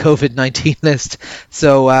on the COVID-19 list.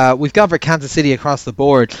 So we've gone for Kansas City across the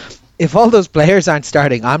board. If all those players aren't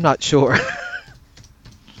starting, I'm not sure.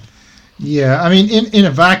 Yeah, I mean, in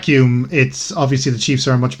a vacuum, it's obviously the Chiefs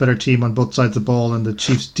are a much better team on both sides of the ball, and the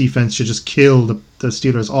Chiefs' defense should just kill the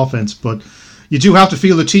Steelers' offense. But you do have to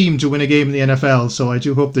field a team to win a game in the NFL, so I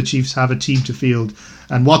do hope the Chiefs have a team to field,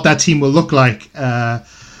 and what that team will look like. The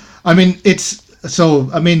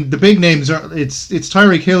big names are it's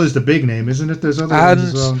Tyreek Hill is the big name, isn't it? There's other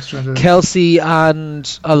ones as well. Kelsey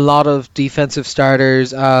and a lot of defensive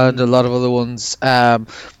starters and a lot of other ones.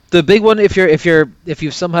 The big one, if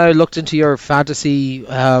you've somehow looked into your fantasy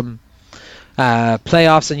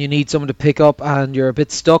playoffs and you need someone to pick up and you're a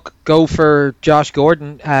bit stuck, go for Josh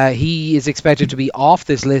Gordon. He is expected to be off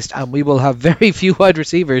this list, and we will have very few wide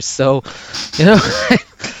receivers. So,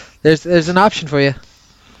 there's an option for you.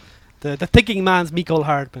 The thinking man's Mecole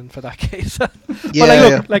Hardman for that case.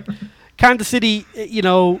 Like Kansas City,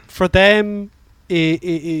 for them,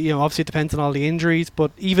 obviously it depends on all the injuries,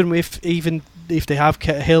 but even if they have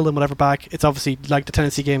Hill and whatever back, it's obviously like the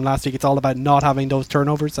Tennessee game last week. It's all about not having those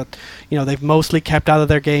turnovers that they've mostly kept out of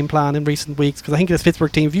their game plan in recent weeks. Because I think this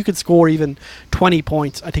Pittsburgh team, if you could score even 20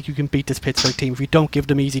 points, I think you can beat this Pittsburgh team. If you don't give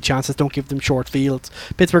them easy chances, don't give them short fields.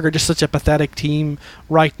 Pittsburgh are just such a pathetic team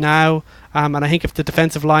right now. And I think if the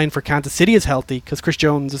defensive line for Kansas City is healthy, because Chris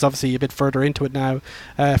Jones is obviously a bit further into it now,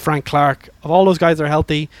 Frank Clark, if all those guys are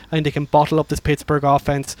healthy, I think they can bottle up this Pittsburgh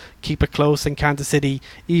offense, keep it close in Kansas City,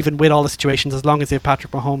 even with all the situations. As long as they have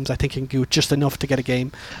Patrick Mahomes, I think he can do just enough to get a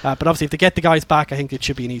game. But obviously, if they get the guys back, I think it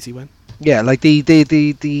should be an easy win. Yeah, like the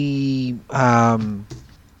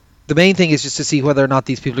main thing is just to see whether or not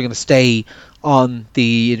these people are going to stay on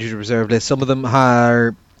the injured reserve list. Some of them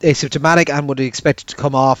are asymptomatic and would be expected to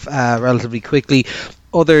come off relatively quickly.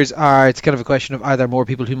 Others it's kind of a question of, are there more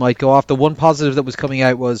people who might go off? The one positive that was coming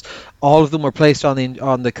out was all of them were placed on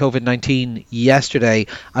the COVID-19 yesterday.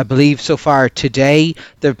 I believe so far today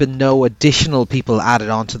there have been no additional people added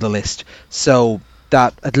onto the list. So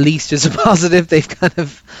that at least is a positive. They've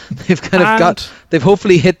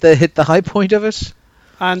hopefully hit the high point of it.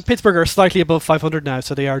 And Pittsburgh are slightly above 500 now,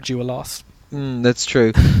 so they are due a loss. That's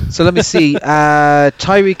true. So let me see.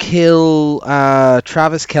 Tyreek Hill,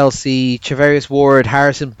 Travis Kelce, Travarius Ward,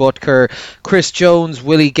 Harrison Butker, Chris Jones,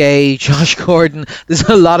 Willie Gay, Josh Gordon. There's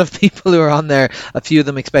a lot of people who are on there. A few of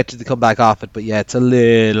them expected to come back off it, but yeah, it's a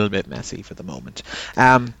little bit messy for the moment.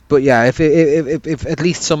 But yeah, if at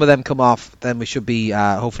least some of them come off, then we should be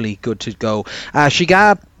hopefully good to go.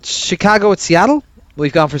 Chicago at Seattle.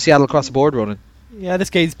 We've gone for Seattle across the board, Ronan. Yeah, this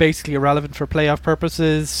game's basically irrelevant for playoff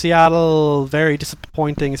purposes. Seattle, very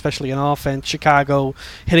disappointing, especially in offense. Chicago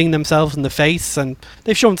hitting themselves in the face, and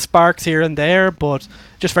they've shown sparks here and there, but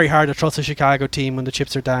just very hard to trust a Chicago team when the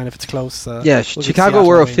chips are down if it's close. Chicago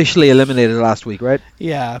were officially eliminated last week, right?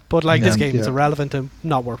 Yeah, but this game is irrelevant and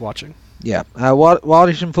not worth watching. Yeah.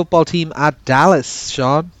 Washington football team at Dallas,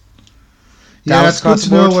 Sean. Yeah, it's good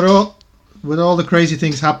to know with all the crazy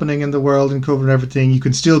things happening in the world and COVID and everything, you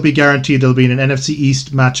can still be guaranteed there'll be an NFC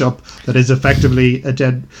East matchup that is effectively a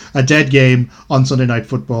dead game on Sunday Night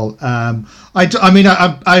Football. I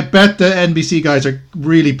bet the NBC guys are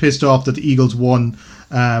really pissed off that the Eagles won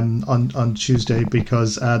on Tuesday,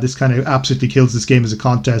 because this kind of absolutely kills this game as a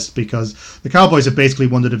contest, because the Cowboys have basically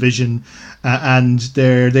won the division, and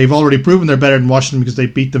they've already proven they're better than Washington because they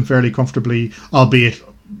beat them fairly comfortably, albeit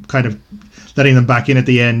kind of letting them back in at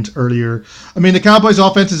the end earlier. I mean, the Cowboys'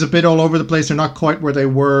 offense is a bit all over the place. They're not quite where they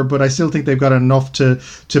were, but I still think they've got enough to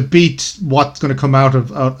beat what's going to come out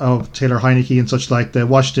of Taylor Heineke and such like. The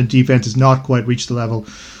Washington defense has not quite reached the level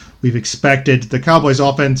we've expected. The Cowboys'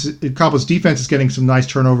 defense is getting some nice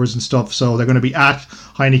turnovers and stuff, so they're going to be at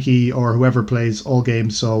Heineke or whoever plays all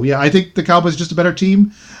games. So yeah, I think the Cowboys are just a better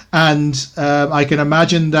team, and I can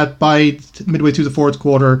imagine that by midway through the fourth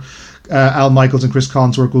quarter, Al Michaels and Chris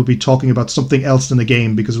Collinsworth will be talking about something else than the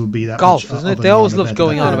game, because it will be that golf, much, isn't it? They always love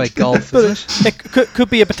going on about golf, isn't it? It could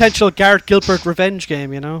be a potential Garrett Gilbert revenge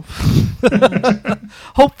game, you know.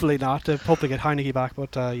 Hopefully not. Hopefully get Heineke back,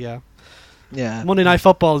 but yeah. Yeah. Monday Night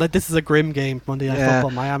Football. This is a grim game. Monday Night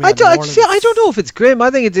Football. Miami. I don't know if it's grim. I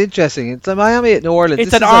think it's interesting. It's Miami at New Orleans.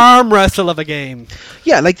 It's an arm wrestle of a game.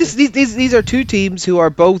 Yeah, like these are two teams who are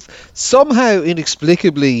both somehow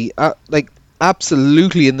inexplicably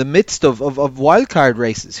absolutely in the midst of wildcard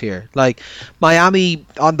races here. Like Miami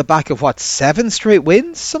on the back of 7 straight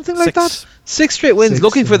wins, something like that. 6 straight wins,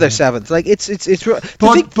 looking for their 7th. Like it's.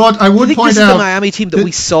 But I would point this out is the Miami team that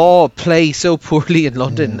we saw play so poorly in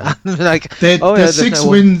London. The 6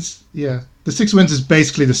 wins. Yeah. The 6 wins is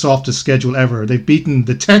basically the softest schedule ever. They've beaten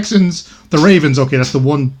the Texans, the Ravens. Okay, that's the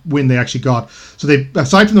one win they actually got. So they,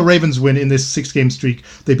 aside from the Ravens win in this 6-game streak,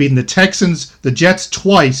 they've beaten the Texans, the Jets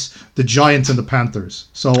twice, the Giants, and the Panthers.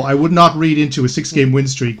 So I would not read into a 6-game win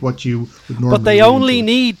streak what you would normally. But they only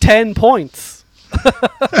need 10 points.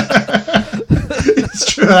 It's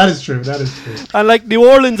true. That is true. And New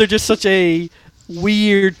Orleans are just such a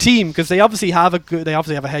weird team, because they obviously have a good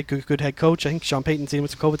head coach. I think Sean Payton's dealing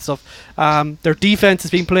with some COVID stuff. Their defense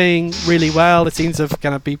has been playing really well. It seems to have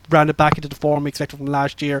kind of be rounded back into the form we expected from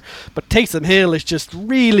last year. But Taysom Hill is just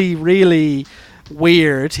really, really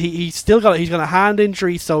weird. He's got a hand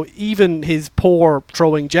injury, so even his poor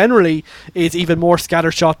throwing generally is even more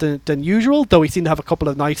scattershot than usual, though he seemed to have a couple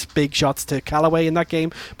of nice big shots to Callaway in that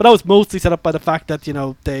game. But that was mostly set up by the fact that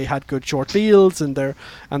they had good short fields and the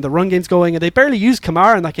run game's going, and they barely used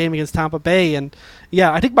Kamara in that game against Tampa Bay. And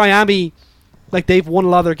yeah, I think Miami, they've won a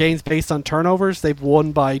lot of their games based on turnovers. They've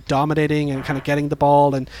won by dominating and kind of getting the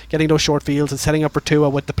ball and getting those short fields and setting up for Tua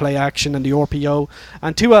with the play action and the RPO.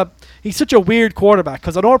 And Tua, he's such a weird quarterback,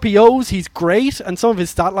 because on RPOs he's great and some of his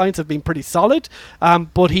stat lines have been pretty solid,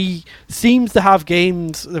 but he seems to have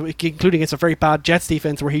games, including against a very bad Jets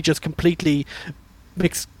defense, where he just completely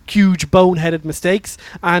makes huge boneheaded mistakes,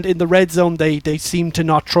 and in the red zone they seem to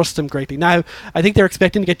not trust him greatly. Now I think they're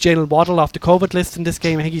expecting to get Jalen Waddle off the COVID list in this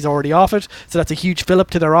game. I think he's already off it, so that's a huge fill up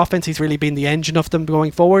to their offense. He's really been the engine of them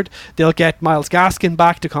going forward. They'll get Myles Gaskin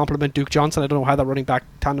back to complement Duke Johnson. I don't know how that running back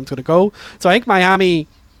tandem's going to go. So I think Miami,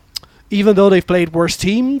 even though they've played worse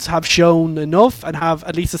teams, have shown enough and have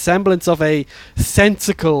at least a semblance of a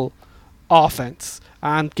sensical offense.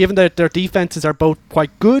 And given that their defenses are both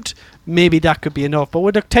quite good, maybe that could be enough. But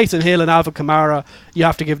with Taysom Hill and Alvin Kamara, you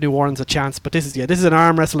have to give New Orleans a chance. But this is an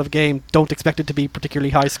arm wrestle of a game. Don't expect it to be particularly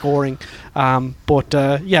high scoring. But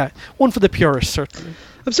one for the purists, certainly.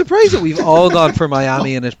 I'm surprised that we've all gone for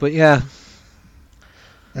Miami in it, but yeah.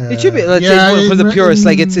 It should be for the purists.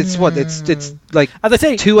 It's like, as I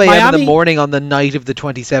say, 2 a.m. in the morning on the night of the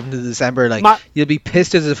 27th of December. You'll be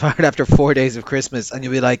pissed as hard after 4 days of Christmas, and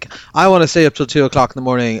you'll be like, I want to stay up till 2 o'clock in the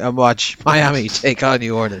morning and watch Miami take on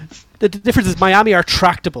New Orleans. The difference is Miami are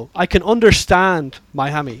tractable. I can understand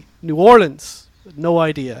Miami. New Orleans, No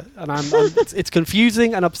idea, and it's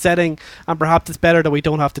confusing and upsetting, and perhaps it's better that we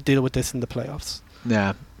don't have to deal with this in the playoffs.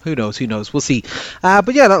 Yeah. Who knows? We'll see.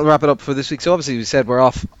 But yeah, that'll wrap it up for this week. So obviously we said we're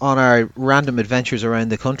off on our random adventures around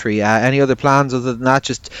the country. Any other plans other than that?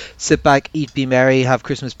 Just sit back, eat, be merry, have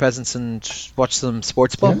Christmas presents and watch some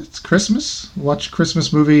sports ball? Yeah, it's Christmas. Watch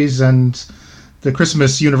Christmas movies, and the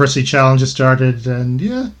Christmas University Challenge has started, and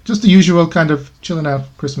yeah, just the usual kind of chilling out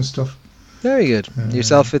Christmas stuff. Very good.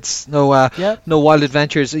 Yourself, it's no wild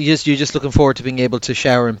adventures. You're just looking forward to being able to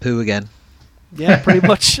shower and poo again. Yeah, pretty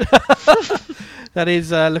much. That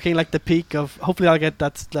is looking like the peak of. Hopefully, I'll get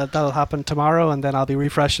that'll happen tomorrow, and then I'll be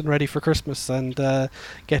refreshed and ready for Christmas and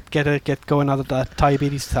get going out of that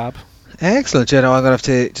diabetes tab. Excellent. I'm gonna have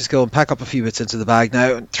to just go and pack up a few bits into the bag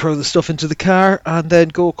now and throw the stuff into the car, and then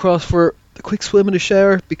go across for a quick swim in the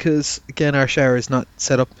shower, because again our shower is not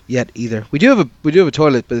set up yet either. We do have a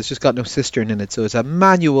toilet, but it's just got no cistern in it, so it's a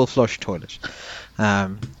manual flush toilet.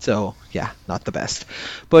 So yeah, not the best.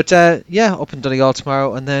 But yeah, up in Donegal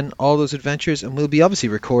tomorrow, and then all those adventures, and we'll be obviously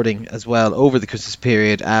recording as well over the Christmas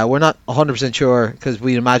period. We're not 100% sure, because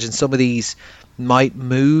we imagine some of these might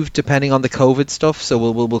move depending on the COVID stuff, so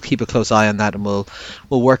we'll keep a close eye on that, and we'll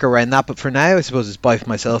work around that. But for now, I suppose it's bye from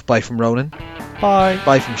myself, bye from Ronan,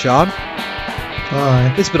 bye from Sean.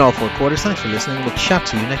 Bye. It's been all 4 quarters. Thanks for listening. We'll chat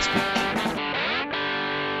to you next week.